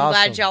think it's I'm awesome.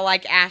 glad y'all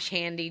like Ash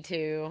Handy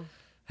too.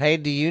 Hey,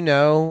 do you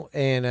know,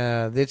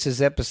 and this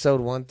is episode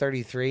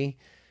 133,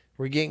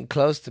 we're getting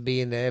close to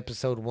being to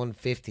episode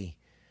 150.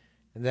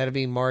 And that'll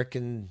be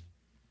marking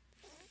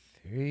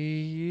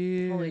 3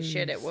 years. Holy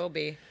shit, it will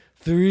be.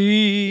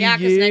 3 Yeah,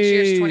 because next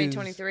year's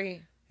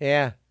 2023.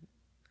 Yeah.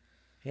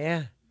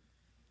 Yeah.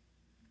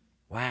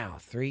 Wow,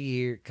 3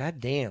 years. God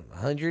damn,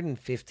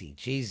 150.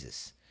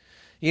 Jesus.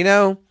 You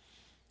know,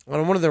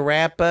 on one of the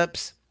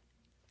wrap-ups,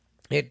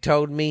 it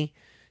told me,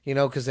 you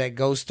know, because that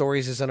ghost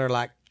stories is under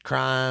like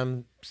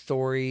crime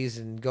stories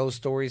and ghost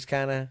stories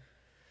kind of.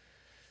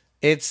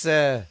 It's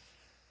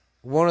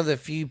one of the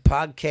few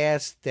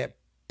podcasts that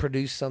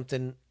produce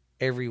something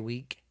every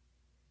week.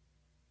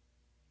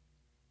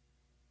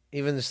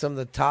 Even some of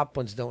the top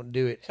ones don't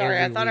do it. Sorry,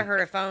 I every thought I week.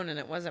 heard a phone and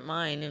it wasn't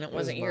mine and it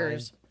wasn't was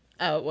yours.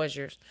 Oh, it was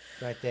yours.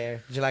 Right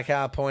there. Did you like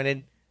how I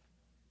pointed?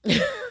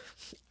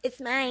 It's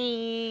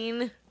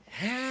mine.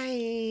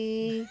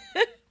 Hi.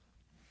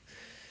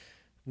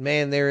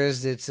 Man,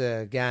 it's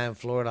a guy in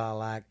Florida I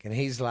like, and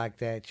he's like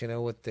that,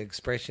 with the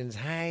expressions,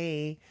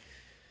 hi.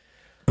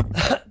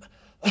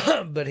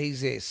 But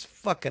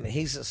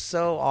he's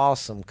so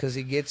awesome because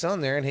he gets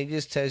on there and he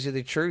just tells you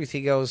the truth.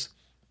 He goes,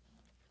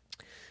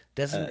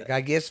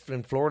 I guess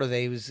in Florida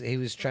he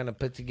was trying to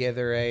put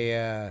together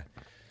a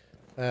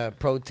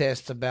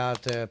protest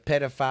about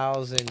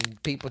pedophiles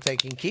and people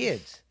taking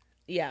kids.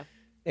 Yeah.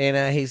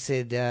 And he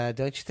said,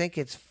 don't you think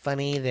it's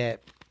funny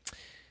that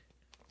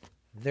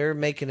they're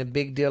making a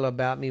big deal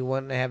about me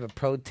wanting to have a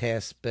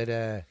protest,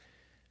 but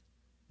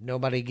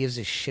nobody gives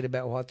a shit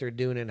about what they're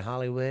doing in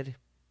Hollywood?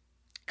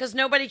 Because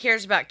nobody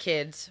cares about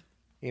kids.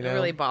 It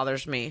really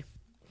bothers me.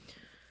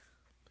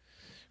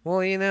 Well,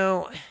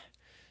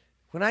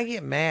 when I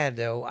get mad,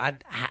 though, I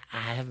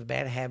have a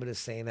bad habit of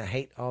saying I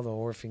hate all the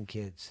orphan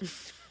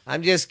kids.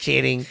 I'm just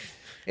kidding.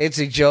 It's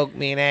a joke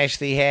me and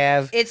Ashley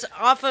have. It's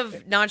off of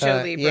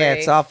Nacho Libre. Yeah,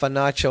 it's off of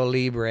Nacho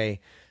Libre.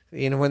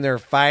 When they're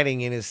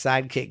fighting and his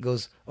sidekick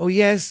goes, oh,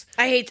 yes.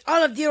 I hate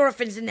all of the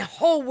orphans in the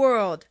whole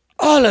world.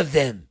 All of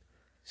them.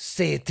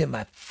 Say it to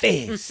my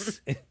face.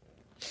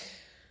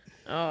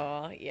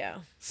 Oh, yeah.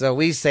 So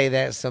we say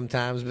that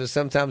sometimes, but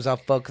sometimes I'll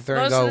fuck with her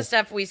and go. Most of the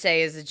stuff we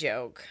say is a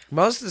joke.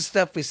 Most of the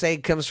stuff we say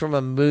comes from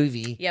a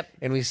movie. Yep.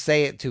 And we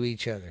say it to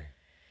each other.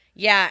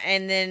 Yeah,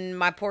 and then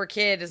my poor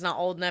kid is not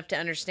old enough to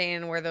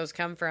understand where those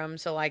come from.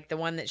 So, like, the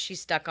one that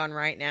she's stuck on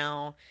right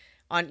now,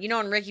 on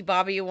Ricky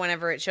Bobby,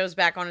 whenever it shows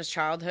back on his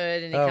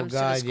childhood and he comes to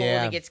the school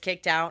and he gets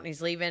kicked out and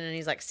he's leaving and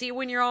he's like, see you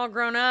when you're all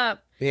grown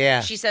up.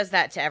 Yeah. She says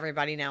that to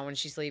everybody now when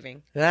she's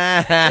leaving. She'll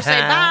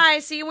say, bye,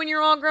 see you when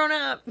you're all grown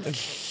up.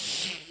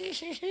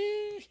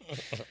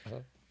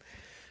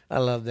 I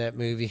love that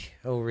movie.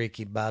 Oh,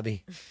 Ricky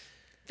Bobby.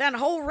 Found a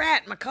whole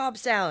rat in my Cobb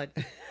salad.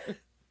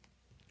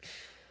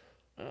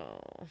 Oh.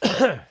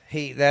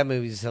 That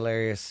movie's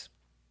hilarious.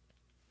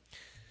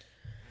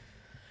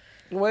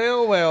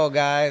 Well,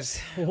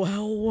 guys.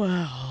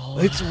 Well.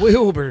 It's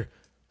Wilbur.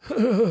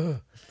 You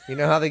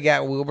know how they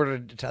got Wilbur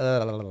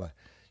to...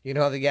 You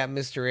know how they got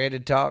Mr. Ed to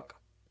talk?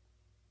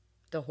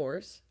 The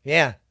horse?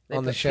 Yeah, They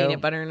on the put show.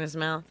 peanut butter in his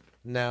mouth?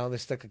 No, they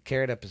stuck a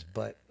carrot up his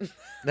butt.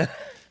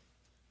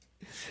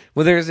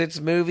 Well, there's this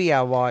movie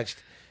I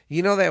watched.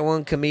 You know that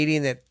one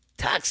comedian that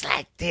talks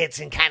like this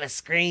and kind of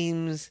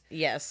screams?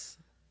 Yes.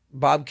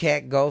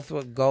 Bobcat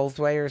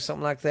Goldthwait or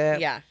something like that?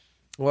 Yeah.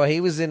 Well, he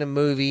was in a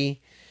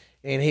movie,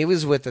 and he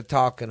was with the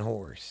talking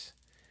horse.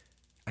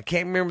 I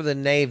can't remember the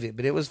name of it,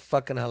 but it was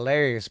fucking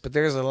hilarious. But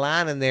there's a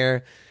line in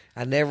there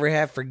I never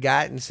have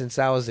forgotten since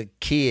I was a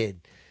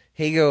kid.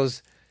 He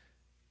goes,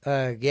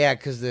 yeah,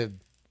 because the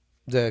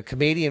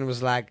comedian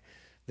was like,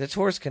 this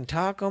horse can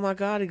talk? Oh, my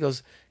God. He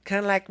goes, kind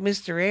of like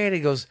Mr. Ed. He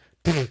goes,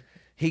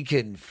 he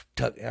couldn't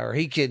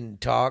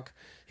talk.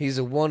 He's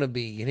a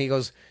wannabe. And he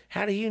goes,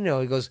 how do you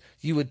know? He goes,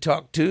 you would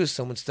talk too if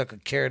someone stuck a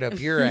carrot up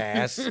your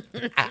ass.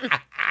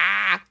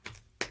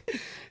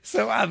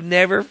 So I've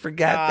never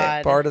forgot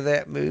that part of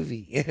that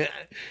movie.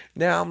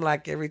 Now I'm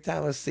like, every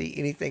time I see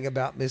anything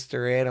about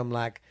Mr. Ed, I'm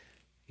like,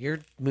 you're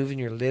moving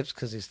your lips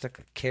because he stuck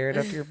a carrot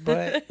up your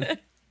butt?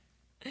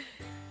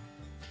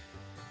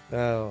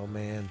 Oh,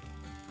 man.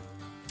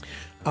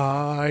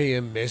 I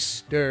am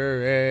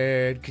Mr.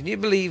 Ed. Can you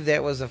believe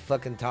that was a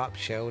fucking top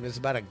show and it's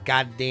about a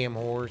goddamn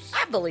horse?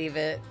 I believe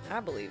it.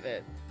 I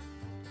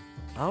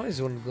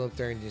always wanted to go up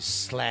there and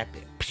just slap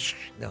it.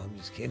 No, I'm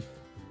just kidding.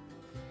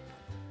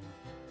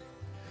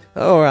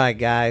 All right,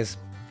 guys.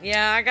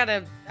 Yeah, I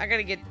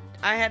gotta get.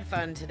 I had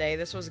fun today.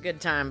 This was a good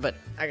time, but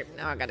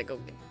now I gotta go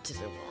get to the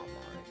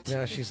Walmart.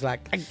 Now she's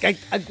like, I got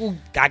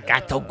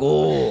to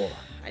go.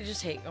 I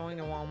just hate going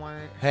to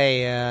Walmart.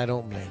 Hey, I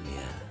don't blame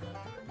you.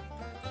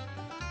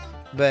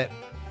 But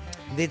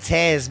this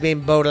has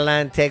been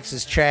Borderline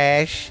Texas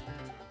Trash.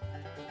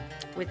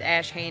 With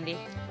Ash Handy.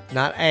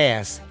 Not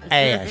ass.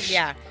 Ash.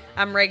 Yeah,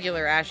 I'm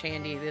regular Ash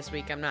Handy this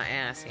week. I'm not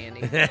ass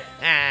Handy.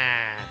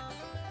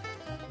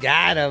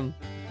 Got him.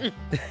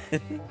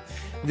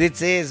 This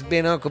has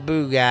been Uncle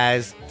Boo,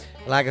 guys.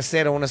 Like I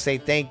said, I want to say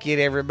thank you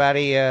to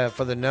everybody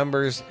for the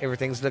numbers.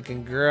 Everything's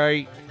looking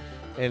great.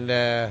 And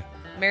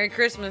Merry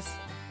Christmas.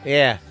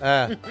 Yeah.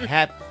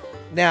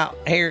 Now,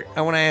 here,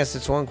 I want to ask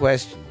this one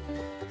question.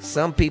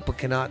 Some people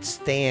cannot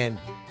stand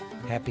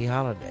Happy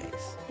Holidays.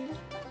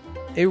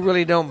 It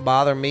really don't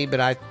bother me, but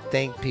I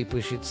think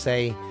people should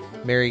say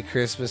Merry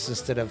Christmas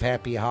instead of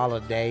Happy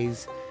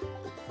Holidays.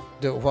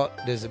 What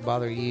does it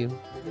bother you?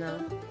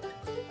 No.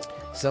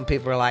 Some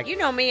people are like, you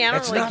know me, I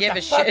don't really give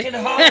a shit. It's not the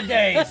fucking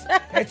holidays.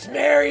 It's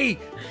Merry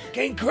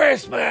King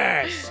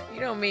Christmas.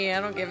 You know me, I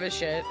don't give a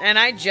shit. And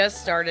I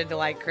just started to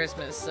like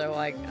Christmas, so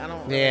like I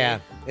don't really... Yeah.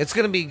 It's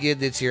going to be good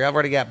this year. I've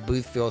already got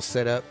Boothville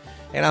set up.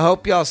 And I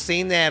hope y'all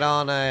seen that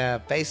on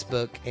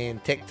Facebook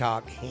and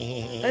TikTok.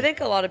 I think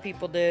a lot of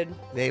people did.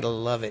 They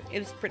love it. It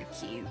was pretty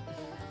cute.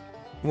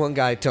 One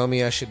guy told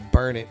me I should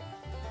burn it.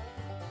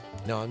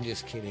 No, I'm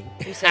just kidding.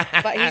 He said,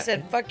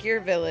 fuck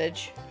your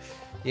village.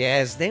 Yeah,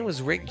 his name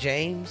was Rick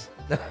James.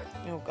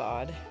 Oh,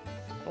 God.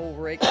 Oh,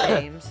 Rick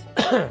James.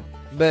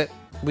 But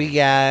we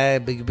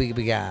got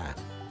big guy.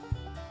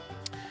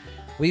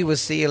 We will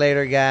see you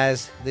later,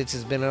 guys. This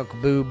has been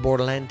Uncle Boo,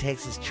 Borderland,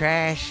 Texas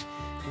Trash.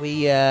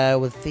 We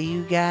will see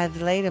you guys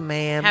later,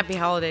 ma'am. Happy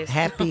holidays.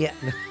 Happy.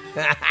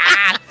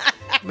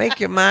 Make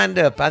your mind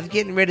up. I was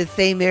getting ready to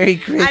say Merry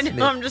Christmas. I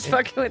know, I'm just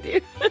fucking with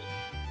you.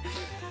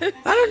 I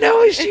don't know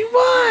what she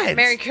wants.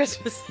 Merry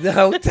Christmas. The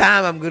whole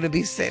time I'm going to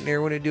be sitting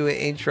there when I do an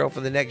intro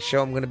for the next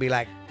show. I'm going to be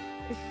like,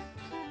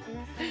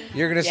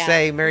 you're going to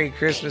say Merry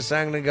Christmas.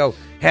 I'm going to go,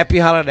 Happy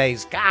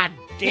Holidays. God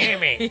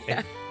damn it.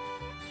 Yeah.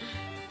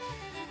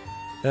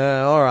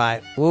 All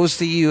right. We'll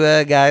see you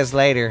guys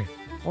later.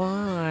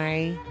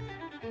 Bye.